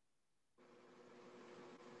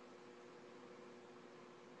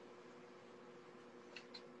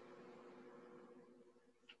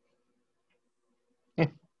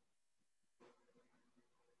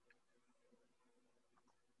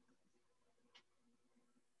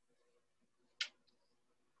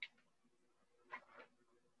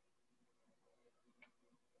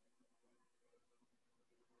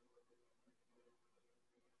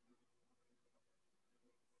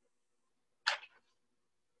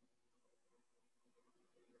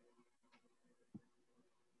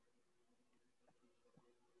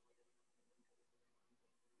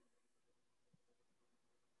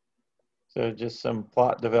 So just some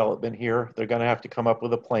plot development here. They're going to have to come up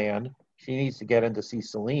with a plan. She needs to get in to see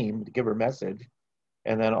Salim to give her message.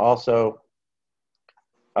 And then also,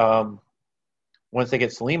 once they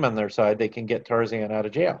get Salim on their side, they can get Tarzan out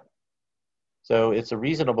of jail. So it's a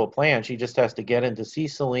reasonable plan. She just has to get in to see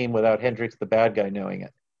Salim without Hendrix, the bad guy, knowing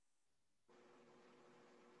it.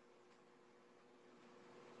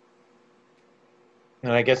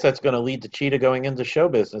 And I guess that's going to lead to Cheetah going into show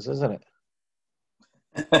business, isn't it?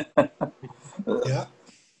 Yeah.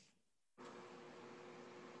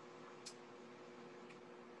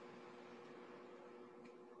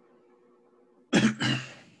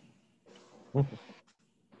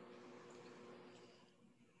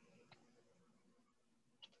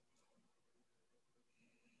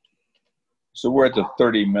 So we're at the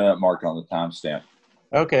 30-minute mark on the timestamp.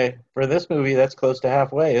 Okay, for this movie, that's close to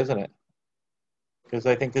halfway, isn't it? Because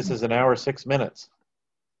I think this is an hour, 6 minutes.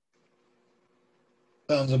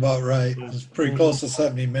 Sounds about right. It's pretty close to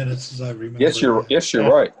 70 minutes, as I remember. Yes, you're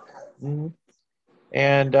right. Mm-hmm.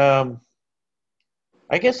 And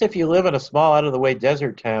I guess if you live in a small, out-of-the-way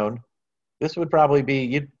desert town, this would probably be,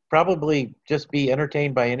 you'd probably just be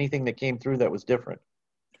entertained by anything that came through that was different.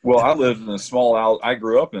 Well, I lived in a small I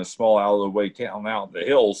grew up in a small out-of-the-way town out in the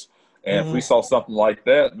hills, and if we saw something like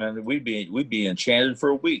that, man, we'd be enchanted for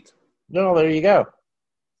a week. No, there you go.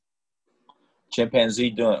 Chimpanzee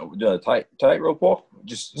doing a tightrope walk.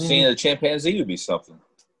 Just seeing a chimpanzee would be something.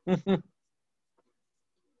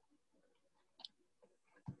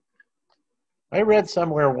 I read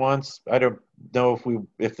somewhere once, I don't know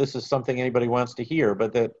if this is something anybody wants to hear,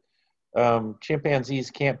 but that chimpanzees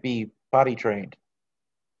can't be potty trained.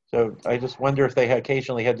 So I just wonder if they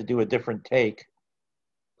occasionally had to do a different take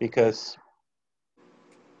because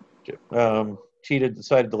Cheetah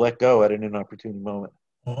decided to let go at an inopportune moment.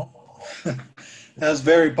 That's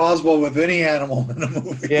very possible with any animal in a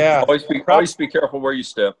movie. Yeah. Always be careful where you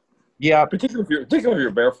step. Yeah. Particularly if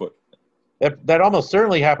you're barefoot. That almost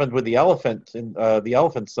certainly happened with the elephant and the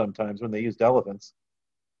elephants sometimes when they used elephants.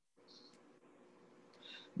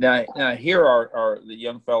 Now here the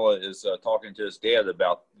young fella is talking to his dad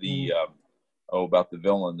about the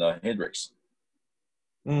villain Hendrix.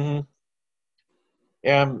 Mm-hmm.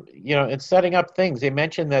 And setting up things, they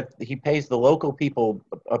mentioned that he pays the local people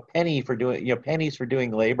a penny for doing, pennies for doing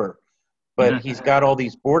labor, but he's got all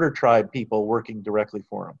these border tribe people working directly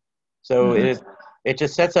for him. So it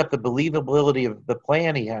just sets up the believability of the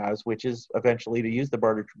plan he has, which is eventually to use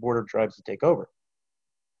the border tribes to take over.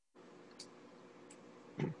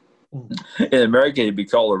 In America, he'd be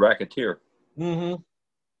called a racketeer. Mm-hmm.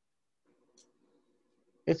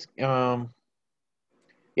 It's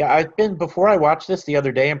yeah, before I watched this the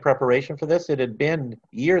other day in preparation for this, it had been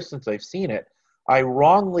years since I've seen it. I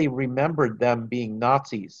wrongly remembered them being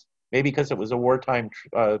Nazis, maybe because it was a wartime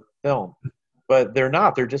film. But they're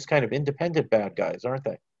not. They're just kind of independent bad guys, aren't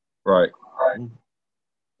they? Right.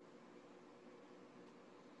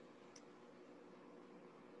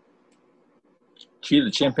 Cheetah,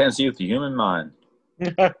 the chimpanzee with the human mind.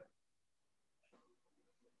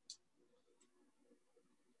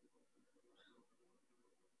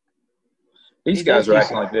 These guys are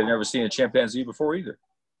acting like they've never seen a chimpanzee before either.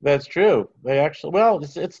 That's true. They actually, well,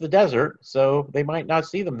 it's the desert, so they might not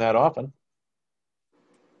see them that often.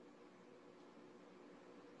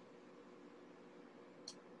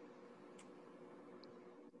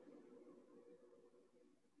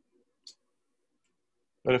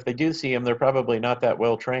 But if they do see him, they're probably not that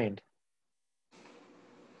well trained.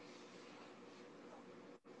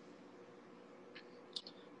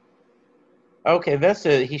 Okay,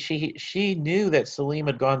 she knew that Salim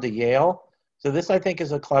had gone to Yale. So this, I think,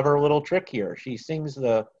 is a clever little trick here. She sings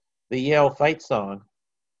the Yale fight song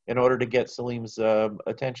in order to get Salim's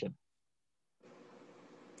attention.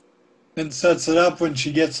 And sets it up when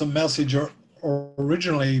she gets a message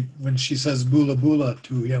originally when she says bula bula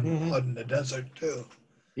to him out in the desert too.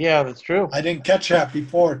 Yeah, that's true. I didn't catch that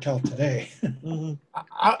before till today.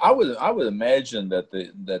 I would imagine that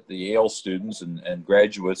the Yale students and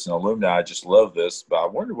graduates and alumni just love this, but I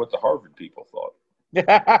wonder what the Harvard people thought.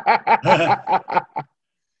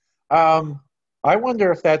 I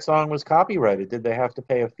wonder if that song was copyrighted. Did they have to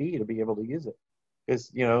pay a fee to be able to use it?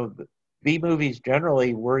 Because B movies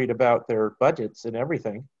generally worried about their budgets and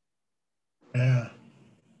everything. Yeah.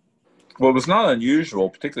 Well, it was not unusual,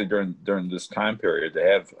 particularly during this time period, to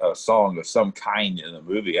have a song of some kind in a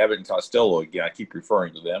movie. Abbott and Costello, again, I keep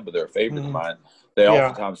referring to them, but they're a favorite of mine. They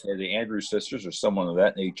oftentimes had the Andrews Sisters or someone of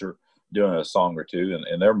that nature doing a song or two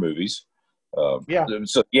in their movies. So,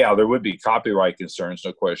 there would be copyright concerns,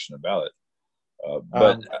 no question about it.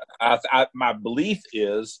 But my belief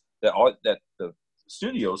is that the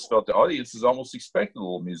studios felt the audiences almost expected a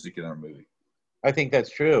little music in their movie. I think that's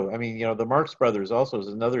true. I mean, the Marx Brothers also is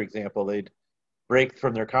another example. They'd break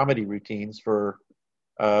from their comedy routines for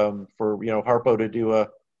Harpo to do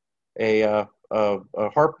a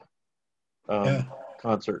harp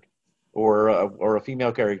concert, or a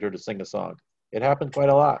female character to sing a song. It happened quite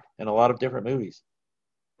a lot in a lot of different movies.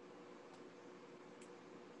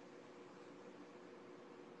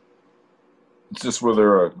 Is this where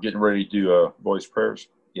they're getting ready to do voice prayers?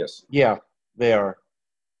 Yes. Yeah, they are.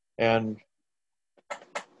 And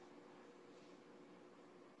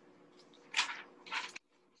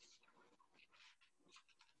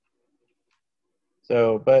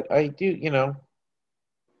so, but I do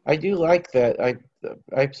like that.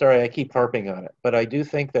 I'm sorry, I keep harping on it, but I do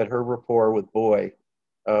think that her rapport with Boy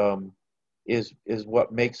is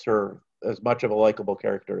what makes her as much of a likable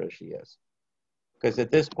character as she is. Because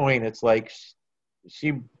at this point, it's like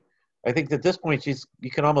I think at this point,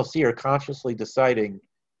 you can almost see her consciously deciding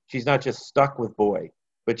she's not just stuck with Boy,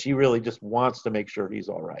 but she really just wants to make sure he's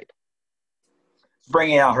all right.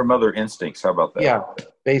 Bringing out her mother instincts. How about that? Yeah,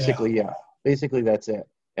 basically, yeah. Basically, that's it.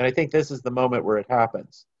 And I think this is the moment where it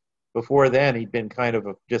happens. Before then, he'd been kind of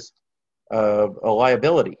just a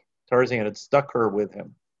liability. Tarzan had stuck her with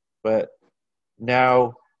him. But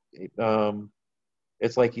now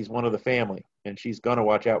it's like he's one of the family, and she's going to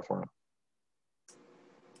watch out for him.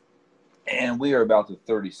 And we are about the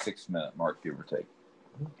 36-minute mark, give or take.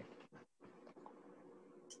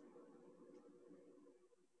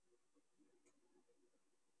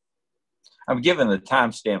 I'm giving the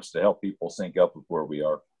timestamps to help people sync up with where we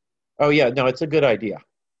are. Oh, yeah. No, it's a good idea.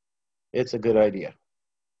 It's a good idea.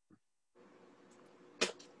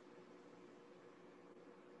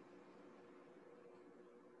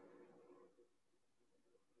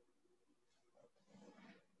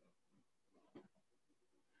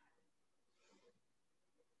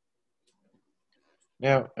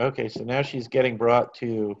 Now, okay, so now she's going to get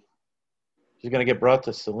brought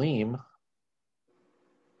to Salim.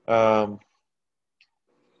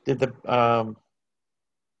 Did the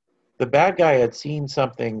bad guy had seen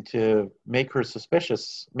something to make him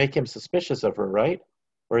suspicious of her, right?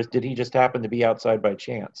 Or did he just happen to be outside by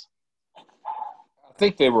chance? I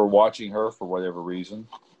think they were watching her for whatever reason.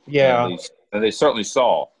 Yeah. And they certainly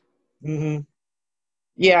saw. Mm-hmm.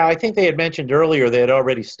 Yeah, I think they had mentioned earlier they had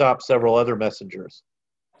already stopped several other messengers.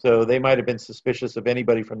 So they might have been suspicious of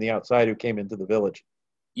anybody from the outside who came into the village.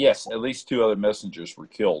 Yes, at least 2 other messengers were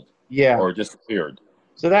killed. Yeah. Or disappeared.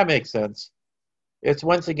 So that makes sense. It's,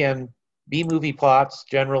 once again, B-movie plots,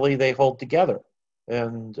 generally they hold together.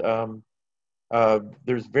 And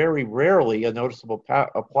there's very rarely a noticeable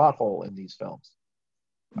plot hole in these films.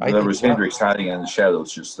 There was Hendrix hiding in the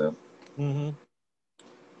shadows just then. Mm-hmm.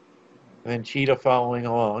 And Cheetah following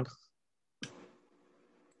along.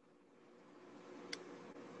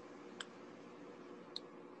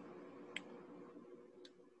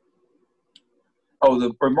 Oh,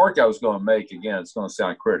 the remark I was going to make, again, it's going to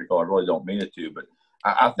sound critical. I really don't mean it to, but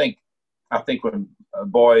I think when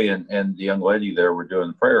Boy and the young lady there were doing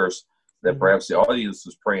the prayers, that perhaps the audience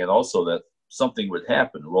was praying also that something would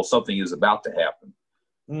happen. Well, something is about to happen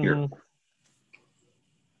here.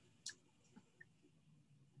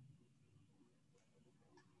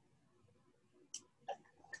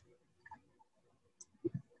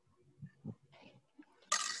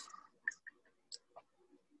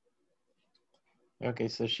 Okay,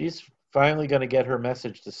 so she's finally going to get her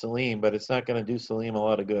message to Salim, but it's not going to do Salim a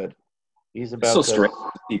lot of good. He's about to strange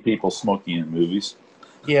to see people smoking in movies.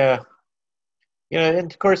 Yeah.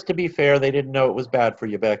 And of course, to be fair, they didn't know it was bad for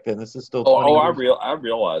you back then. This is still 20 years. I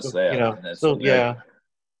realized that. Yeah.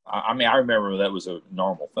 I mean, I remember that was a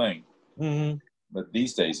normal thing. Mm-hmm. But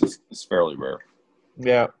these days, it's fairly rare.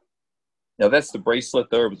 Yeah. Now, that's the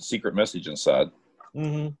bracelet there with the secret message inside.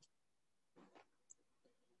 Mm-hmm.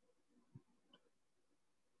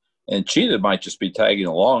 And Cheetah might just be tagging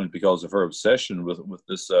along because of her obsession with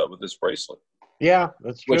this bracelet. Yeah,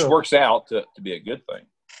 that's true. Which works out to be a good thing.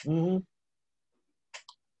 Mm-hmm.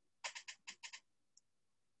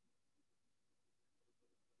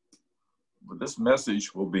 But this message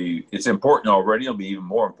it's important already. It'll be even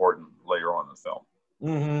more important later on in the film.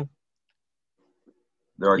 Mm-hmm.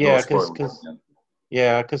 There I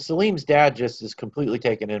because Salim's dad just is completely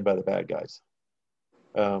taken in by the bad guys.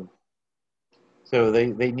 So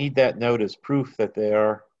they need that note as proof that they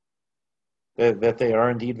are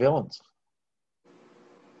indeed villains.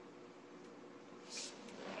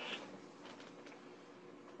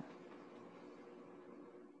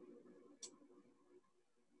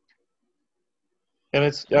 And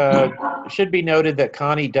it should be noted that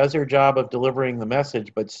Connie does her job of delivering the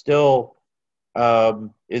message, but still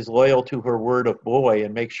is loyal to her word of boy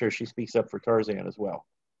and makes sure she speaks up for Tarzan as well.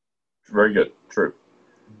 Very good. True.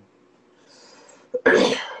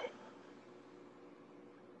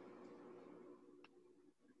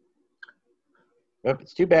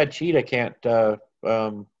 It's too bad Cheetah can't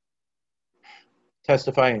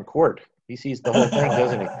testify in court. He sees the whole thing,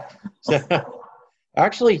 doesn't he? So,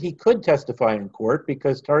 actually, he could testify in court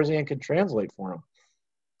because Tarzan can translate for him.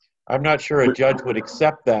 I'm not sure a judge would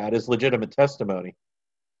accept that as legitimate testimony.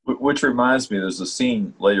 Which reminds me, there's a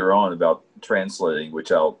scene later on about translating,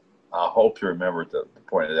 which I hope you remember to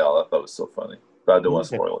point it out. I thought it was so funny, but I don't want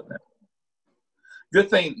to spoil it now. Good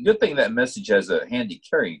thing that message has a handy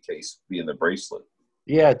carrying case being the bracelet.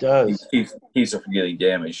 Yeah, it does. Keeps it from getting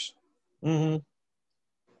damaged. Mm-hmm.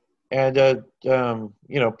 And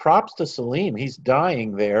props to Salim. He's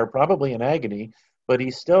dying there, probably in agony, but he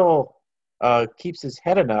still keeps his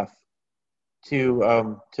head enough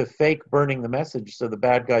to fake burning the message so the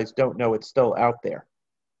bad guys don't know it's still out there.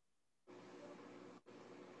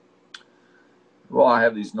 Well, I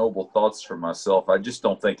have these noble thoughts for myself. I just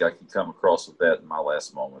don't think I can come across with that in my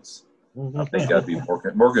last moments. I think I'd be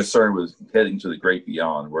more concerned with heading to the great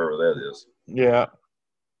beyond, wherever that is. Yeah.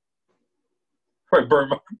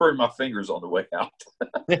 Probably burn my fingers on the way out.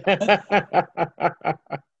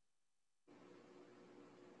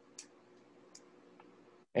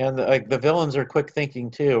 And the villains are quick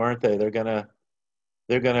thinking too, aren't they? They're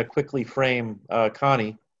gonna quickly frame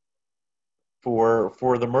Connie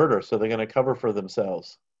for the murder, so they're gonna cover for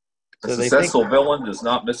themselves. A successful villain does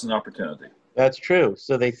not miss an opportunity. That's true.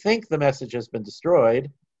 So they think the message has been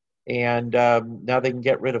destroyed, and now they can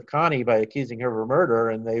get rid of Connie by accusing her of a murder,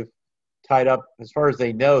 and they've tied up, as far as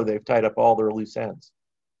they know, they've tied up all their loose ends.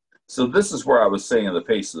 So this is where I was saying the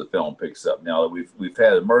pace of the film picks up. Now that we've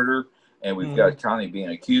had a murder, and we've got Connie being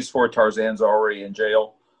accused for it. Tarzan's already in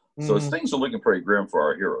jail. So things are looking pretty grim for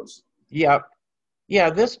our heroes. Yeah. Yeah,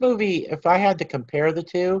 this movie, if I had to compare the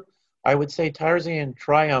two, I would say Tarzan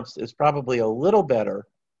Triumphs is probably a little better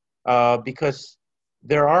because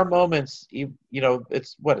there are moments,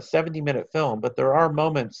 it's a 70-minute film, but there are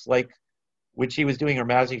moments like when she was doing her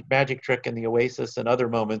magic trick in the Oasis and other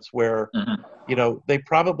moments where, they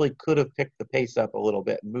probably could have picked the pace up a little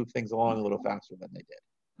bit and moved things along a little faster than they did.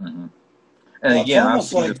 Mm-hmm. And again,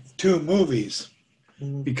 it's almost like two movies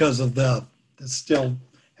because of they still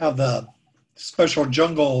have the special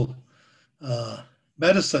jungle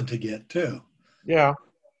medicine to get too. Yeah,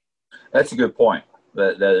 that's a good point.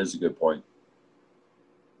 That is a good point.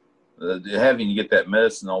 Having to get that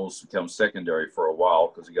medicine almost becomes secondary for a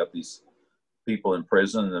while because you got these people in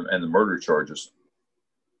prison and the murder charges.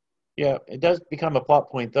 Yeah, it does become a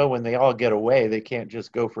plot point though when they all get away. They can't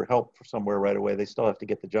just go for help for somewhere right away. They still have to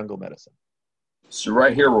get the jungle medicine. So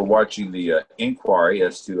right here we're watching the inquiry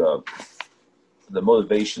as to the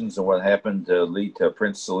motivations and what happened to lead to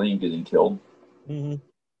Prince Salim getting killed. Mm-hmm.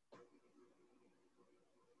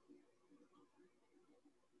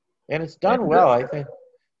 And it's done well. I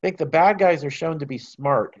think the bad guys are shown to be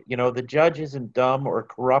smart. The judge isn't dumb or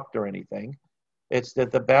corrupt or anything. It's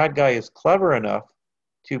that the bad guy is clever enough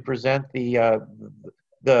to present the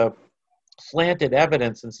slanted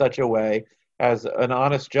evidence in such a way as an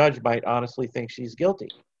honest judge might honestly think she's guilty.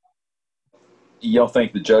 You don't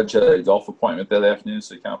think the judge had a golf appointment that afternoon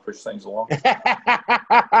so he kind of push things along?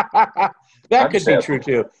 That could be true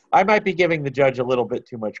too. I might be giving the judge a little bit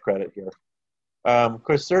too much credit here.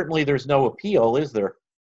 Because certainly there's no appeal, is there?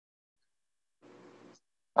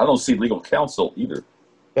 I don't see legal counsel either.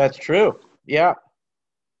 That's true. Yeah.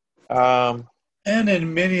 And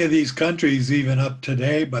in many of these countries, even up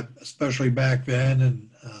today, but especially back then in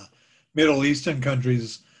Middle Eastern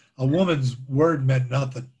countries, a woman's word meant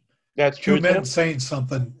nothing. That's true. Two men saying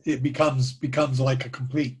something, it becomes like a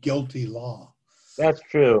complete guilty law. That's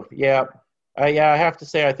true. Yeah. I have to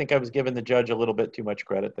say, I think I was giving the judge a little bit too much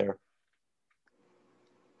credit there.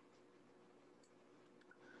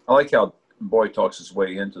 I like how Boy talks his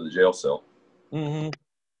way into the jail cell. Mm-hmm.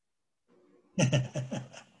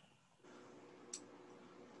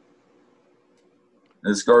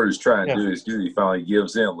 This guard is trying to do his duty. Finally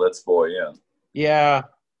gives in, lets Boy in. Yeah.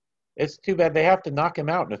 It's too bad they have to knock him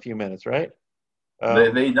out in a few minutes, right?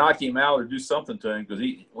 They knock him out or do something to him because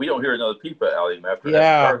we don't hear another peep out of him after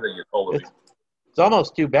that car thing gets hold of him. It's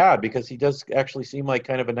almost too bad because he does actually seem like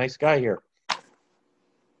kind of a nice guy here.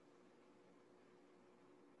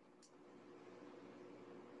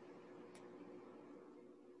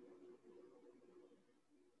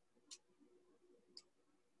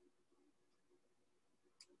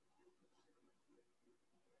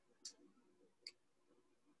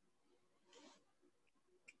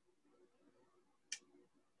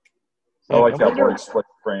 I like how Boy explains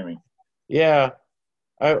framing. Yeah.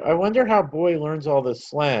 I wonder how Boy learns all this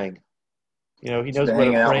slang. You know, he knows what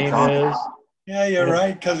hanging a out with frame Tom. is. Yeah, you're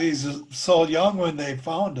right, because he's so young when they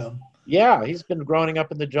found him. Yeah, he's been growing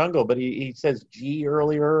up in the jungle, but he says G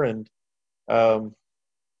earlier, and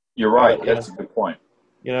you're right. That's a good point.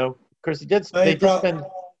 You know, of course, they'd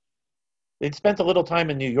spent a little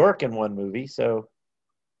time in New York in one movie, so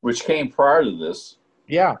which came prior to this.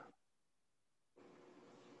 Yeah.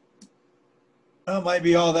 Well, it might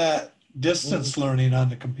be all that distance learning on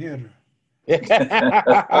the computer.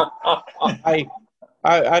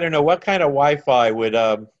 I don't know what kind of Wi-Fi would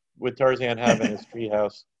Tarzan have in his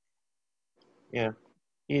treehouse. Yeah,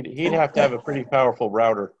 he'd have to have a pretty powerful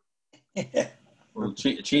router. Well,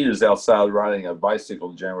 Cheetah's outside riding a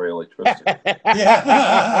bicycle to generate electricity.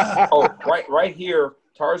 Yeah. Oh, right here,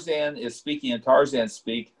 Tarzan is speaking in Tarzan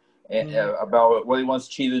speak about what he wants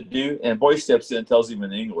Cheetah to do, and Boy steps in and tells him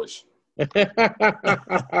in English. It's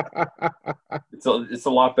a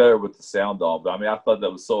lot better with the sound on, but I mean, I thought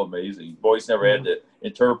that was so amazing. Boy's never had to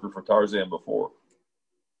interpret for Tarzan before.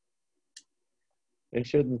 And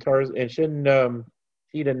shouldn't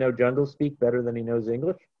Cheetah know jungle speak better than he knows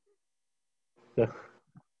English? So.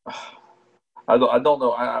 I don't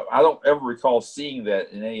know. I don't ever recall seeing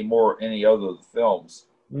that in any other films.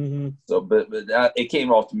 Mm-hmm. So, but it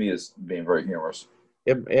came off to me as being very humorous.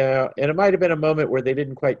 And it might have been a moment where they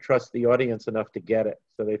didn't quite trust the audience enough to get it,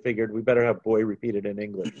 so they figured we better have Boy repeat it in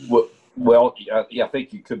English. Well, yeah, I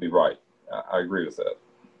think you could be right. I agree with that.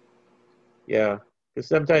 Yeah, because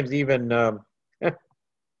sometimes even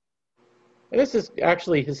this is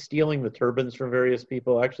actually his stealing the turbans from various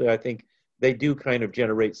people. Actually, I think they do kind of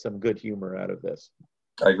generate some good humor out of this.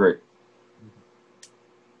 I agree.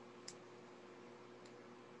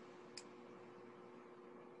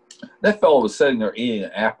 That fellow was sitting there eating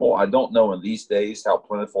an apple. I don't know in these days how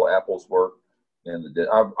plentiful apples were.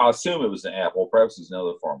 I assume it was an apple. Perhaps it's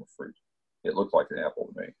another form of fruit. It looked like an apple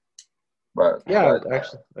to me. But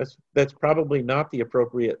actually, that's probably not the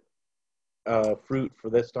appropriate fruit for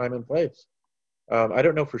this time and place. I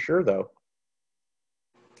don't know for sure though.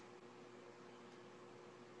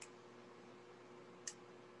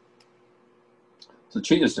 So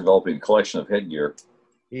Cheetah's developing a collection of headgear.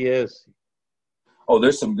 He is. Oh,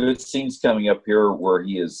 there's some good scenes coming up here where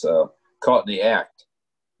he is caught in the act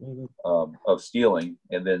of stealing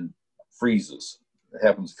and then freezes. It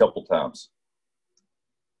happens a couple times.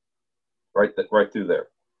 Right through there.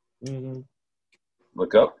 Mm-hmm.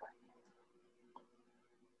 Look up.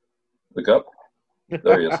 Look up.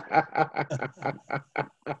 There he is.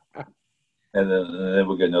 and then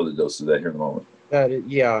we'll get another dose of that here in a moment.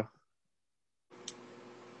 Yeah.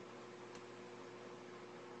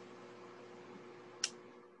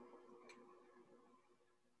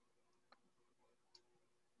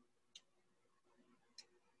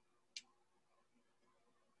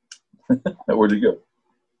 Where'd he go?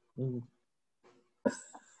 Mm.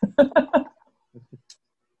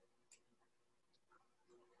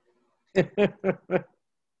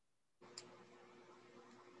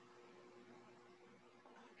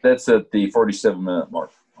 That's at the 47-minute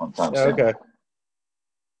mark on time. Okay.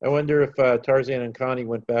 I wonder if Tarzan and Connie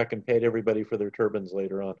went back and paid everybody for their turbans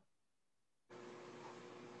later on.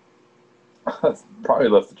 Probably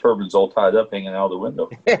left the turbans all tied up hanging out of the window.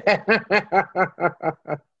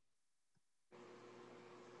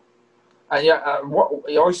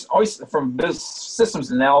 Always from this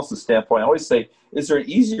systems analysis standpoint, I always say, is there an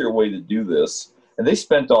easier way to do this? And they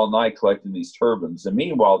spent all night collecting these turbans, and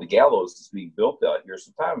meanwhile, the gallows is being built out here,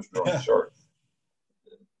 so time is growing short.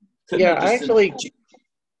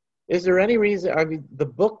 Is there any reason? I mean, the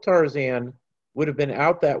book Tarzan would have been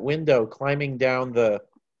out that window, climbing down the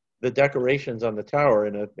decorations on the tower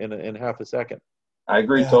in half a second. I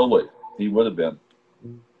agree totally. He would have been.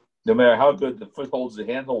 No matter how good the footholds, the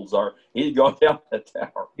handholds are, he'd go down that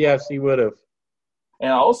tower. Yes, he would have.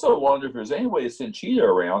 And I also wonder if there's any way to send Cheetah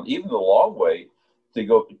around, even the long way, to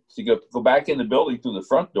go back in the building through the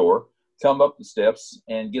front door, come up the steps,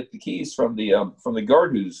 and get the keys from the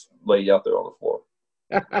guard who's laid out there on the floor.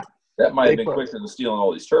 That might have been quicker than stealing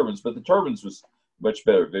all these turbans, but the turbans was much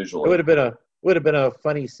better visually. It would have been a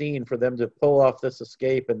funny scene for them to pull off this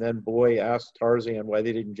escape, and then Boy asked Tarzan why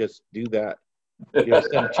they didn't just do that.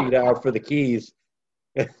 Send Cheetah out for the keys.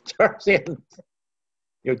 And Tarzan,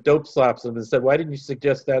 dope slaps him and said, "Why didn't you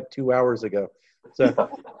suggest that 2 hours ago?" So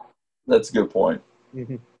that's a good point.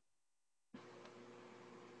 Mm-hmm.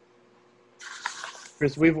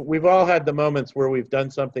 Chris, we've all had the moments where we've done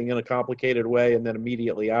something in a complicated way and then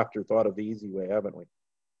immediately after thought of the easy way, haven't we?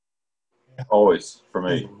 Always, for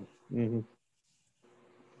me. Mm-hmm.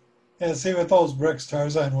 Yeah, see, with those bricks,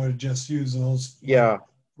 Tarzan would just use those Yeah.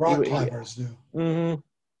 rock climbers do. Mm-hmm.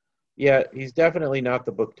 Yeah, he's definitely not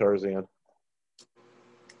the book Tarzan.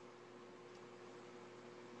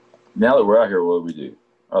 Now that we're out here, what do we do?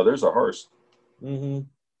 Oh, there's a horse. Mm-hmm.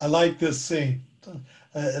 I like this scene.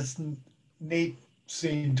 It's neat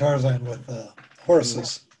seeing Tarzan with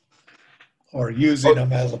horses, or using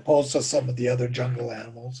them as opposed to some of the other jungle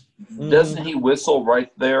animals. Doesn't he whistle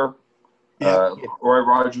right there? Yeah. Roy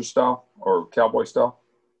Rogers style or cowboy style?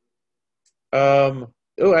 Oh,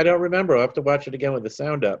 I don't remember. I'll have to watch it again with the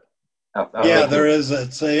sound up. Yeah, there is.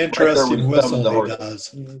 It's an interesting whistle he does.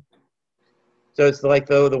 Mm-hmm. So it's like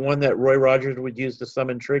the one that Roy Rogers would use to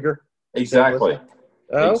summon Trigger? Exactly.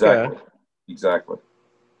 Oh, exactly. Okay. Exactly.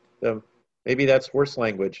 So maybe that's horse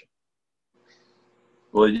language.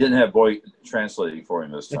 Well, he didn't have Boy translating for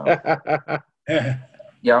him this time.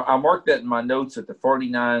 Yeah, I marked that in my notes at the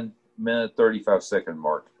 49-minute, 35-second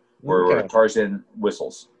mark, where Tarzan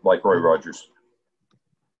whistles like Roy Rogers.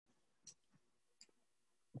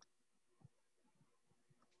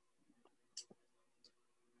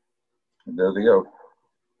 And there they go.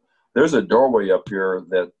 There's a doorway up here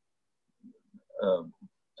that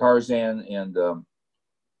Tarzan and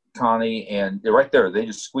Connie, and right there, they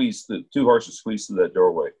just squeeze the two horses squeeze through that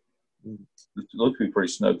doorway. It looked to be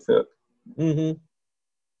pretty snug fit. Mm-hmm.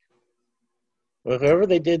 Well, whoever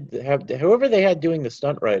they had doing the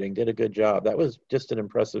stunt riding did a good job. That was just an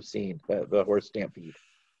impressive scene, the horse stampede.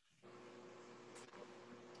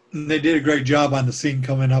 And they did a great job on the scene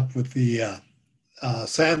coming up with the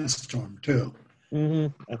sandstorm too.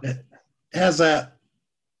 Mm-hmm. It has that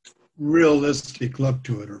realistic look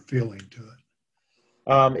to it or feeling to it.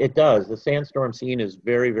 It does. The sandstorm scene is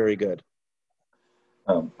very, very good.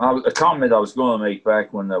 A comment I was going to make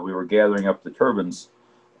back when we were gathering up the turbans,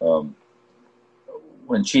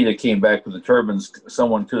 when Cheetah came back with the turbans,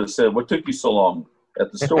 someone could have said, "What took you so long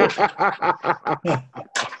at the store?"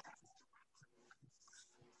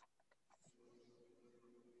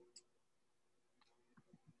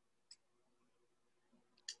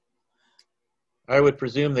 I would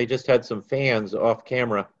presume they just had some fans off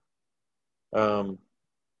camera to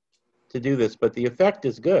do this, but the effect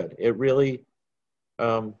is good. It really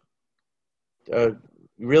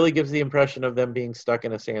really gives the impression of them being stuck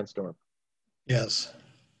in a sandstorm. Yes.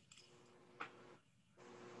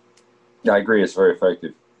 Yeah, I agree. It's very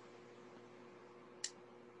effective.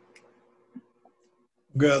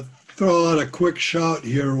 I'm going to throw out a quick shout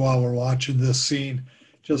here while we're watching this scene.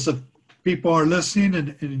 Just if people are listening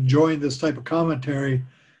and enjoying this type of commentary,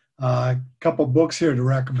 a couple books here to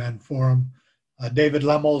recommend for them. David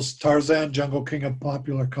Lemmel's Tarzan, Jungle King of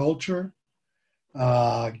Popular Culture.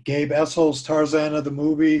 Gabe Essel's Tarzan of the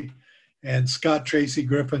Movie, and Scott Tracy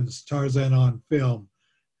Griffin's Tarzan on Film.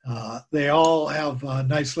 They all have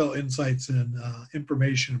nice little insights and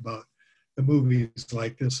information about the movies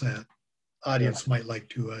like this that audience might like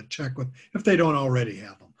to check with if they don't already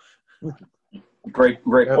have them. Great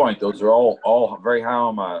point. Those are all very high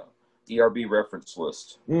on my ERB reference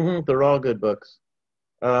list. Mm-hmm. They're all good books.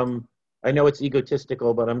 I know it's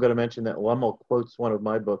egotistical, but I'm going to mention that Lemmel quotes one of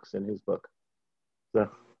my books in his book. So.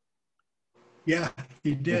 Yeah,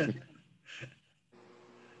 he did.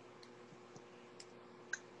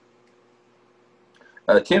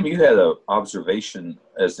 Tim, you had an observation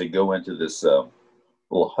as they go into this little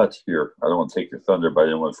hut here. I don't want to take your thunder, but I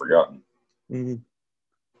didn't want it forgotten. Mm-hmm.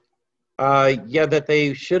 Yeah, that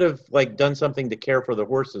they should have done something to care for the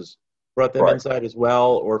horses, brought them inside as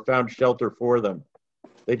well, or found shelter for them.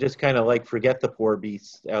 They just kind of forget the poor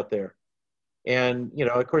beasts out there. And,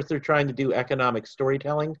 of course, they're trying to do economic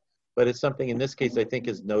storytelling, but it's something in this case I think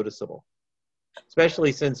is noticeable,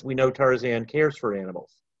 especially since we know Tarzan cares for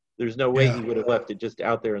animals. There's no way he would have left it just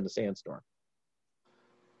out there in the sandstorm.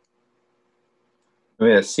 I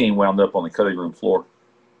mean, that scene wound up on the cutting room floor.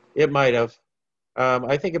 It might have.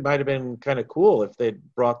 I think it might have been kind of cool if they'd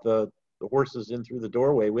brought the horses in through the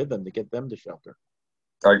doorway with them to get them to shelter.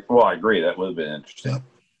 I agree. That would have been interesting. Yep.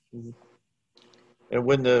 Mm-hmm. It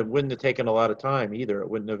wouldn't have taken a lot of time either. It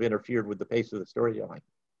wouldn't have interfered with the pace of the storytelling.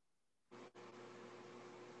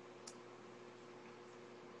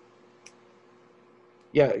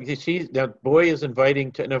 Yeah, Boy is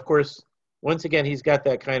inviting and of course, once again, he's got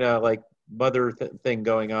that kind of mother thing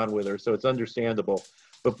going on with her, so it's understandable.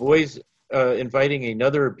 But Boy's inviting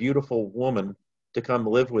another beautiful woman to come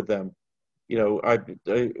live with them. I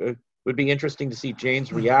would be interesting to see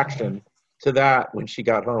Jane's reaction to that when she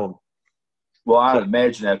got home. Well, I'd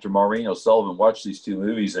imagine after Maureen O'Sullivan watched these two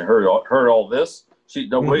movies and heard all this,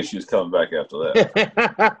 no way she was coming back after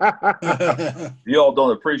that. You all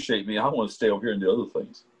don't appreciate me. I want to stay over here and do other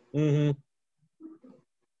things. Mm-hmm.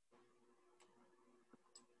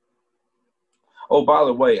 Oh, by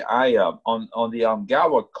the way, I on the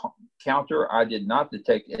Ongawa counter, I did not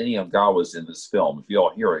detect any Ongawas in this film. If you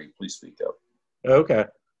all hear it, please speak up. Okay.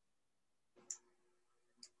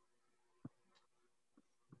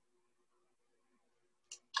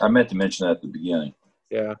 I meant to mention that at the beginning.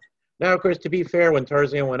 Yeah. Now, of course, to be fair, when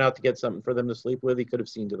Tarzan went out to get something for them to sleep with, he could have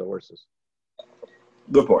seen to the horses.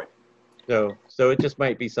 Good point. So it just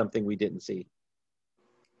might be something we didn't see.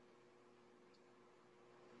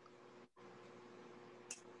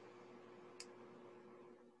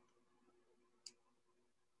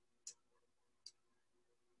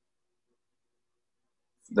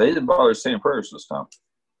 They didn't bother saying prayers this time.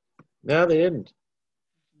 No, they didn't.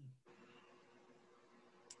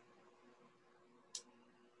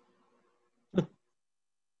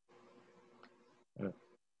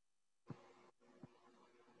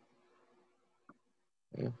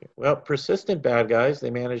 Okay. Well, persistent bad guys,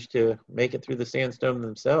 they managed to make it through the sandstorm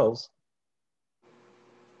themselves.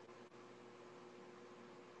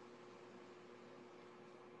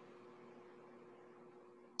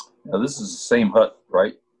 Now, this is the same hut,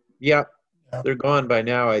 right? Yeah, they're gone by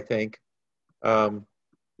now, I think.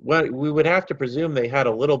 What we would have to presume they had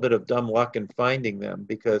a little bit of dumb luck in finding them,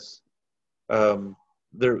 because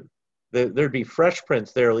there'd be fresh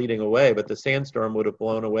prints there leading away, but the sandstorm would have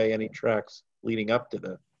blown away any tracks leading up to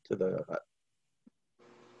the hut.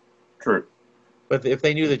 True. But if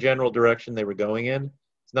they knew the general direction they were going in,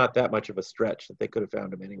 it's not that much of a stretch that they could have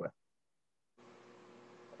found them anyway.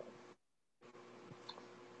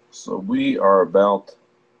 So we are about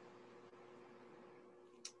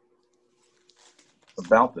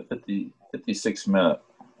the 56 minute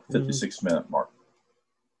mark.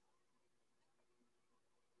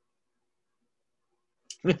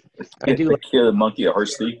 I do like Kid, a monkey, a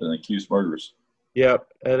horse thief, and accused murderers. Yep,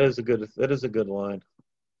 that is a good line.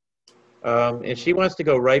 And she wants to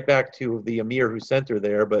go right back to the Emir who sent her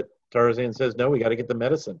there, but Tarzan says, no, we got to get the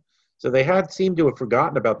medicine. So they had seemed to have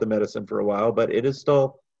forgotten about the medicine for a while, but it is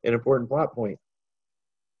still an important plot point.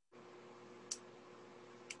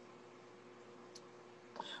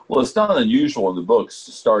 Well, it's not unusual in the books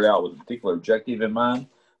to start out with a particular objective in mind,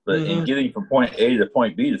 but in getting from point A to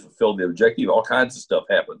point B to fulfill the objective, all kinds of stuff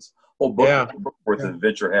happens. Whole book worth of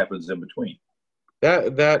adventure happens in between.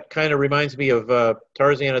 That kind of reminds me of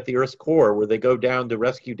Tarzan at the Earth's Core, where they go down to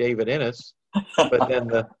rescue David Innes, but then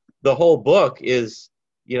the whole book is,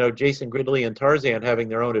 Jason Gridley and Tarzan having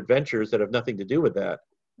their own adventures that have nothing to do with that.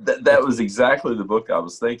 That was exactly the book I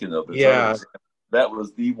was thinking of. Yeah. That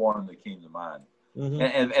was the one that came to mind. Mm-hmm.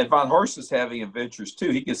 And Von Horst is having adventures too.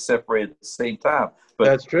 He gets separated at the same time. But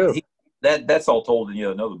that's true. That's all told in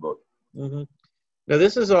yet another book. Mm-hmm. Now,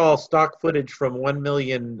 this is all stock footage from 1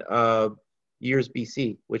 million years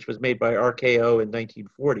BC, which was made by RKO in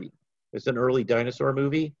 1940. It's an early dinosaur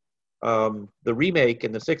movie. The remake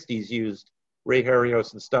in the 60s used Ray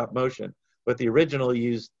Harryhausen stop motion, but the original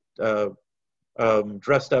used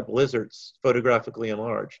dressed up lizards photographically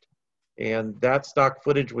enlarged. And that stock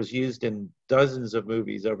footage was used in dozens of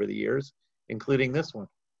movies over the years, including this one.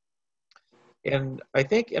 And I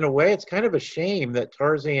think in a way it's kind of a shame that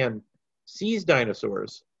Tarzan sees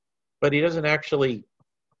dinosaurs, but he doesn't actually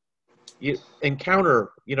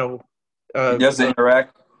encounter, he doesn't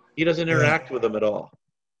interact. He doesn't interact with them at all.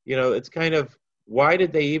 It's kind of, why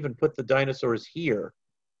did they even put the dinosaurs here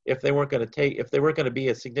if they weren't going to be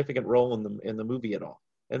a significant role in the movie at all?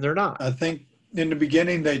 And they're not. I think in the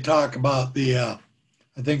beginning they talk about I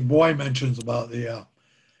think Boy mentions about the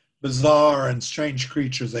bizarre and strange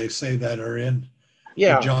creatures they say that are in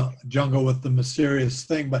the jungle with the mysterious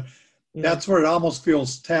thing, but that's where it almost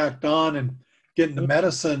feels tacked on, and getting the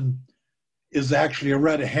medicine is actually a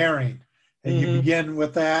red herring. And you begin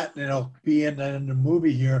with that, and it'll be in the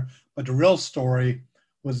movie here, but the real story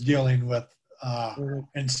was dealing with,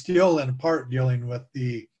 and still in part dealing with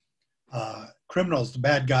the criminals, the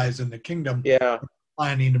bad guys in the kingdom,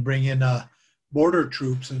 planning to bring in border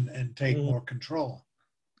troops and take more control.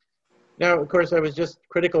 Now, of course, I was just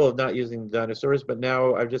critical of not using the dinosaurs, but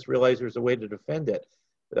now I've just realized there's a way to defend it.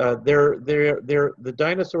 The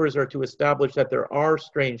dinosaurs are to establish that there are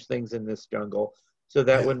strange things in this jungle, so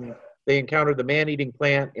that when they encounter the man-eating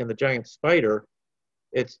plant and the giant spider,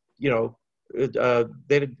 it's,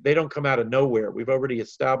 they don't come out of nowhere. We've already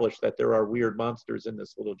established that there are weird monsters in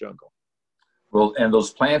this little jungle. Well, and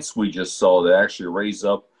those plants we just saw that actually raise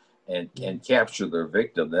up and capture their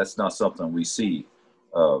victim, that's not something we see,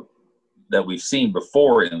 that we've seen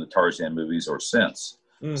before in the Tarzan movies or since.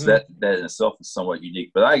 So that in itself is somewhat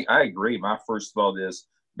unique. But I agree. My first thought is,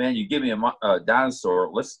 man, you give me a dinosaur,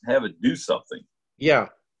 let's have it do something. Yeah.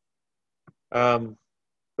 But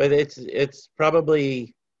it's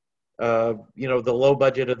probably the low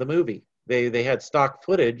budget of the movie. They had stock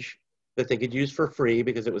footage that they could use for free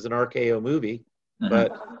because it was an RKO movie,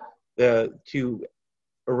 but to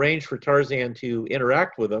arrange for Tarzan to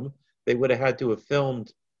interact with them, they would have had to have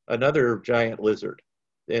filmed another giant lizard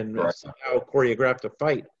and somehow choreographed a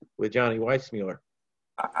fight with Johnny Weissmuller.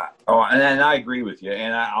 And I agree with you.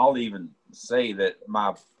 And I'll even say that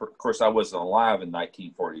of course, I wasn't alive in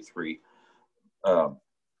 1943.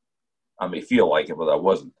 I may feel like it, but I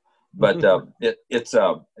wasn't. But it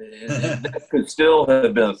could still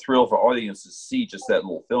have been a thrill for audiences to see just that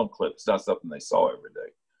little film clip. It's not something they saw every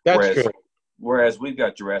day. That's true. Whereas we've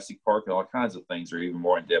got Jurassic Park and all kinds of things that are even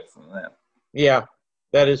more in depth than that. Yeah,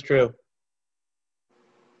 that is true.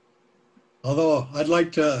 Although I'd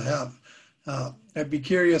like to have, I'd be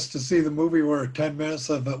curious to see the movie where 10 minutes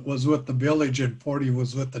of it was with the village and 40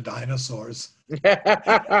 was with the dinosaurs.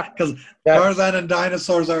 Because Tarzan and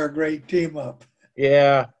dinosaurs are a great team up.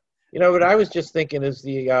 Yeah. What I was just thinking is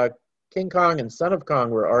the King Kong and Son of Kong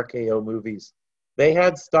were RKO movies. They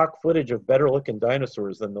had stock footage of better looking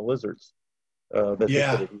dinosaurs than the lizards that they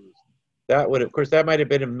could have used. That would, of course, that might have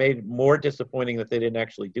been made more disappointing that they didn't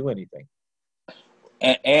actually do anything.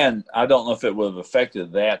 And I don't know if it would have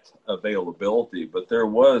affected that availability, but there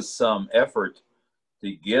was some effort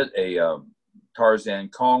to get a Tarzan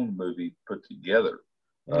Kong movie put together.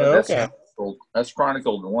 Okay. That's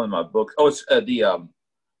chronicled in one of my books. Oh, it's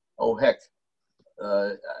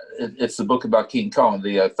it's the book about King Kong,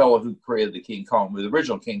 the fellow who created the King Kong movie, the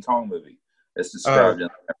original King Kong movie. It's described in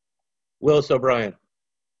there. Willis O'Brien.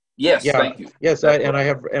 Yes, thank you. Yes, I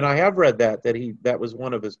have read that was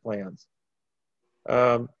one of his plans.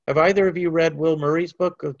 Have either of you read Will Murray's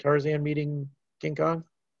book of Tarzan meeting King Kong?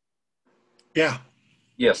 Yeah.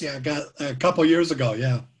 Yes. Yeah, I got a couple years ago.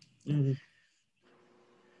 Yeah. Mm-hmm.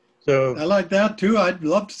 So I like that too. I'd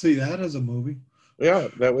love to see that as a movie. Yeah,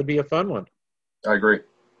 that would be a fun one. I agree.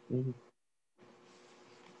 Mm-hmm.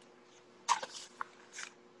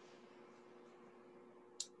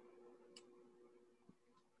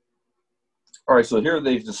 All right, so here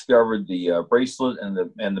they've discovered the bracelet and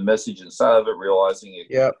the message inside of it, realizing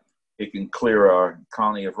it can clear our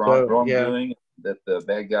colony of wrongdoing, that the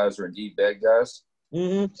bad guys are indeed bad guys.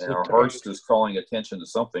 Mm-hmm. And our Hearst is calling attention to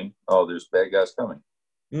something. Oh, there's bad guys coming.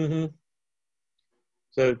 Mm-hmm.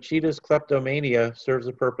 So Cheetah's kleptomania serves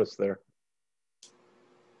a purpose there.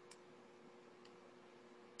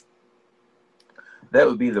 That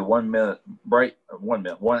would be the 1 minute,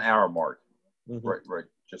 1 hour mark, Mm-hmm. right,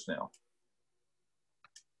 just now.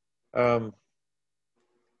 And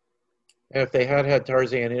if they had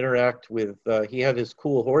Tarzan interact with, he had his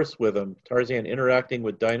cool horse with him, Tarzan interacting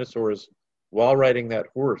with dinosaurs while riding that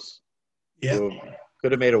horse. Yeah. So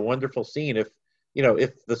could have made a wonderful scene if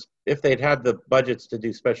they'd had the budgets to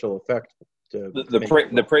do special effects.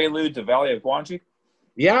 The prelude to Valley of Gwangi?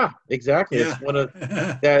 Yeah, exactly. Yeah. It's one of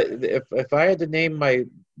that. If I had to name my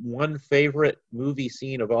one favorite movie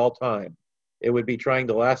scene of all time, it would be trying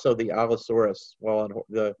to lasso the Allosaurus while on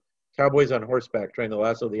the cowboys on horseback trying to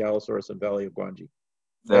lasso the Allosaurus in Valley of Gwangi.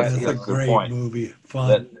 That's a great movie.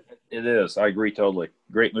 Fun. It is. I agree totally.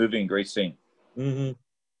 Great movie and great scene. Mm-hmm.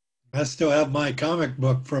 I still have my comic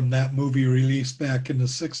book from that movie released back in the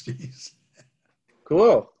 60s.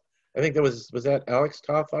 Cool. I think that was that Alex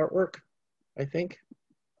Toth artwork, I think.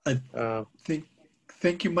 I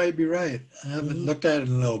think you might be right. I haven't looked at it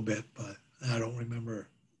in a little bit, but I don't remember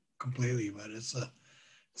completely. But it's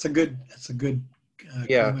a good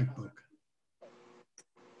comic book.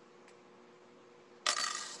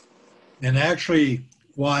 And actually,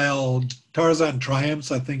 while Tarzan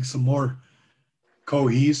triumphs, I think some more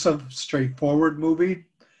cohesive, straightforward movie.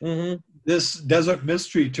 Mm-hmm. This Desert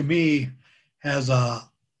Mystery to me has a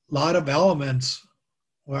lot of elements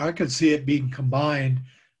where I could see it being combined.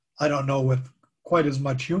 I don't know with quite as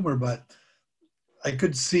much humor, but I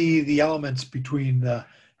could see the elements between the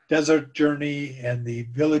desert journey and the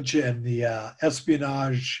village and the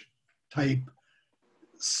espionage type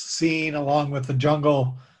scene, along with the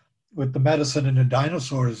jungle with the medicine and the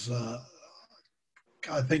dinosaurs.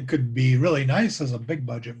 I think could be really nice as a big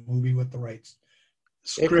budget movie with the right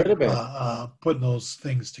script, putting those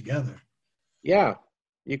things together. Yeah,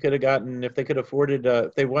 you could have gotten, if they could afforded,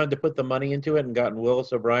 if they wanted to put the money into it and gotten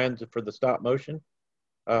Willis O'Brien for the stop motion,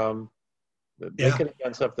 they could have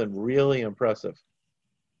done something really impressive.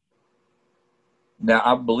 Now,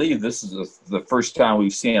 I believe this is the first time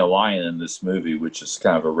we've seen a lion in this movie, which is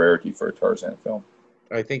kind of a rarity for a Tarzan film.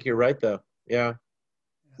 I think you're right, though. Yeah.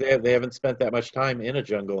 They haven't spent that much time in a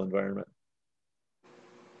jungle environment.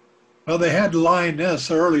 Well, they had lioness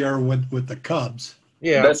earlier with the cubs.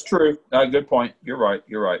 Yeah, that's true. Good point. You're right.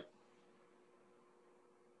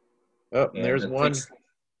 Oh, and and there's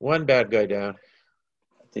one bad guy down.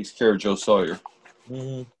 takes care of Joe Sawyer.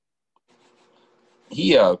 Mm-hmm.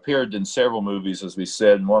 He appeared in several movies, as we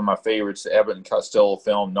said, and one of my favorites, the Abbott and Costello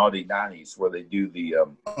film Naughty Nineties, where they do the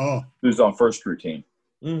Who's on First routine.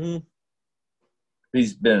 Mm-hmm.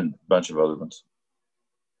 He's been in a bunch of other ones.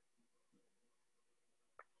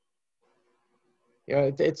 Yeah,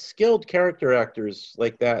 it's skilled character actors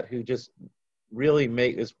like that who just really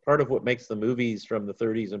is part of what makes the movies from the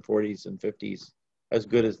 30s and 40s and 50s as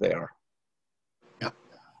good as they are. Yeah.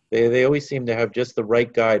 They always seem to have just the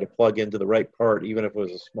right guy to plug into the right part, even if it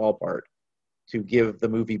was a small part, to give the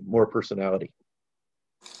movie more personality.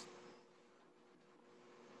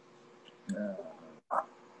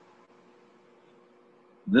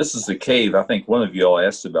 This is the cave I think one of you all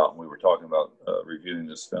asked about when we were talking about reviewing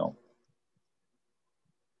this film.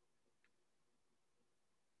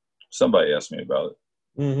 Somebody asked me about it.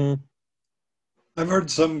 Mm-hmm. I've heard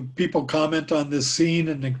some people comment on this scene,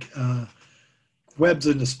 and the webs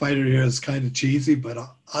in the spider here is kind of cheesy, but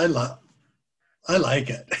I like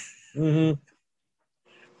it. Mm-hmm.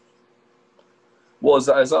 Well,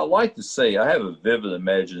 as I like to say, I have a vivid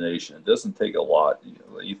imagination. It doesn't take a lot.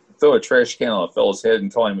 You throw a trash can on a fellow's head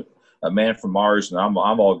and call him a man from Mars, and I'm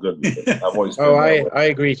all good with it. I've always been I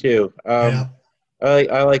agree too. Yeah.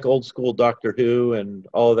 I like old school Doctor Who and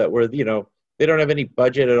all of that, where they don't have any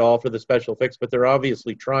budget at all for the special effects, but they're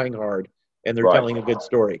obviously trying hard and they're telling a good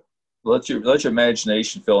story. Let your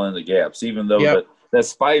imagination fill in the gaps, even though that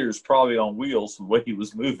spider's probably on wheels the way he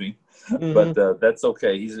was moving. Mm-hmm. But that's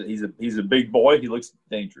okay. He's a big boy. He looks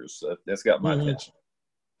dangerous. That's got my attention.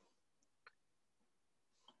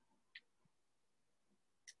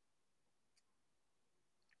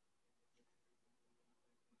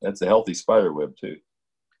 That's a healthy spider web too.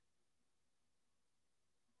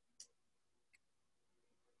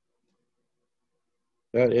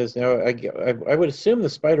 That is now. I would assume the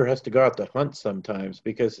spider has to go out to hunt sometimes,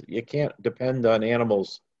 because you can't depend on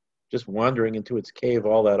animals just wandering into its cave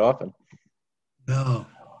all that often. No.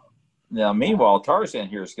 Now, meanwhile, Tarzan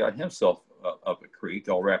here has got himself up a creek,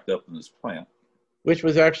 all wrapped up in this plant. Which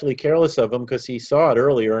was actually careless of him, because he saw it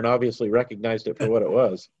earlier and obviously recognized it for what it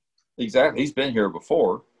was. Exactly. He's been here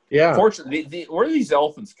before. Yeah. Fortunately, where do these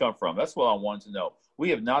elephants come from? That's what I wanted to know. We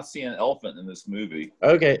have not seen an elephant in this movie.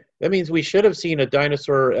 Okay. That means we should have seen a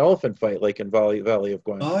dinosaur-elephant fight like in Valley of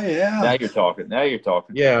Gwen. Oh, yeah. Now you're talking.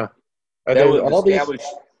 Yeah. That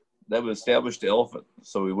would establish the elephant,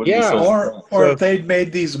 so we wouldn't be so... Or if they'd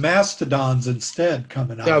made these mastodons instead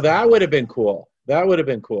coming out. Now, that would have been cool. That would have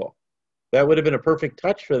been a perfect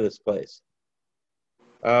touch for this place.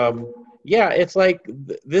 Yeah, it's like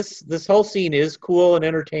this whole scene is cool and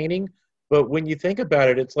entertaining, but when you think about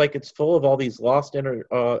it, it's like it's full of all these lost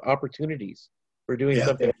opportunities for doing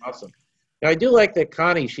something awesome. Now, I do like that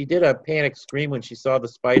Connie, she did a panic scream when she saw the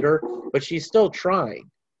spider, but she's still trying.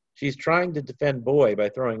 She's trying to defend Boy by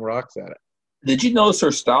throwing rocks at it. Did you notice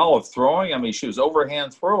her style of throwing? I mean, she was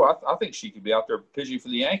overhand throw. I think she could be out there pitching for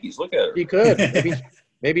the Yankees. Look at her. She could.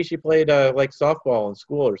 Maybe she played like softball in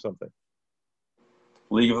school or something.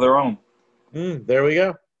 League of their own. There we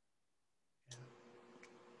go.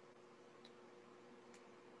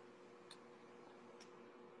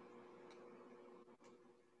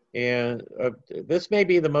 And this may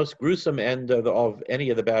be the most gruesome end of any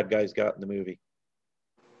of the bad guys got in the movie.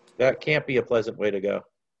 That can't be a pleasant way to go.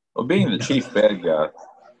 Well, being the chief bad guy.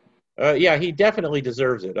 Yeah, he definitely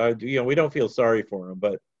deserves it. We don't feel sorry for him,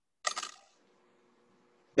 but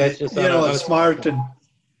that's just it's smart. And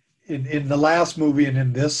in the last movie and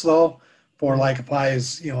in this though, for like if I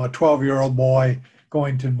was a 12-year-old boy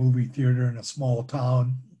going to a movie theater in a small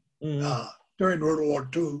town during World War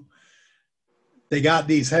II, they got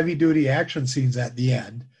these heavy-duty action scenes at the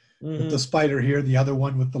end with the spider here, the other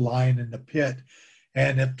one with the lion in the pit.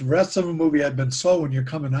 And if the rest of the movie had been slow when you're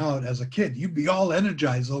coming out as a kid, you'd be all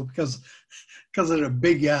energized though because of the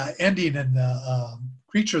big ending and the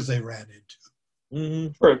creatures they ran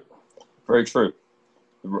into. True. Very true.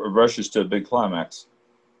 It rushes to a big climax.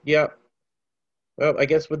 Yeah. Well, I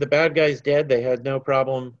guess with the bad guys dead, they had no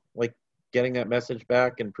problem like getting that message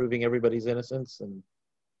back and proving everybody's innocence, and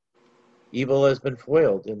evil has been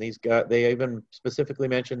foiled. And they even specifically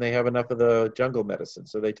mentioned they have enough of the jungle medicine,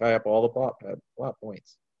 so they tie up all the plot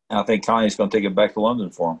points. And I think Connie's going to take it back to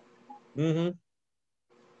London for him.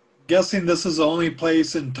 Guessing this is the only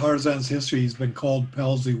place in Tarzan's history he's been called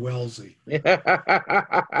Pelsy Welsy.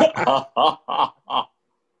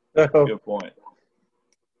 Good point.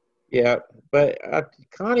 Yeah, but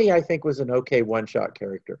Connie, I think, was an okay one-shot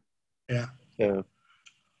character. Yeah. Yeah.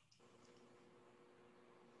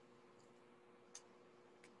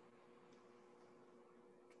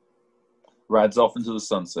 Rides off into the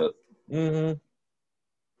sunset. Mm-hmm.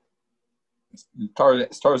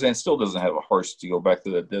 Tarzan still doesn't have a horse to go back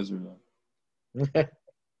to that desert.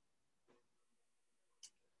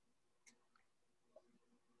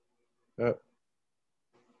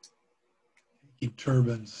 Keep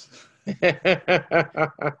turbans.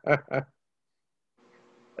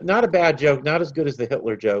 Not a bad joke, not as good as the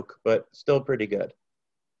Hitler joke, but still pretty good.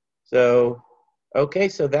 So, okay,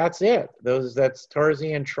 so that's it. That's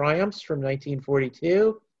Tarzan Triumphs from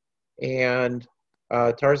 1942 and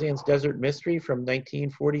Tarzan's Desert Mystery from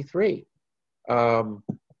 1943.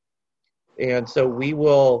 And so we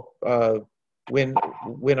will, when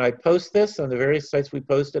I post this on the various sites we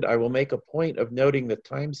posted, I will make a point of noting the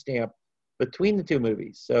timestamp between the two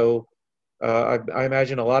movies. So I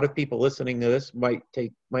imagine a lot of people listening to this might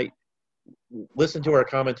listen to our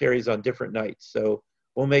commentaries on different nights. So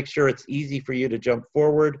we'll make sure it's easy for you to jump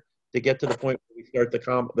forward to get to the point where we start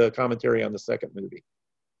the commentary on the second movie.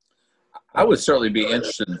 I would certainly be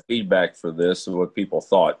interested in feedback for this and what people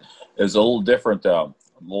thought. There's a little different, a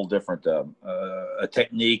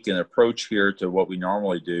technique and approach here to what we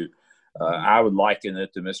normally do. I would liken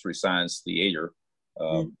it to Mystery Science Theater.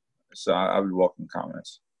 So I would welcome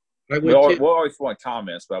comments. We'll always want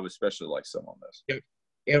comments, but I would especially like some on this. Yeah.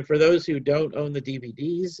 And for those who don't own the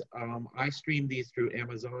DVDs, I stream these through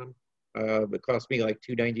Amazon. It costs me like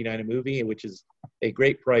 $2.99 a movie, which is a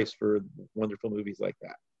great price for wonderful movies like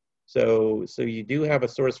that. So you do have a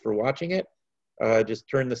source for watching it. Just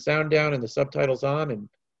turn the sound down and the subtitles on and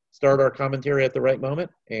start our commentary at the right moment.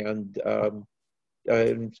 And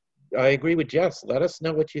I agree with Jess. Let us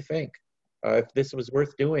know what you think. If this was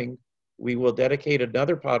worth doing, we will dedicate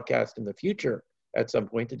another podcast in the future at some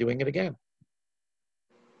point to doing it again.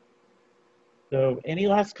 So any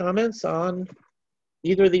last comments on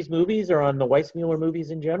either of these movies or on the Weissmuller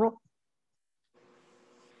movies in general?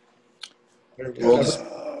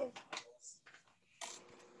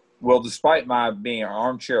 Well, despite my being an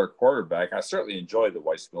armchair quarterback, I certainly enjoy the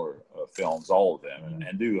Weissmuller films, all of them,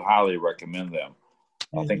 and do highly recommend them.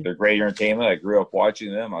 I think they're great entertainment. I grew up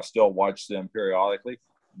watching them. I still watch them periodically.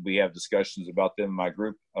 We have discussions about them in my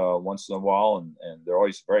group once in a while, and they're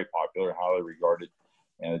always very popular, highly regarded,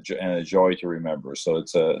 and a joy to remember. So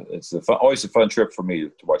it's always a fun trip for me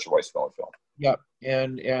to watch a Weissmuller film. Yeah,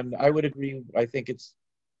 and I would agree. I think it's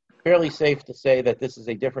fairly safe to say that this is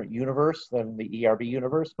a different universe than the ERB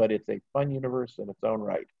universe, but it's a fun universe in its own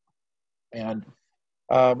right. And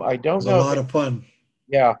I don't know. It's a lot of fun.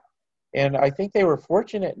 Yeah. And I think they were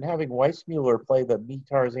fortunate in having Weissmuller play the Me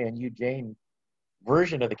Tarzan, You Jane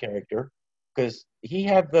version of the character, because he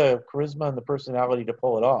had the charisma and the personality to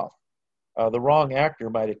pull it off. The wrong actor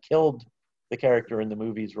might have killed the character in the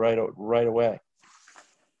movies right away.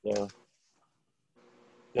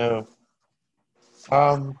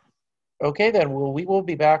 Okay, then we will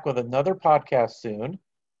be back with another podcast soon.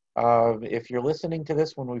 If you're listening to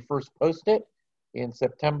this when we first post it in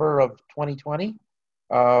September of 2020,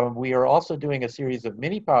 we are also doing a series of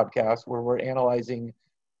mini podcasts where we're analyzing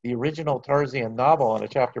the original Tarzan novel on a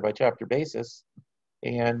chapter-by-chapter basis.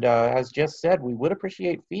 And as Jess said, we would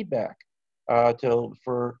appreciate feedback.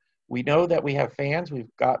 We know that we have fans.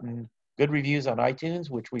 We've gotten good reviews on iTunes,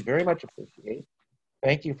 which we very much appreciate.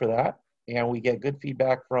 Thank you for that. And we get good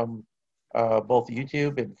feedback from both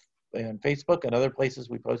YouTube and Facebook and other places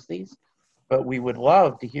we post these. But we would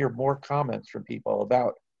love to hear more comments from people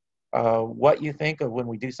about what you think of when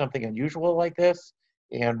we do something unusual like this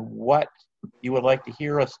and what you would like to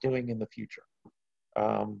hear us doing in the future.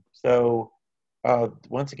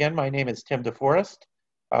 Once again, my name is Tim DeForest.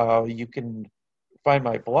 You can find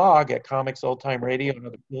my blog at Comics Old Time Radio and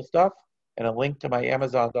other cool stuff, and a link to my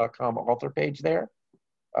Amazon.com author page there.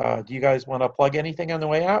 Do you guys want to plug anything on the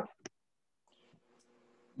way out?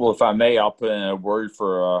 Well, if I may, I'll put in a word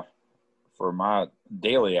for my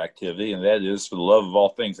daily activity, and that is for the love of all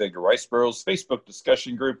things Edgar Rice Burroughs Facebook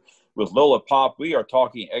discussion group with Lola Pop. We are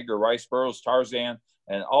talking Edgar Rice Burroughs, Tarzan,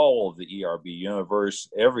 and all of the ERB universe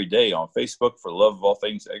every day on Facebook for the love of all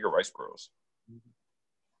things Edgar Rice Burroughs.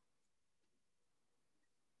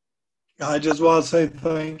 I just want to say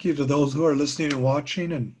thank you to those who are listening and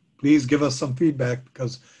watching, and please give us some feedback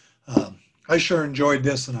because I sure enjoyed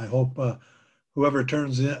this, and I hope whoever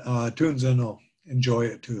tunes in will enjoy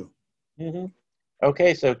it too. Mm-hmm.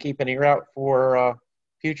 Okay, so keep an ear out for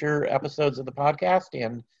future episodes of the podcast,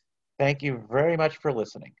 and thank you very much for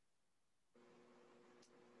listening.